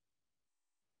department.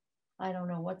 I don't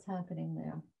know what's happening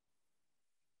there.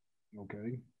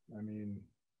 Okay, I mean,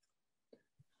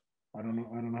 I don't know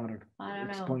how to I don't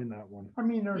know. explain that one. I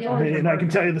mean, there's Yeah. always. And I can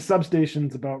tell you the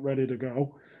substation's about ready to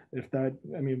go. If that,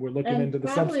 I mean, we're looking into And the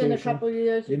probably in a substation. couple of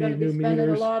years, You you're gonna need be new spending a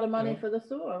meters, lot of money yeah. for the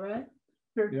sewer, right?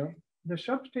 Yeah. The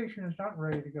substation is not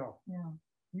ready to go. Yeah.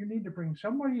 You need to bring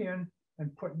somebody in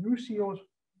and put new seals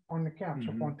on the caps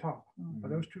up Mhm. on top for Mhm.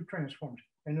 those two transformers,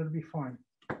 and it'll be fine.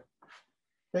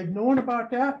 They've known about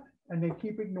that and they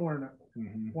keep ignoring it.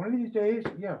 Mhm. One of these days,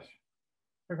 yes,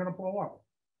 they're gonna blow up.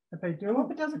 If they I hope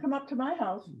do, it doesn't come up to my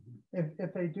house.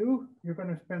 if they do, you're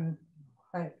gonna spend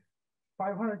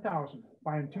 500,000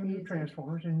 buying two new Easy.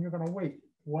 transformers, and you're gonna wait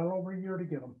well over a year to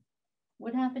get them.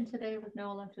 What happened today with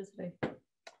no electricity?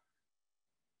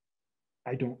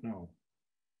 I don't know.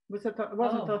 It wasn't the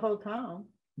Oh. whole town.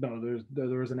 No,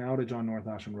 there was an outage on North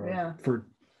Ashland Road Yeah. for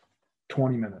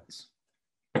 20 minutes.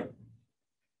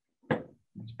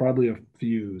 It's probably a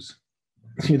fuse.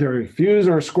 It's either a fuse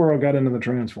or a squirrel got into the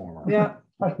transformer. Yeah.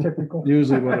 That's typical.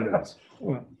 Usually what it is.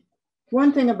 Well,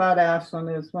 One thing about Ashland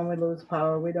is when we lose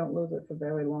power, we don't lose it for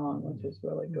very long, which is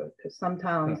really good, because some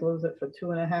towns lose it for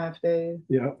 2.5 days,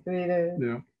 yeah, 3 days.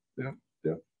 yeah.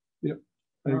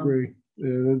 I Um, agree.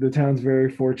 The town's very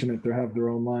fortunate to have their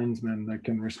own linesmen that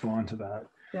can respond to that.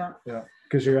 Yeah. Yeah,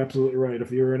 because you're absolutely right.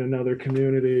 If you're in another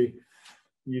community,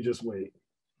 you just wait.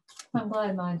 I'm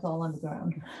glad mine's all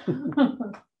underground.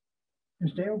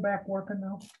 Is Dale back working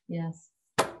now? Yes.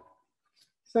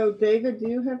 So David, do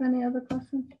you have any other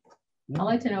questions? I'd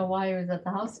like to know why he was at the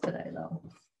house today, though.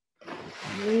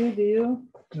 Lee, do you?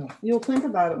 No. You'll think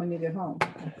about it when you get home.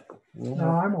 We'll No,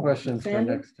 have I'm all- questions for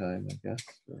Sandy? next time, I guess.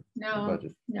 for the No,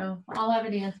 budget. no, I'll have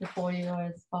an answer for you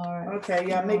as far as. Okay,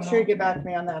 yeah, make sure you get back to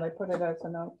me on that. I put it as a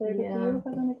note. David, do you Yeah. have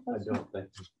any I questions? don't think.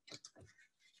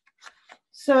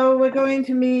 So we're going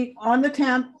to meet on the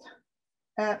 10th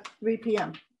at 3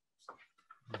 PM.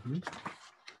 Mhm.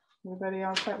 Everybody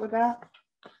all set with that?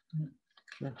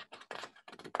 Sure.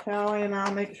 Callie and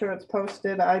I'll make sure it's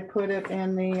posted. I put it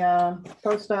in the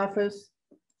post office.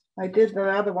 I did the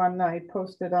other one. I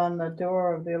posted on the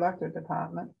door of the electric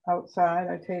department outside.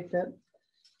 I taped it.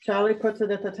 Charlie puts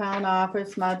it at the town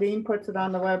office. Nadine puts it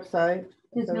on the website.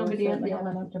 There's So we nobody at certainly the have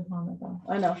enough. electric department, though.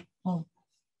 I know. Oh.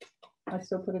 I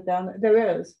still put it down.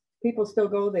 There is. People still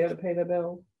go there to pay their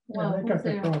bill. Well, they who's got the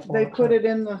there? drop They box put up. it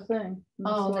in the thing. in the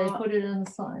Oh, they slot. put it in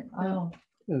the sign. Oh,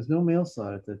 There's no mail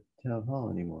slot at the town hall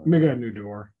anymore. We got a new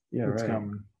door. Yeah, It's right.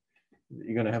 coming.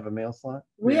 You're gonna have a mail slot?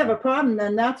 We have a problem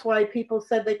then. That's why people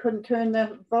said they couldn't turn their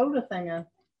voter thing in,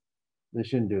 They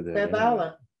shouldn't do that. their anyway.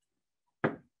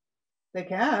 ballot. They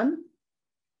can.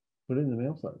 Put it in the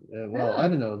mail slot. Well, I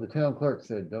don't know. The town clerk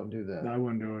said, don't do that. I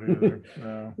wouldn't do it either.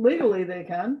 No. Legally, they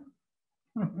can.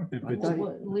 If I it's, thought-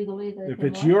 what, legally, they if can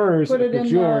it's what? yours, Put if it it's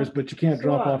in the yours, but you can't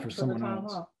drop Slot off for the someone town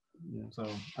else. hall. Yeah. So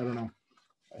I don't know.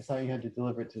 I thought you had to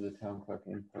deliver it to the town clerk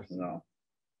in person. No.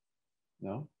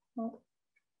 No?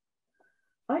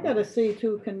 I gotta see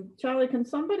too, Charlie, can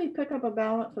somebody pick up a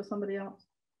ballot for somebody else?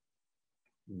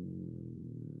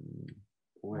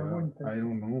 Well, wouldn't think I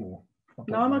don't know. Off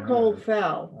the top of Norma my Cole head.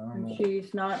 fell I don't and know.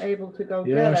 she's not able to go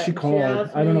get Yeah, it. she and called.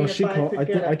 asked I don't know. me She if called. could I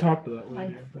get think I it. talked to that I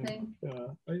lady. think, Yeah.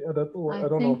 I I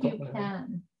don't know. think off you the top of my head.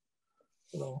 can.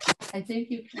 No. I think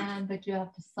you can, but you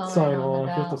have to sign Sign on the off. You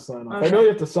have to ballot. sign off. I Okay. know you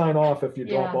have to sign off if you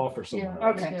drop Yeah, off for someone yeah,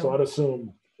 else. Okay. So I'd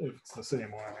assume it's the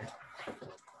same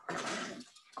way.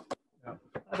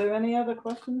 Are there any other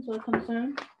questions or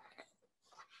concerns?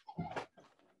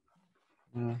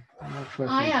 No questions.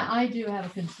 I do have a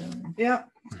concern. Yeah.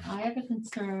 I have a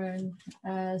concern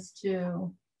as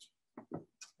to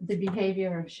the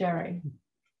behavior of Sherry.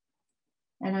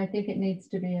 And I think it needs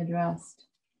to be addressed.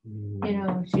 You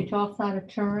know, she talks out of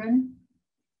turn.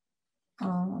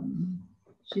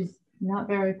 She's not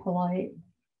very polite.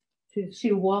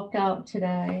 She walked out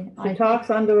today. She talks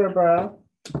under her breath.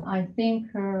 I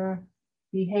think her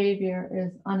behavior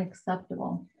is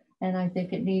unacceptable, and I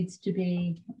think it needs to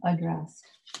be addressed.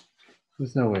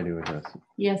 There's no way to address it.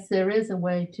 Yes, there is a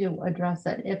way to address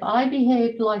it. If I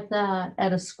behaved like that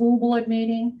at a school board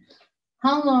meeting,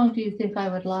 how long do you think I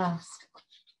would last?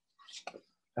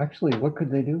 Actually, what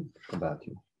could they do about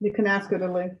you? You can ask her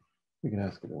to leave. You can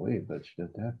ask her to leave, but she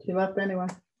doesn't have She left anyway.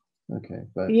 to. Okay,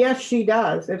 but Yes, she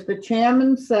does. If the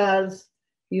chairman says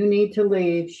you need to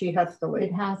leave, she has to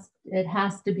It leave.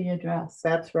 has to be addressed.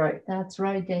 That's right. That's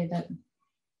right, David.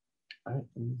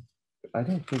 I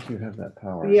don't think you have that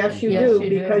power. Yes, you Yes, do, you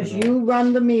do. because you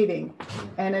run the meeting.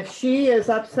 And if she is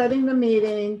upsetting the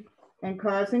meeting and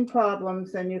causing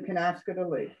problems, then you can ask her to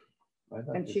leave. I'd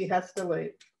like And to she see- has to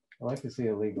leave. I'd like to see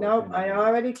a legal. Nope, I opinion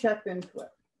already checked into it.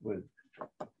 With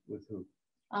who?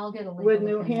 I'll get a legal With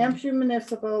New opinion. Hampshire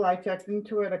Municipal, I checked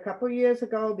into it a couple years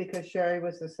ago because Sherry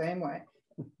was the same way.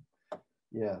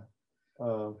 Yeah,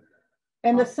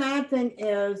 And the sad thing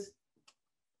is,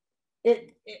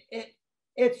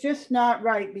 it's just not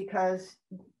right, because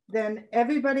then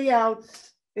everybody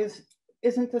else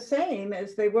isn't the same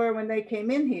as they were when they came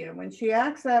in here. When she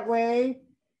acts that way,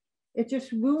 it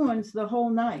just ruins the whole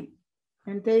night.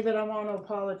 And David, I want to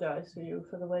apologize to you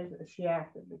for the way that she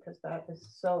acted, because that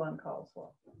is so uncalled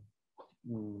for.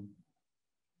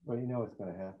 Well, you know it's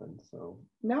going to happen, so.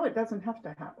 No, it doesn't have to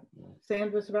happen.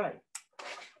 Sandra's right.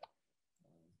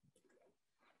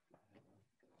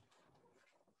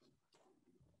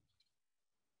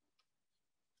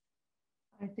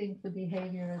 I think the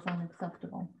behavior is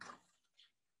unacceptable.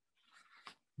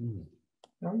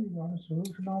 No, you got a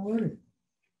solution already.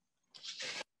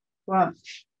 Well,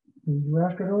 You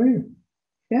asked her to leave.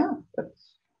 yeah.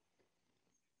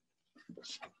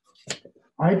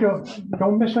 I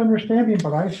don't misunderstand me,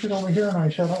 but I sit over here and I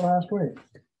said it last week.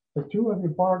 The two of you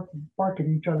bark at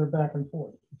each other back and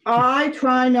forth. I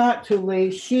try not to, Lee.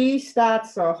 She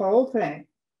starts the whole thing.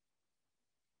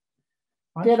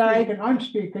 I'm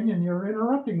speaking and you're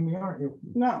interrupting me, aren't you?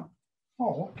 No.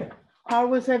 Oh, okay. How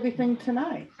was everything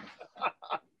tonight?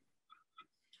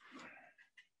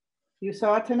 You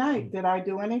saw it tonight. Did I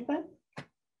do anything?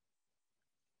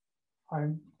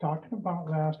 I'm talking about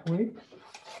last week.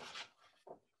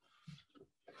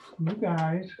 You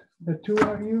guys, the two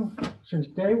of you, since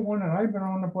day one that I've been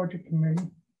on the budget committee,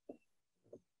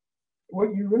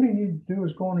 what you really need to do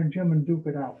is go in the gym and duke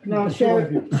it out. No, The two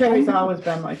of you. Sherry's always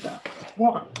been like that.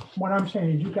 Well, what I'm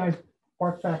saying is you guys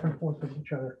bark back and forth with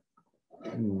each other.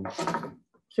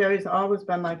 Sherry's always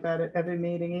been like that at every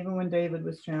meeting, even when David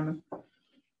was chairman.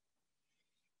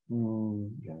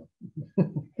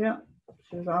 Yeah,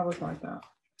 she was always like that.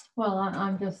 Well,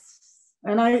 I'm just.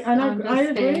 And I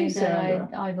agree, stating Sandra.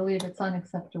 that I believe it's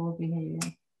unacceptable behavior.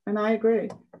 And I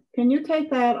agree. Can you take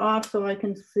that off so I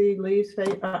can see Lee's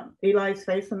face, Eli's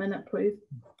face a minute, please?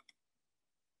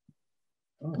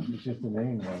 Oh, it's just a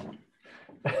name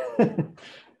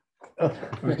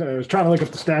I was trying to look up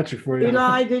the statute for you.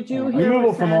 Eli, did you hear Removal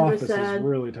what from Sandra office is said?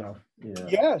 really tough.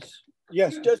 Yeah.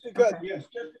 Yes, just because,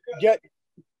 Okay.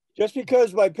 just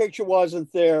because my picture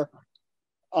wasn't there,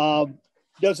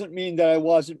 doesn't mean that I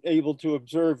wasn't able to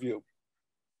observe you.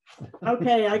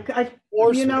 Okay,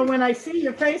 Or you know, when I see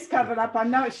your face covered up, I'm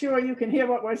not sure you can hear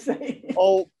what we're saying.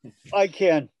 Oh, I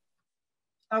can.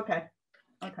 Okay,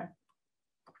 okay.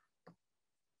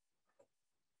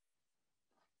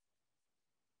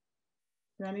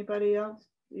 Is anybody else?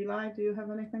 Eli, do you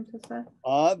have anything to say?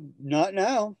 Not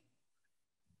now.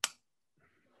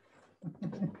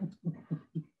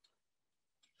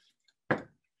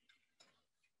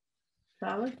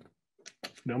 Charlie?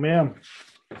 No, ma'am.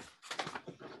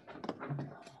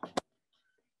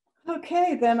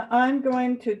 Okay, then I'm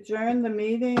going to adjourn the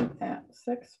meeting at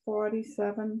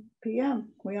 6:47 p.m.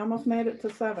 We almost made it to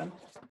 7.